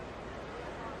are.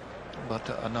 But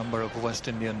a number of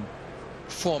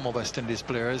former West Indies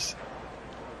players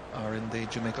are in the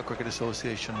Jamaica Cricket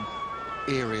Association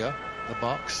area the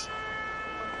box.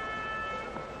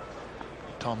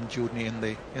 Tom Judney in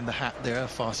the hat there,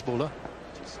 fast bowler.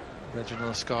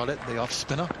 Reginald Scarlett, the off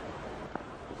spinner.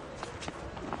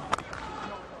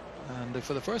 And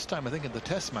for the first time, I think, in the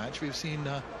Test match, we've seen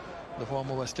the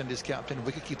former West Indies captain,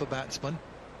 wicketkeeper batsman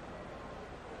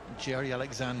Jerry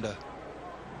Alexander.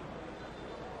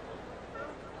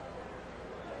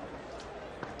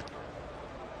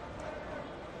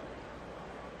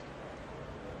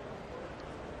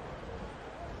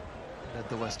 Led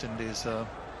the West Indies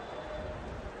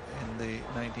in the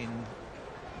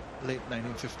late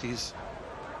 1950s,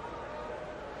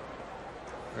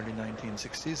 early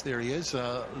 1960s. There he is,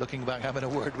 looking back, having a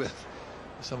word with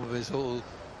some of his old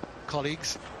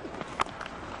colleagues.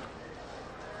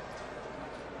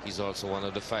 He's also one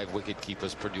of the 5 wicket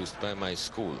keepers produced by my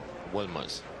school,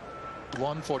 Wilmers.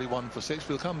 141 for 6.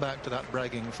 We'll come back to that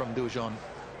bragging from Dujon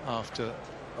after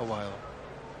a while.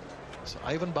 So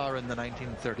Ivan Barr in the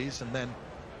 1930s, and then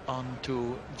on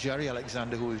to Jerry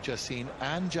Alexander, who we've just seen,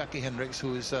 and Jackie Hendricks,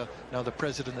 who is now the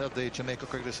president of the Jamaica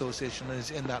Cricket Association, is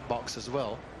in that box as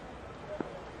well.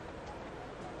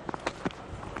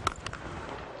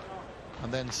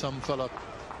 And then some fella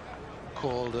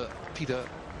called Peter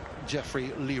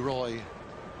Jeffrey Leroy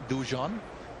Dujon.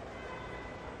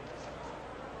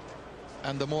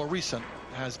 And the more recent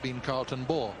has been Carlton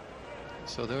Bohr.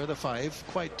 So there are the 5.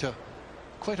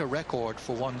 Quite a record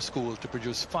for one school to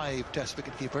produce 5 Test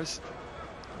wicket keepers.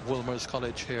 Wilmers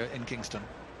College here in Kingston.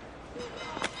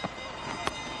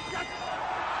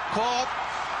 Caught,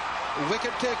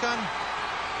 wicket taken.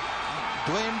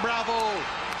 Dwayne Bravo,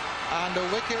 and a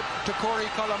wicket to Corey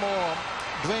Cullimore.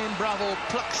 Dwayne Bravo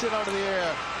plucks it out of the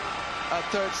air at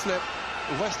third slip.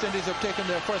 West Indies have taken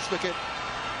their first wicket.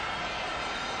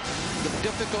 The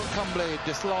difficult Cumblade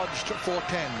dislodged for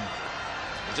 10.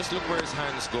 Just look where his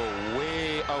hands go,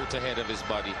 way out ahead of his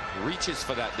body. Reaches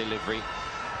for that delivery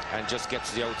and just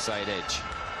gets the outside edge.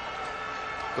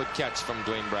 Good catch from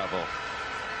Dwayne Bravo.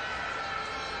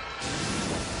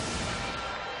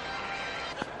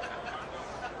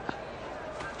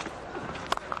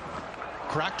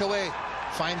 Cracked away,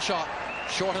 fine shot,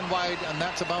 short and wide, and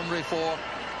that's a boundary for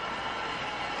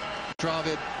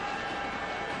Dravid.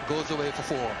 Goes away for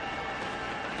 4.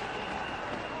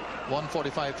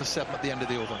 145 for 7 at the end of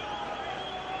the over.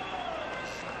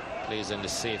 Plays in the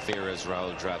safe areas,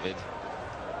 Rahul Dravid.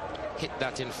 Hit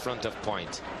that in front of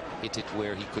point. Hit it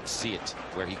where he could see it,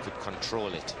 where he could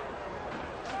control it.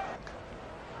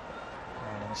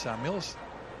 Marlon Samuels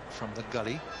from the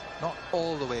gully, not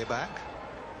all the way back,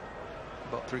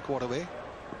 about 3/4 way.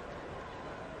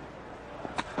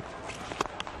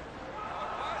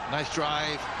 Nice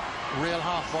drive, real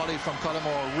half volley from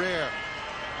Cullimore, rare,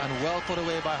 and well put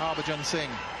away by Harbhajan Singh.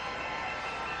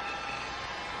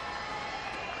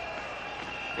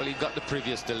 Well, he got the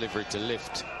previous delivery to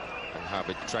lift,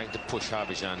 and trying to push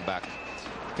Harbhajan back.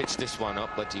 Pitched this one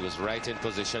up, but he was right in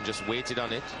position, just waited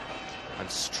on it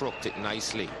and stroked it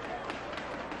nicely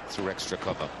through extra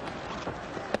cover.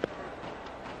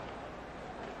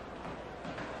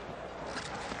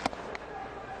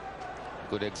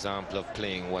 Good example of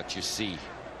playing what you see.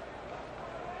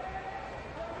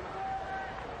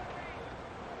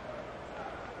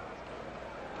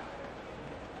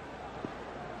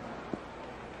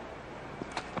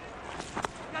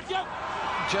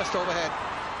 Just overhead,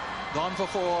 gone for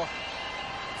 4.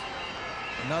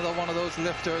 Another one of those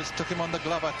lifters, took him on the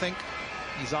glove, I think.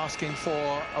 He's asking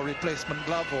for a replacement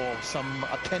glove or some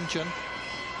attention.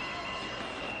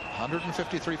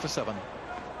 153 for 7.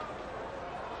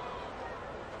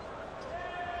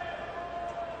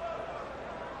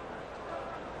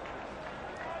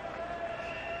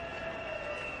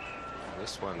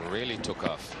 This one really took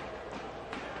off.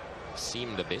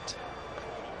 Seemed a bit.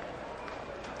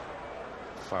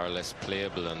 Far less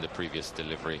playable than the previous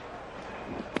delivery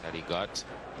that he got.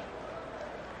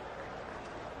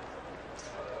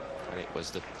 And it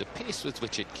was the pace with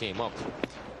which it came up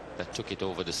that took it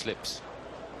over the slips.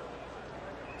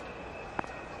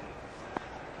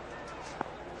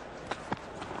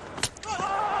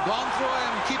 Gone through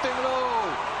him, keeping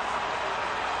low.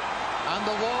 And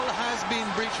the wall has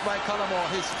been breached by Cullimore.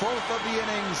 His 4th of the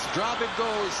innings. Dravid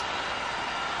goes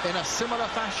in a similar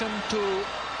fashion to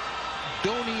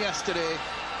Dhoni yesterday.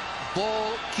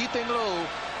 Ball keeping low.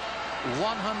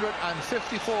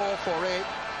 154 for 8.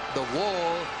 The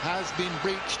wall has been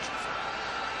breached.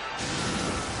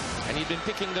 And he'd been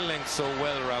picking the length so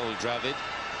well, Rahul Dravid,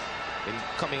 in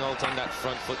coming out on that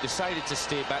front foot. Decided to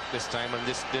stay back this time, and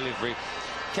this delivery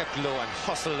kept low and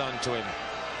hustled onto him.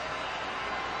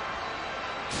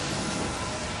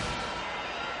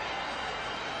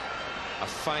 A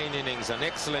fine innings, an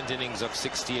excellent innings of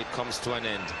 68 comes to an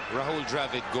end. Rahul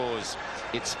Dravid goes.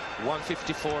 It's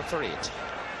 154 for 8.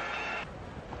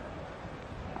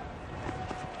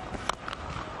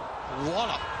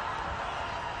 Wallop.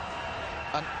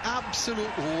 An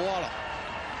absolute wallop.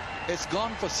 It's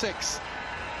gone for 6.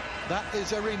 That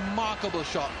is a remarkable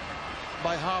shot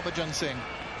by Harbhajan Singh.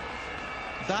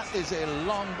 That is a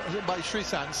long, by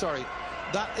Sreesanth, sorry.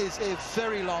 That is a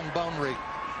very long boundary.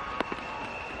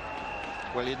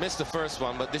 Well, he'd missed the first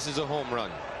one, but this is a home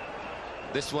run.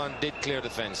 This one did clear the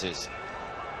fences.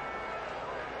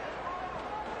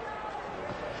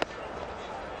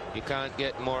 You can't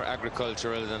get more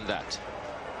agricultural than that.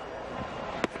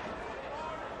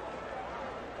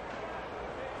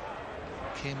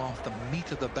 Came off the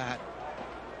meat of the bat.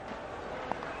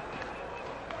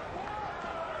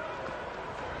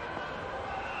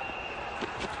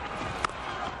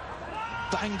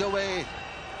 Banged away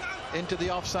into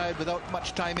the offside without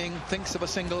much timing. Thinks of a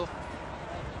single.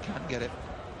 Can't get it.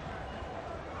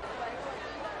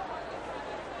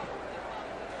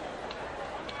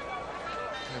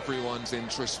 Everyone's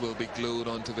interest will be glued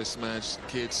onto this match.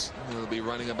 Kids will be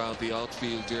running about the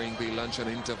outfield during the luncheon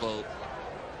interval,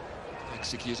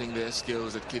 executing their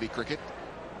skills at kiddie cricket.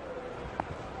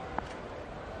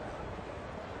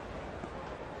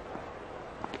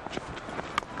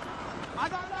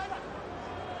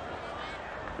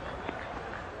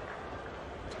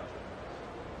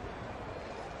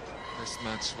 This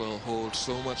match will hold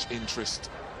so much interest.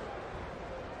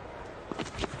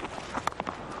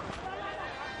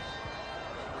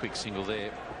 Quick single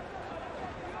there.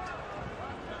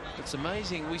 It's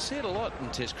amazing. We see it a lot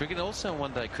in Test cricket, also in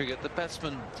one-day cricket. The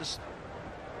batsman just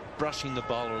brushing the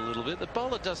bowler a little bit. The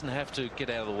bowler doesn't have to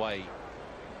get out of the way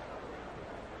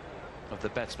of the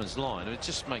batsman's line. It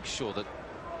just makes sure that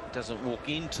it doesn't walk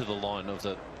into the line of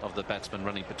the batsman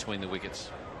running between the wickets.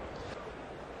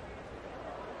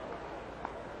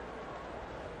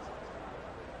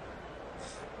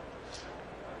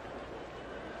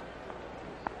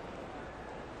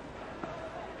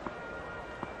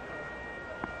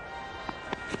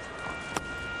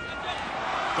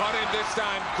 Got him this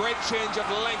time. Great change of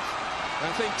length.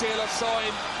 I think Taylor saw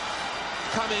him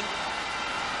coming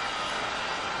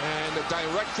and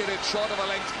directed it short of a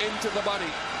length into the body.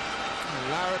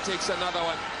 And Lara takes another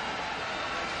one.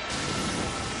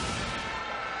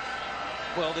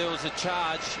 Well, there was a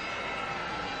charge.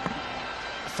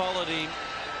 Followed him.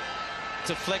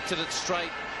 Deflected it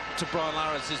straight to Brian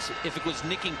Lara. As if it was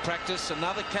nicking practice.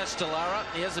 Another catch to Lara.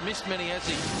 He hasn't missed many, has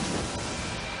he?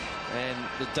 And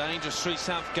the dangerous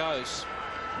Sreesanth goes.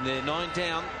 And they're 9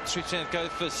 down. Sreesanth goes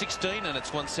for 16, and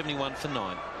it's 171 for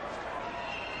 9.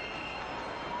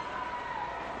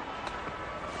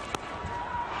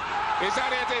 Is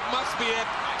that it? It must be it.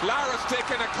 Lara's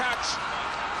taken a catch.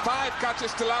 5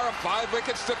 catches to Lara, 5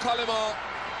 wickets to Collymore.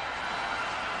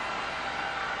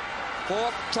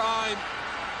 4th time,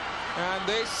 and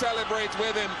they celebrate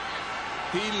with him.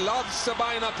 He loves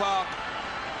Sabina Park.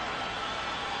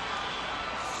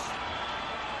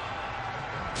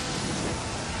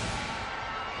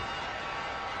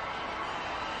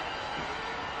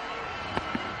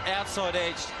 Outside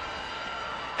edge,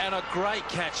 and a great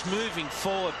catch moving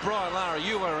forward. Brian Lara,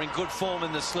 you are in good form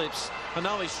in the slips. I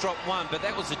know he's dropped one, but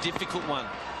that was a difficult one.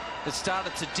 It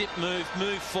started to dip,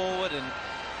 move forward, and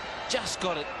just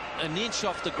got it an inch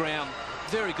off the ground.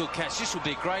 Very good catch. This will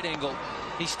be a great angle.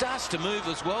 He starts to move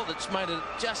as well. That's made it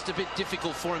just a bit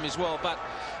difficult for him as well. But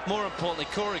more importantly,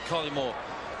 Corey Collymore,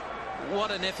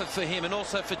 what an effort for him, and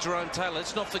also for Jerome Taylor.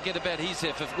 Let's not forget about his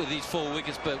effort with his 4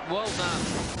 wickets, but well done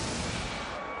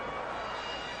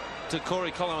to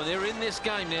Corey Collymore. They're in this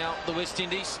game now, the West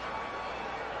Indies.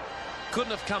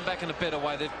 Couldn't have come back in a better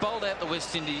way. They've bowled out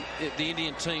the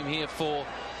Indian team here for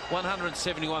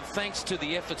 171, thanks to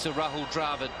the efforts of Rahul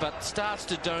Dravid. But starts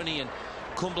to Dhoni and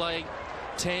Kumble,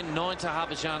 10, 9 to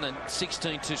Harbhajan and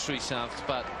 16 to Sreesanth,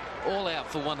 but all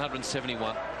out for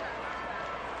 171.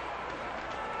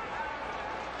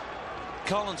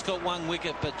 Collins got 1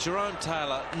 wicket, but Jerome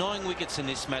Taylor, 9 wickets in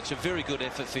this match. A very good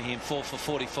effort for him, 4 for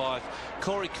 45.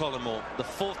 Corey Collymore, the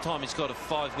 4th time he's got a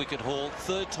 5-wicket haul,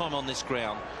 3rd time on this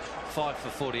ground, 5 for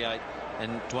 48.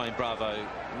 And Dwayne Bravo,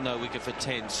 no wicket for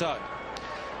 10. So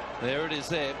there it is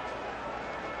there.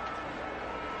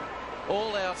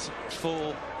 All out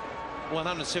for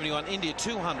 171. India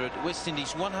 200, West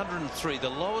Indies 103. The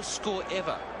lowest score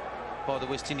ever by the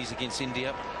West Indies against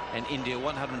India, and India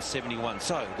 171.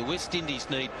 So the West Indies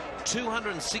need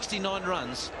 269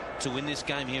 runs to win this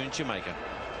game here in Jamaica.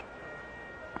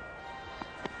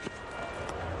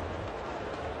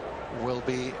 Will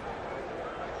be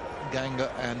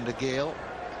Ganga and Gale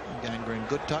Ganga in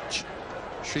good touch.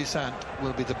 Srisant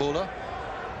will be the bowler,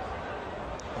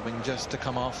 having just to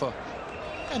come off a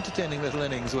entertaining little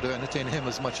innings. Would have entertained him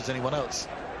as much as anyone else.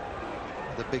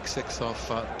 The big six of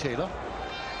Taylor.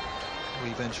 We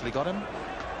eventually got him,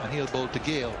 and he'll bowl to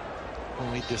Gale,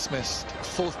 whom he dismissed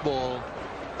 4th ball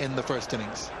in the first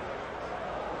innings.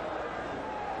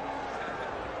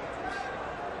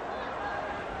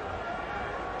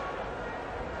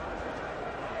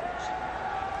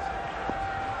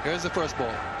 Here's the first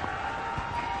ball.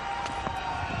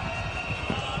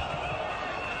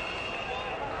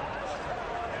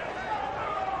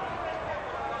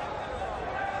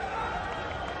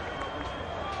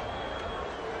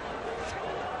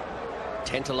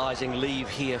 Tantalising leave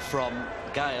here from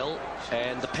Gale,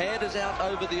 and the pad is out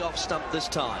over the off stump this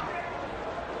time.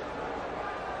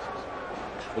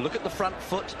 We'll look at the front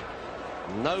foot.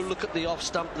 No look at the off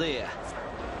stump there.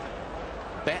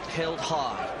 Bat held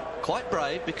high. Quite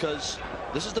brave, because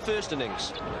this is the first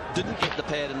innings. Didn't get the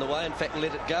pad in the way, in fact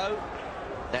let it go.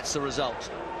 That's the result.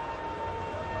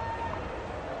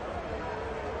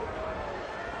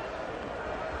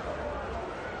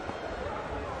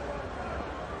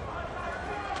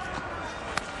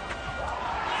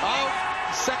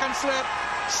 Out, second slip,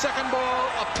 second ball,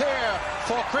 a pair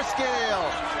for Chris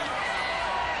Gale.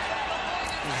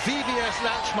 VVS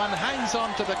Lakshman hangs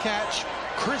on to the catch.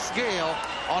 Chris Gale,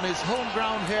 on his home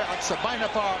ground here at Sabina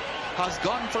Park, has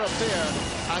gone for a pair,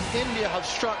 and India have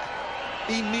struck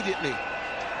immediately.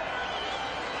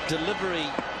 Delivery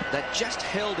that just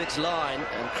held its line,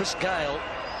 and Chris Gale,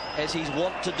 as he's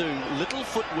wont to do, little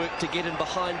footwork to get in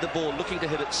behind the ball, looking to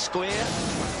hit it square.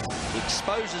 He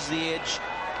exposes the edge.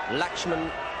 Lakshman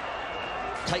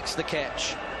takes the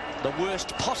catch. The worst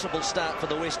possible start for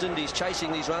the West Indies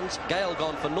chasing these runs. Gale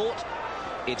gone for naught.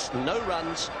 It's no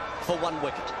runs for 1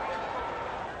 wicket.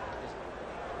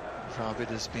 Dravid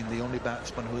has been the only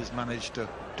batsman who has managed to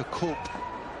cope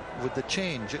with the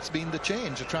change. It's been the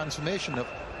change, a transformation of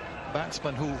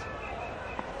batsmen who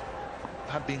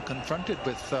had been confronted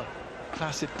with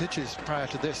placid pitches prior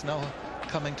to this, now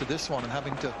coming to this one and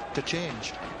having to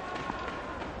change.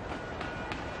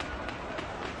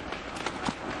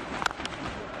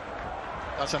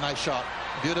 That's a nice shot,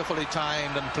 beautifully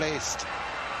timed and placed,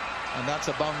 and that's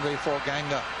a boundary for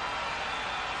Ganga.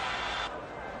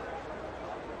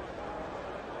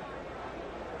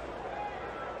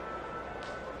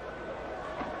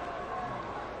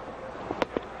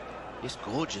 It's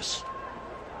gorgeous.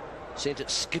 Sent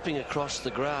it skipping across the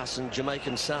grass in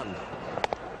Jamaican sun.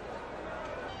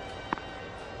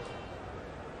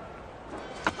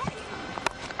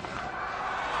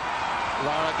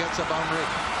 Lara gets a boundary.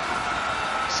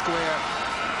 Square.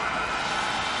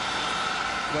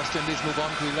 West Indies move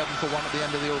on to 11 for 1 at the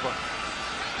end of the over.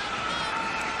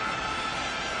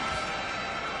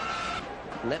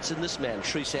 And that's in this man,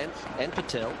 Srisant and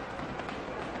Patel.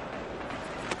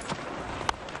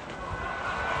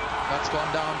 That's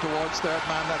gone down towards third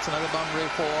man. That's another boundary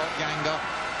for Ganga.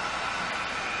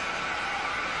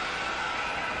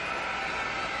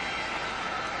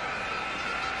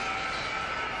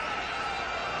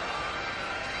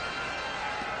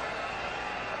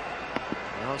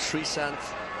 Now Srisant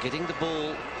getting the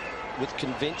ball with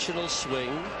conventional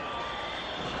swing.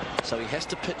 So he has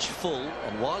to pitch full,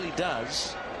 and while he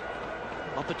does,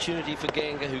 opportunity for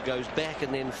Ganga, who goes back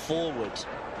and then forward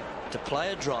to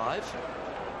play a drive.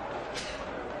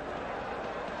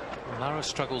 Lara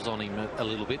struggles on him a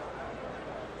little bit.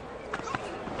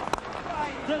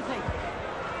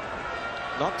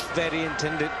 Not very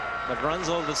intended, but runs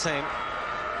all the same.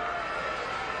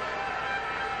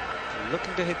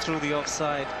 Looking to hit through the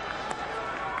offside.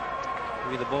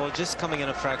 Maybe the ball just coming in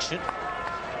a fraction.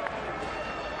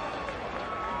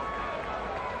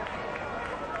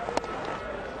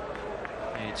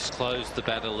 He just closed the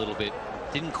bat a little bit.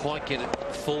 Didn't quite get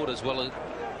it forward as well as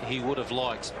he would have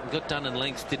liked. He got done in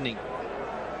length, didn't he?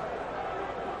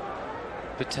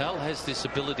 Patel has this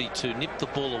ability to nip the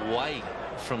ball away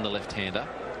from the left-hander.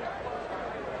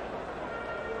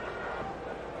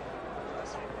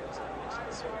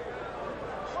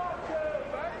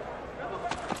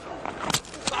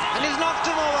 And he's knocked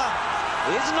him over.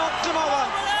 He's knocked him over.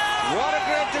 What a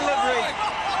great delivery.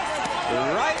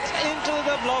 Right into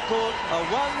the block hole. A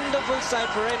wonderful sight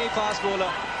for any fast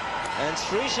bowler. And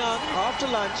Srisant, after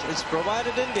lunch, has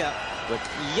provided India with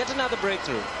yet another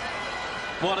breakthrough.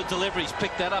 What a delivery. He's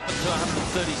picked that up at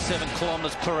 237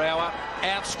 kilometres per hour.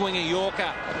 Out-swing a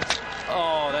Yorker.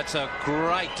 Oh, that's a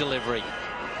great delivery.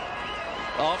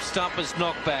 Off-stumper's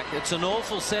knockback. It's an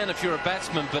awful sound if you're a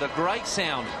batsman, but a great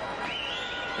sound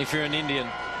if you're an Indian.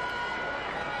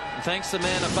 thanks the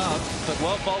man above, but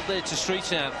well bowled there to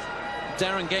Sreesanth.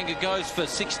 Darren Ganga goes for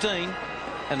 16,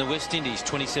 and the West Indies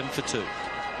 27 for 2.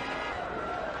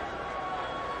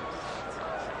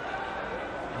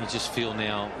 You just feel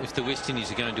now, if the West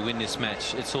Indies are going to win this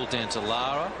match, it's all down to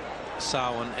Lara,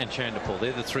 Sarwan and Chanderpaul.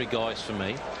 They're the three guys for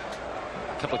me.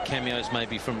 A couple of cameos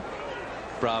maybe from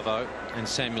Bravo and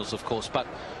Samuels, of course, but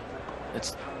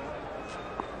it's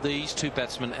these two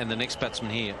batsmen and the next batsman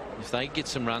here. If they get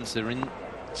some runs, they're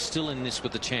still in this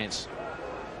with a chance.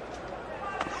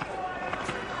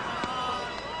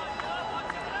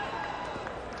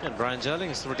 And Brian Jerling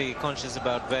is pretty conscious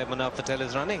about where Munaf Patel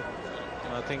is running.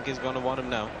 I think he's going to want him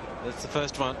now. That's the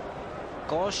first one.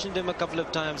 Cautioned him a couple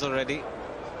of times already.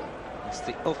 It's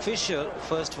the official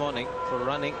first warning for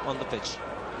running on the pitch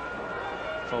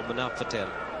for Munaf Patel.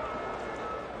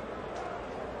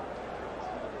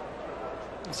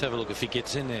 Let's have a look if he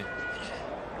gets in there.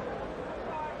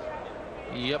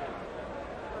 Yep.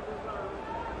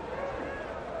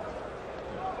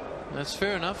 That's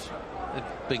fair enough.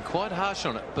 They've been quite harsh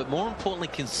on it, but more importantly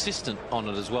consistent on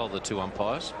it as well, the two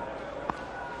umpires.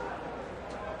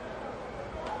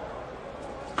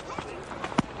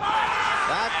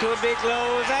 That could be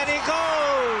close, and he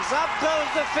goes! Up goes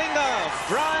the finger.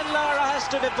 Brian Lara has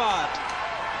to depart.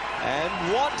 And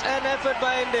what an effort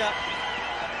by India.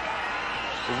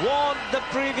 Won the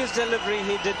previous delivery.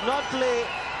 He did not play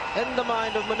in the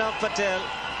mind of Munaf Patel.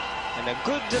 And a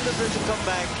good delivery to come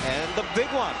back. And the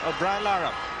big one of Brian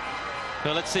Lara.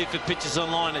 Well, let's see if it pitches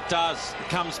online. It does. It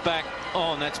comes back.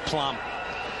 Oh, and that's plumb.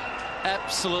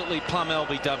 Absolutely plumb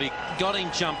LBW. Got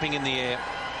him jumping in the air.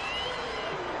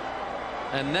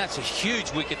 And that's a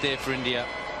huge wicket there for India.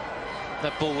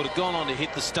 That ball would have gone on to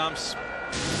hit the stumps.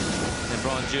 And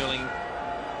Brian Jerling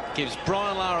gives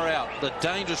Brian Lara out. The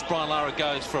dangerous Brian Lara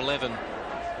goes for 11.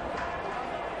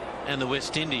 And the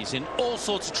West Indies in all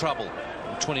sorts of trouble.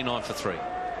 29 for 3.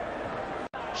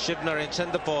 Shibner and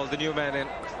Chanderpaul, the new man in,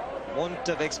 won't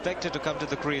have expected to come to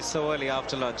the crease so early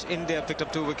after lunch. India picked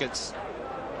up 2 wickets.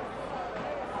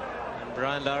 And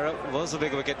Brian Lara was a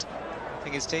big wicket. I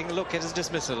think he's taking a look at his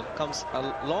dismissal. Comes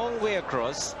a long way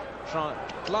across,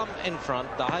 plumb in front.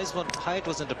 The height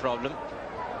wasn't a problem.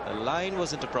 The line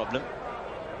wasn't a problem.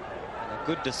 And a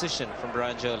good decision from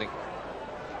Brian Jerling.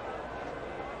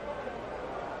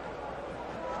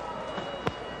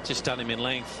 Just done him in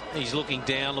length. He's looking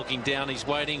down, he's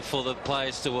waiting for the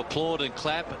players to applaud and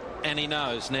clap, and he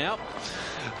knows now.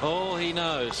 Oh, he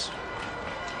knows.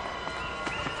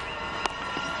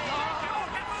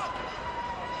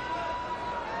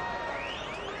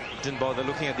 Didn't bother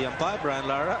looking at the umpire, Brian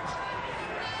Lara.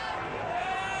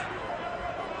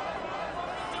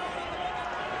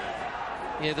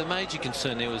 Yeah, the major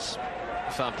concern there was,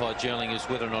 if umpire Jerling, is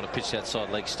whether or not it pitched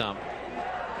outside leg stump.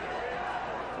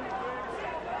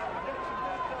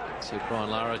 So Brian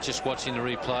Lara just watching the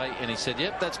replay, and he said,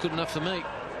 yep, that's good enough for me.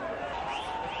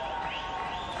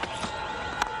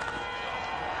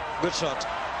 Good shot.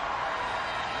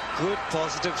 Good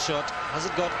positive shot. Has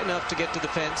it got enough to get to the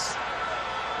fence?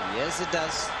 Yes, it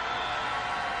does.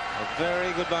 A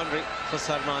very good boundary for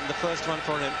Sarwan, the first one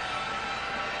for him.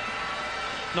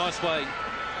 Nice way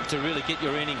to really get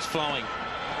your innings flowing.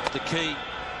 The key,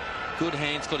 good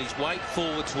hands, got his weight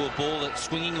forward to a ball that's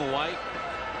swinging away.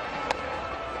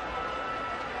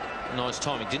 Nice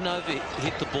timing. Didn't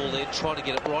hit the ball there. Try to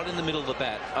get it right in the middle of the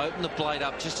bat. Open the blade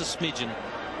up just a smidgen.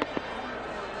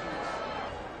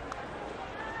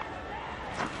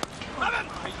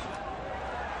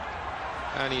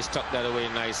 And he's tucked that away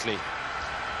nicely.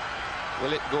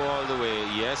 Will it go all the way?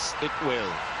 Yes, it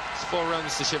will. It's 4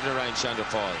 runs to Shibner and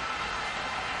Chanderpaul.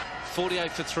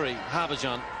 48 for 3.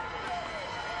 Harbhajan.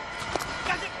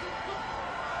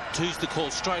 2's the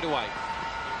call straight away.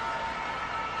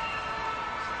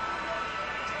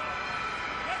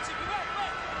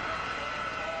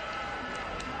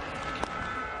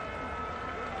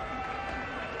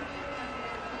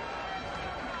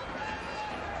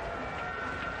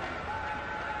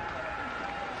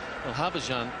 Well,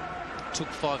 Harbhajan took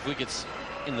 5 wickets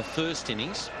in the first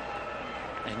innings,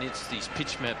 and it's this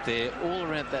pitch map there all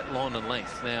around that line and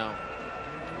length. Now,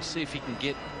 we'll see if he can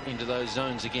get into those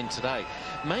zones again today.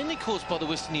 Mainly caused by the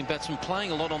West Indian batsman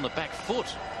playing a lot on the back foot.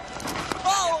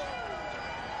 Oh!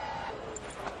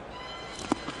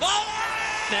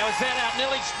 Now is that out?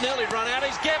 Nearly run out.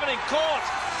 He's given him caught.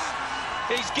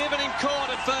 He's given him caught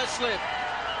at first slip.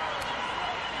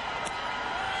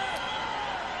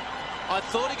 I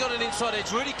thought he got an inside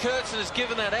edge. Rudy Kurtzen has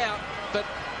given that out, but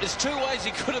there's 2 ways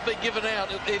he could have been given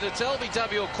out. Either it's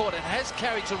LBW or caught. It has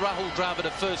carried to Rahul Dravid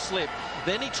at first slip.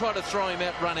 Then he tried to throw him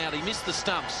out, run out. He missed the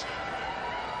stumps.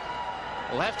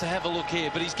 We'll have to have a look here,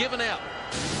 but he's given out.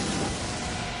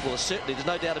 Well, certainly, there's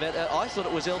no doubt about that. I thought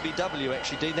it was LBW,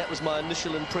 actually, Dean. That was my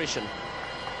initial impression.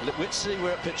 Let's see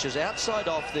where it pitches. Outside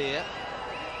off there.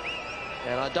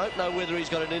 And I don't know whether he's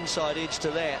got an inside edge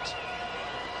to that.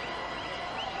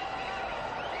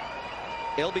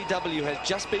 LBW has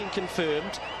just been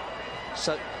confirmed.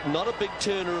 So not a big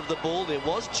turner of the ball. There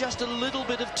was just a little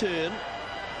bit of turn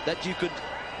that you could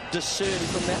discern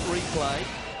from that replay.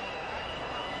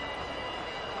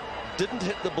 Didn't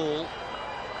hit the ball.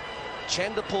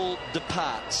 Chandapal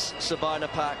departs Sabina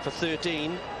Park for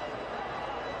 13.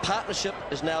 Partnership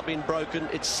has now been broken.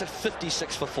 It's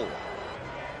 56 for 4.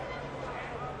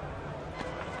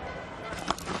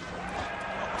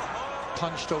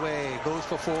 Punched away, goes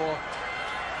for 4.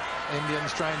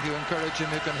 Indians trying to encourage him.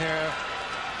 You can hear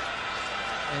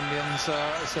Indians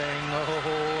saying oh ho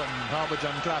ho, and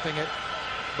Harbhajan clapping it,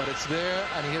 but it's there,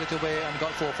 and he hit it away and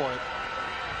got 4 for it.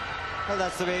 Well,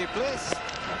 that's the way he plays.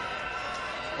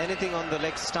 Anything on the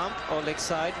leg stump or leg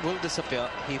side will disappear.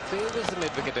 He favors the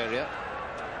mid-wicket area.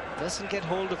 Doesn't get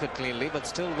hold of it cleanly, but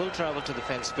still will travel to the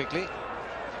fence quickly.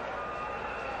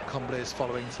 Kumble is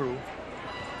following through.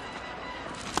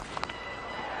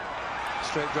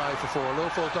 Straight drive for 4. Low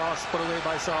full toss put away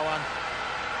by Sawan.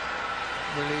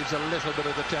 Relieves a little bit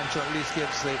of the tension, at least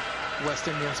gives the West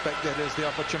Indian spectators the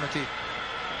opportunity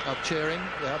of cheering.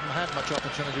 They haven't had much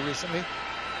opportunity recently.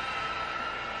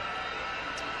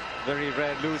 Very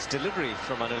rare loose delivery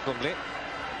from Anil Kumble.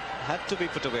 Had to be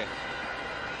put away.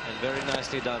 And very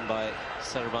nicely done by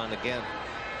Sarvan again.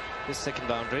 His second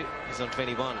boundary is on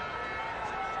 21.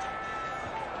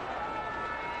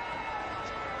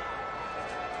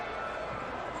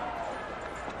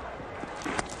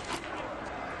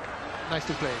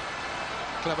 Nicely played.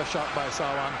 Clever shot by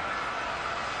Sawan.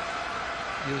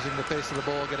 Using the pace of the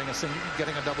ball, getting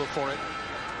a double for it.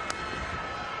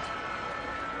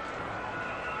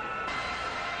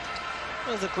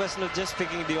 Well, it's a question of just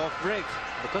picking the off break,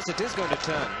 because it is going to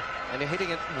turn, and you're hitting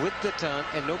it with the turn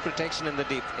and no protection in the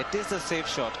deep. It is a safe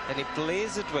shot, and he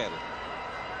plays it well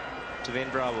to Wayne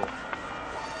Bravo.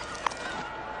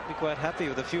 Be quite happy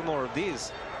with a few more of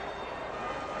these.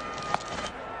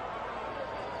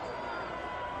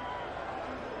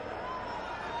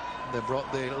 They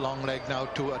brought the long leg now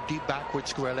to a deep backward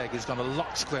square leg. He's gone a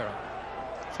lot squarer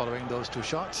following those 2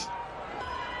 shots.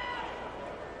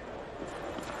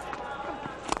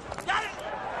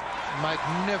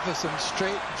 Magnificent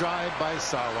straight drive by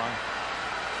Sawan.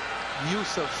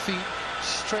 Use of feet,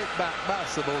 straight back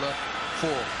past the bowler. 4.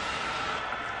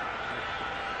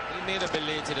 He made a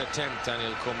belated attempt,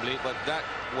 Anil Kumble, but that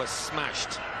was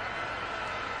smashed.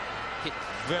 Hit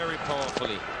very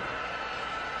powerfully.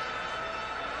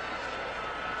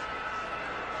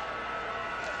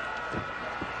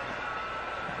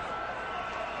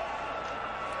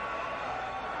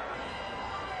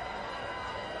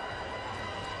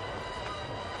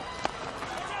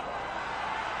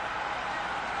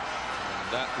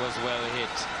 That was well hit.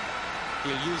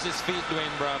 He'll use his feet,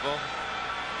 Dwayne Bravo.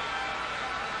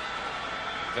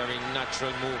 Very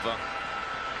natural mover.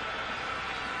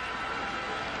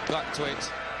 Got to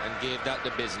it and gave that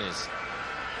the business.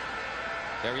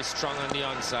 Very strong on the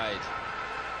onside.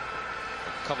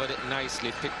 Covered it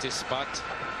nicely, picked his spot,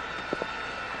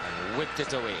 and whipped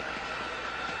it away.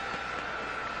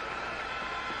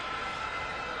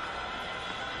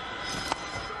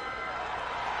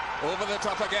 Over the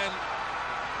top again.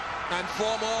 And 4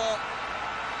 more.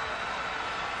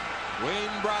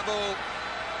 Wayne Bravo.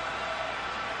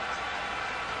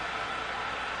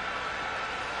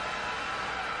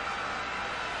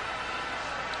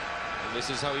 And this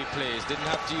is how he plays. Didn't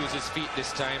have to use his feet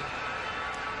this time.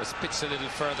 Was pitched a little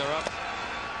further up.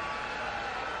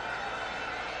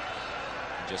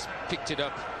 Just picked it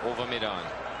up over mid-on.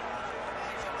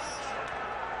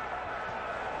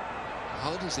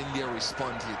 How does India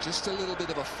respond here? Just a little bit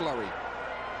of a flurry.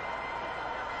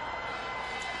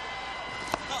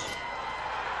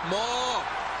 More.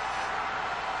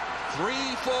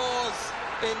 3 fours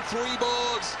in 3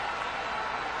 balls.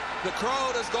 The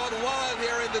crowd has gone wild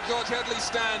here in the George Headley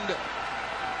stand.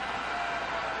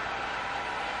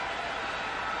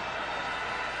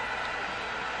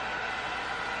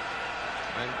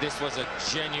 And this was a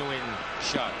genuine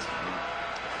shot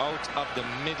out of the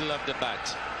middle of the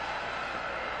bat.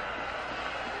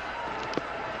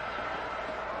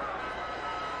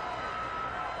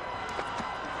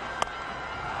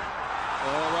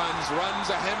 Runs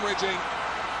are hemorrhaging.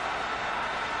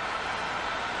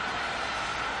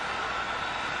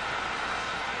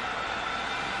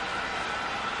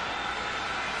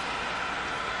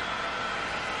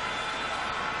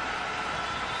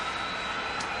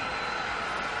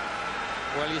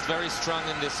 Well, he's very strong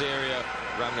in this area,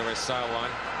 Ramnavir Sawan.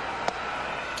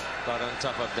 Got on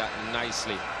top of that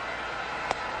nicely.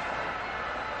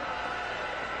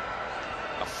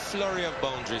 A flurry of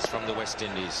boundaries from the West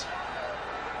Indies.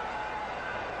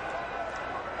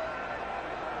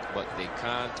 But they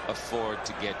can't afford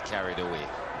to get carried away.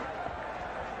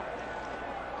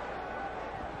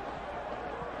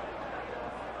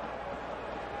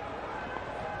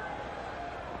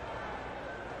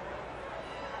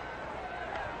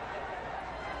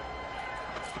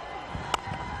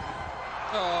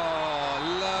 Oh,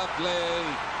 lovely.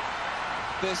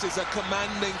 This is a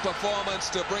commanding performance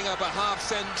to bring up a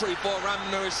half-century for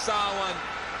Ramnavir Sawan.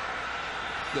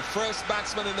 The first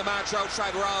batsman in the match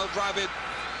outside Rahul Dravid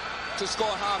to score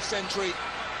half-century,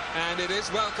 and it is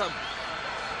welcome.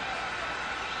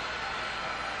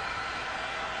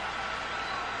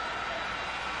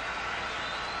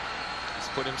 He's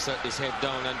put his head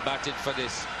down and batted for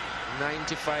this.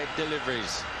 95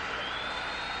 deliveries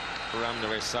for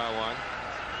Ramnavir Sawan,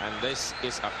 and this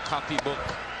is a copybook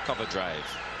cover drive.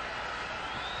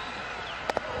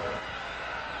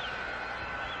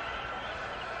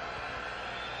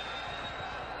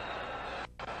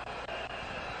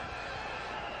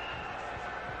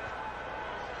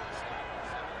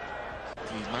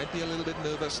 He might be a little bit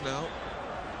nervous now.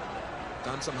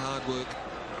 Done some hard work.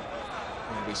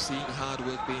 And we're seeing hard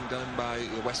work being done by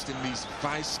the West Indies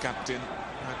vice captain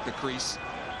at the crease.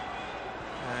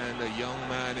 And a young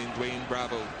man in Dwayne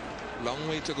Bravo. Long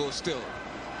way to go still.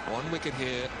 One wicket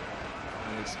here.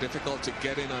 And it's difficult to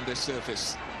get in on this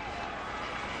surface.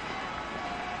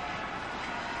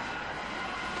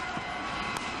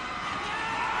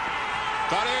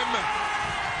 Got him.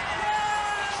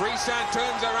 Sreesanth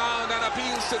turns around and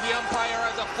appeals to the umpire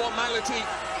as a formality.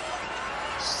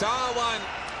 Sawan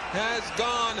has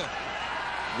gone.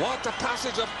 What a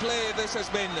passage of play this has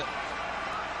been.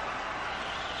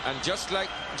 And just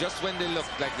when they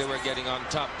looked like they were getting on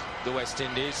top, the West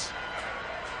Indies,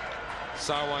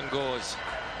 Sawan goes.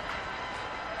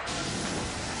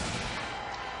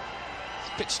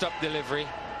 Pitched up delivery.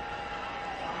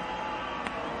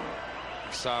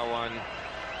 Sawan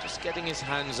just getting his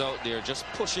hands out there, just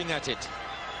pushing at it.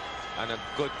 And a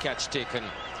good catch taken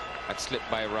at slip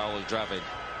by Rahul Dravid.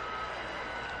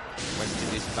 West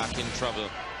Indies back in trouble.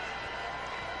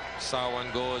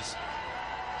 Sawan goes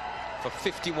for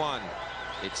 51.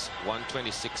 It's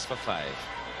 126 for 5.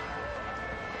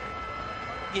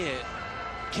 Yeah,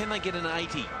 can they get an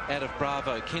 80 out of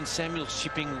Bravo? Ken Samuels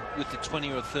chipping with the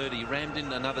 20 or 30,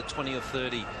 Ramden another 20 or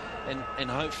 30, and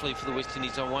hopefully for the West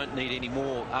Indies I won't need any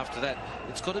more after that.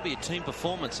 It's got to be a team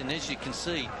performance, and as you can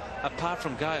see, apart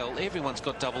from Gale, everyone's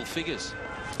got double figures.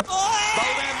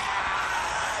 Bowman.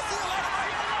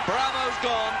 Bravo's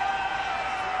gone.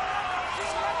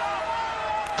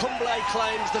 Kumble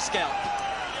claims the scalp.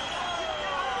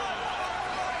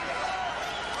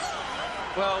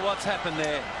 Well, what's happened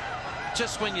there?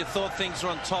 Just when you thought things were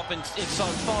on top, and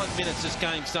inside 5 minutes this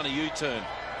game's done a U-turn.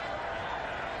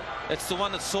 It's the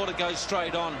one that sort of goes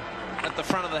straight on at the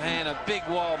front of the hand. A big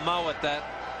wild mow at that.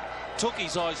 Took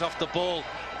his eyes off the ball,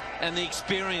 and the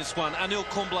experienced one, Anil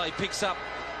Kumble, picks up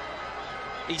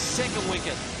his second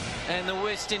wicket, and the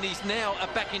West Indies now are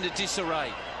back into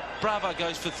disarray. Bravo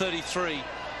goes for 33,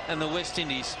 and the West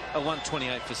Indies are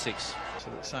 128 for 6. So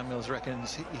that Samuels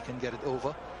reckons he can get it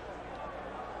over.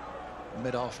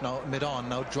 Mid-on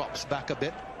now drops back a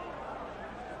bit.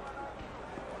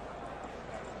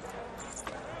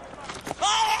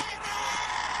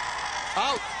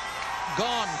 Out.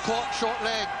 Gone. Caught short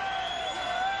leg.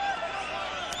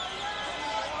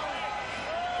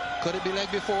 Could it be leg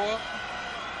before?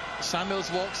 Samuels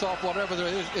walks off, whatever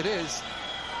it is.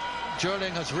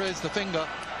 Jerling has raised the finger.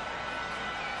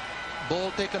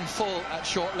 Ball taken full at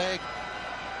short leg.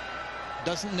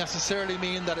 Doesn't necessarily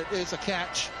mean that it is a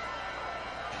catch.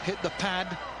 Hit the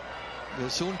pad. We'll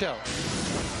soon tell.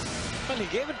 Well, he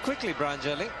gave it quickly, Brian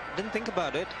Jerling. Didn't think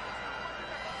about it.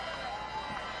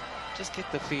 Just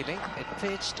get the feeling. It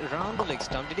pitched around the leg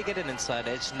stump. Did he get an inside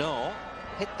edge? No.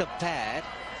 Hit the pad.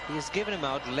 He has given him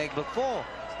out leg before.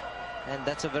 And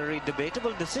that's a very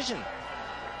debatable decision.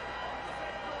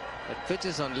 It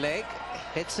pitches on leg,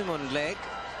 hits him on leg,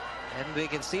 and we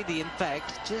can see the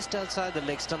impact just outside the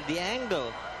leg stump. The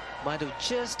angle might have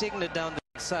just taken it down the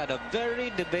leg side. A very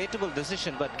debatable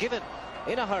decision, but given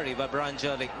in a hurry by Brian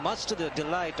Jerling, much to the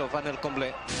delight of Anil Kumble.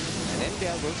 And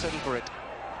India will settle for it.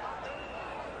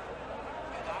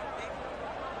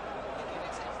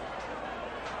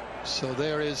 So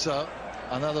there is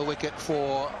another wicket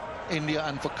for India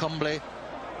and for Kumble.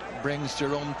 Brings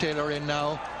Jerome Taylor in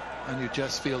now, and you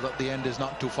just feel that the end is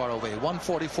not too far away.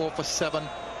 144 for 7.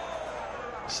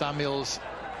 Samuels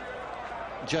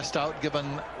just out,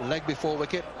 given leg before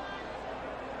wicket.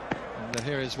 And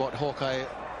here is what Hawkeye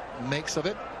makes of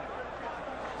it.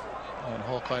 And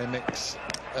Hawkeye makes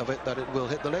of it that it will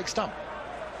hit the leg stump.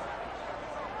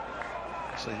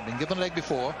 So he's been given leg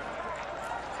before.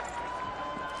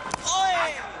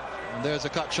 And there's a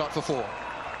cut shot for 4.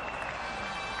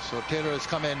 So Taylor has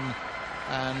come in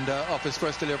and off his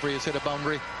first delivery has hit a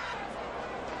boundary.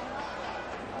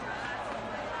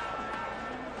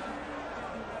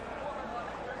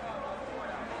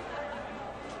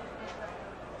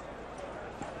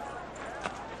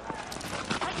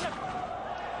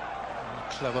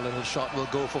 Clever little shot will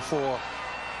go for 4.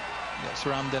 Gets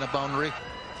rammed in a boundary.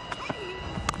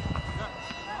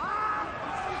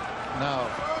 Now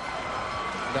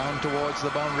down towards the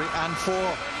boundary and 4.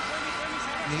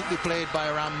 Neatly played by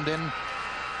Ramdin.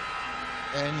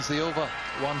 Ends the over.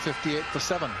 158 for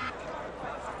 7.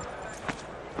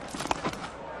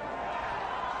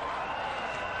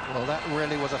 Well, that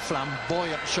really was a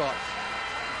flamboyant shot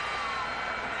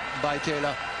by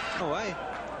Taylor. Oh, aye.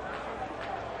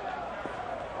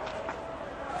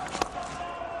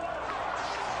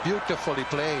 Beautifully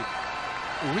played.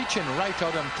 Reaching right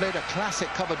out and played a classic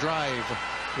cover drive.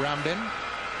 Ramdin.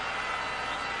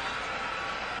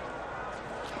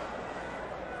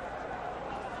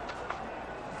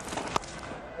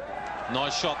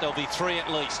 Nice shot. There'll be 3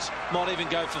 at least. Might even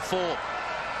go for 4.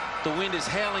 The wind is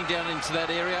howling down into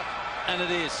that area, and it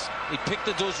is. He picked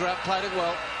the dozer up, played it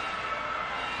well.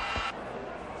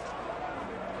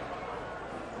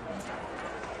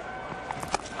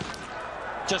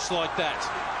 Just like that.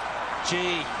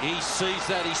 Gee, he sees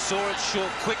that. He saw it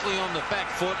short quickly on the back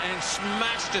foot and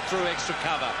smashed it through extra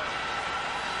cover.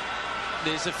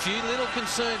 There's a few little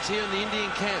concerns here in the Indian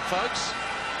camp, folks.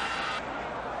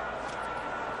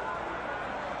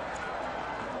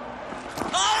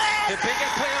 The big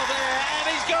appeal there, and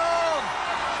he's gone.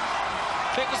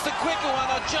 It was the quicker one.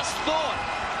 I just thought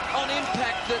on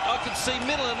impact that I could see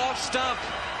middle and off stump.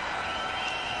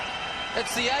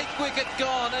 It's the 8th wicket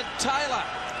gone, and Taylor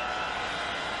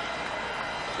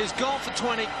is gone for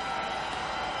 20.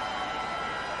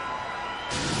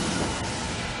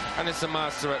 And it's the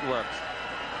master at work.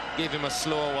 Gave him a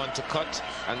slower one to cut,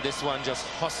 and this one just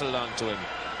hustled onto him.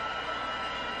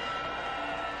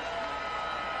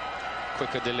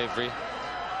 Quicker delivery.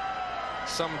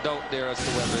 Some doubt there as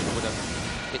to whether it would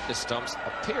have hit the stumps.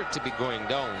 Appeared to be going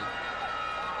down,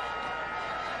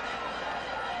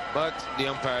 but the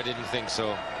umpire didn't think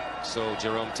so. So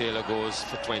Jerome Taylor goes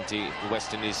for 20. The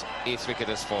West Indies' 8th wicket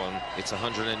has fallen. It's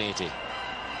 180.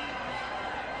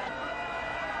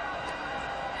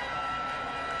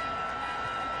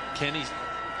 Kenny's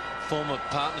former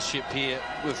partnership here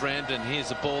with Ramdin. Here's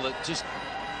a ball that just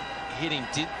hit him.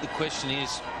 The question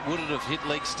is, would it have hit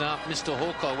leg stump? Mr.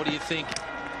 Hawkeye, what do you think?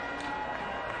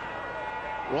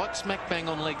 Right smack bang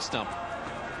on leg stump.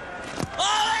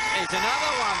 There's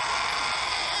another one.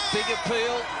 Big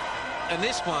appeal. And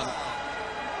this one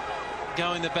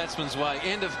going the batsman's way.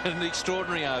 End of an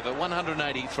extraordinary over.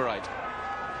 180 for 8.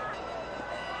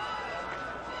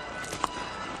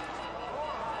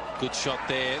 Good shot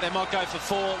there. They might go for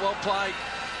 4. Well played.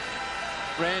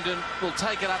 Ramdin will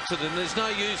take it up to them. There's no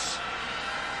use.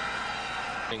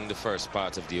 In the first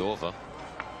part of the over.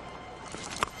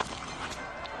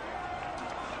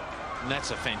 And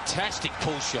that's a fantastic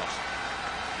pull shot.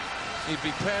 He'd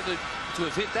be proud to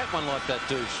have hit that one like that,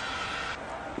 douche.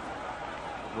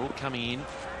 All coming in.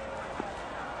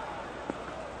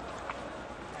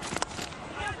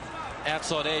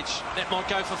 Outside edge. That might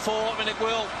go for 4, and it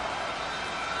will.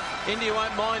 India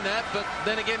won't mind that, but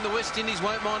then again, the West Indies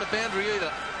won't mind a boundary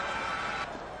either.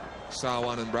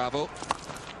 Sarwan and Bravo.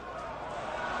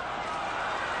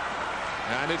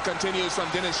 And it continues from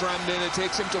Dinesh Ramdin. It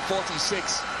takes him to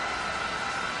 46.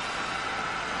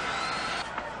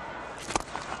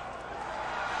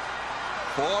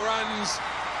 Four runs,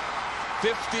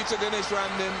 50 to Dinesh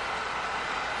Ramdin.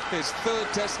 His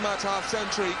 3rd Test match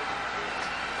half-century.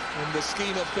 In the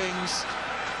scheme of things,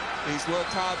 he's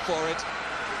worked hard for it.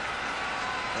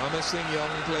 Promising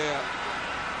young player.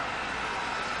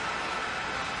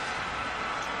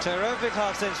 Terrific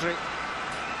half-century.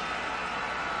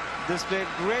 Displayed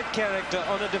great character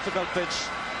on a difficult pitch.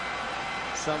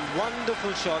 Some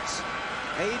wonderful shots.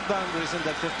 8 boundaries in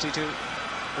that 52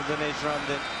 from Dinesh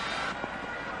Ramdin.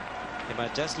 He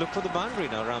might just look for the boundary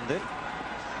now, Ramdin.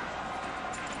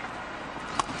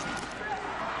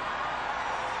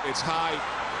 It's high.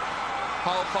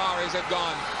 How far is it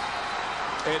gone?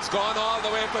 It's gone all the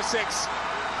way for 6.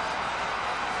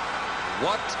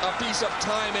 What a piece of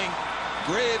timing.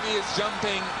 Gravy is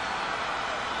jumping.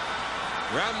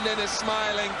 Ramden is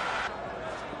smiling.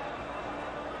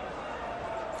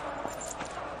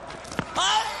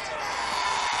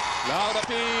 Loud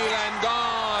appeal and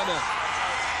gone.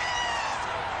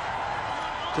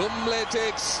 Kumble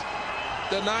takes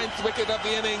the 9th wicket of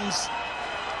the innings.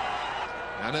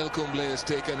 Anil Kumble has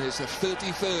taken his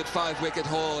 33rd 5-wicket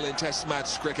haul in Test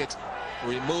match cricket,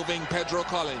 removing Pedro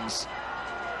Collins.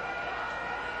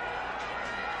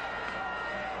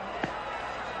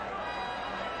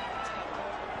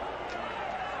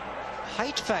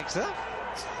 Height factor?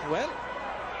 Well,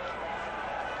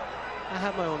 I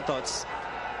have my own thoughts.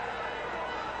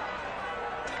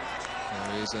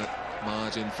 There is a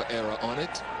margin for error on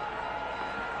it.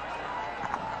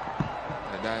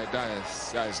 And that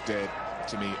is dead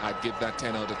to me. I'd give that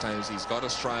 10 out of 10. He's got a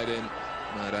stride in,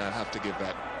 but I have to give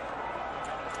that.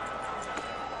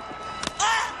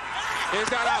 Is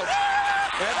that out?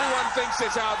 Everyone thinks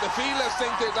it's out. The fielders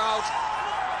think it's out.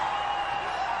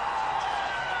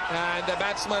 And the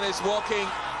batsman is walking.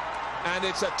 And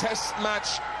it's a Test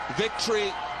match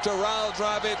victory to Rahul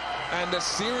Dravid and a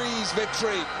series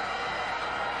victory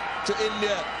to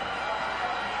India.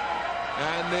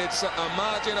 And it's a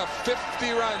margin of 50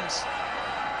 runs.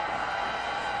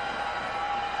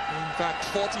 In fact,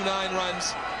 49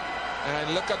 runs.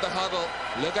 And look at the huddle.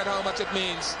 Look at how much it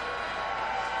means.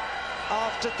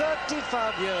 After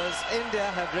 35 years, India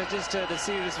have registered a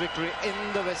series victory in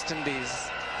the West Indies.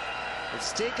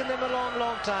 It's taken them a long,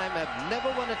 long time. Have never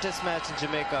won a Test match in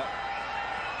Jamaica.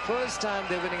 First time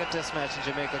they're winning a Test match in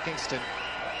Jamaica, Kingston.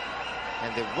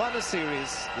 And they won a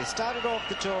series. They started off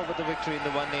the tour with the victory in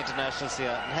the one-day internationals here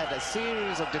and had a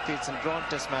series of defeats in drawn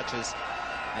Test matches.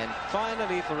 And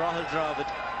finally, for Rahul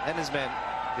Dravid and his men,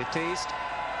 they taste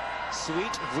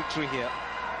sweet victory here.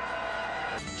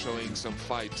 Showing some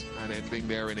fight and ending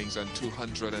their innings on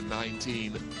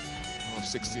 219 of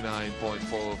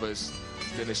 69.4 overs.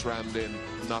 Dennis Ramden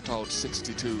not out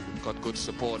 62. Got good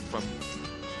support from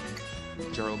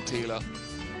Jerome Taylor.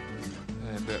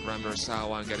 And Ramdar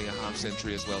Sawan getting a half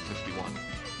century as well, 51.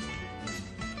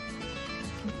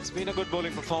 It's been a good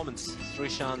bowling performance.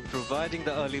 Srishant providing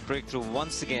the early breakthrough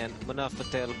once again. Munaf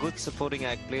Patel, good supporting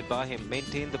act played by him.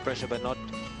 Maintained the pressure by not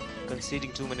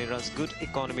conceding too many runs. Good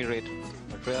economy rate.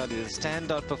 But really the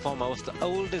standout performer was the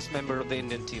oldest member of the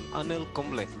Indian team, Anil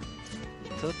Kumble.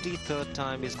 33rd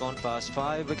time he's gone past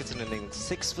 5 wickets in innings,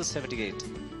 6 for 78.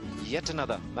 Yet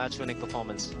another match-winning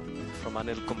performance from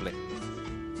Anil Kumble.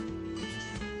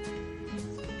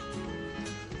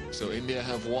 So India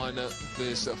have won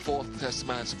this 4th Test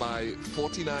match by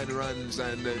 49 runs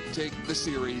and take the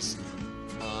series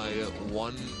by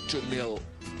 1-0.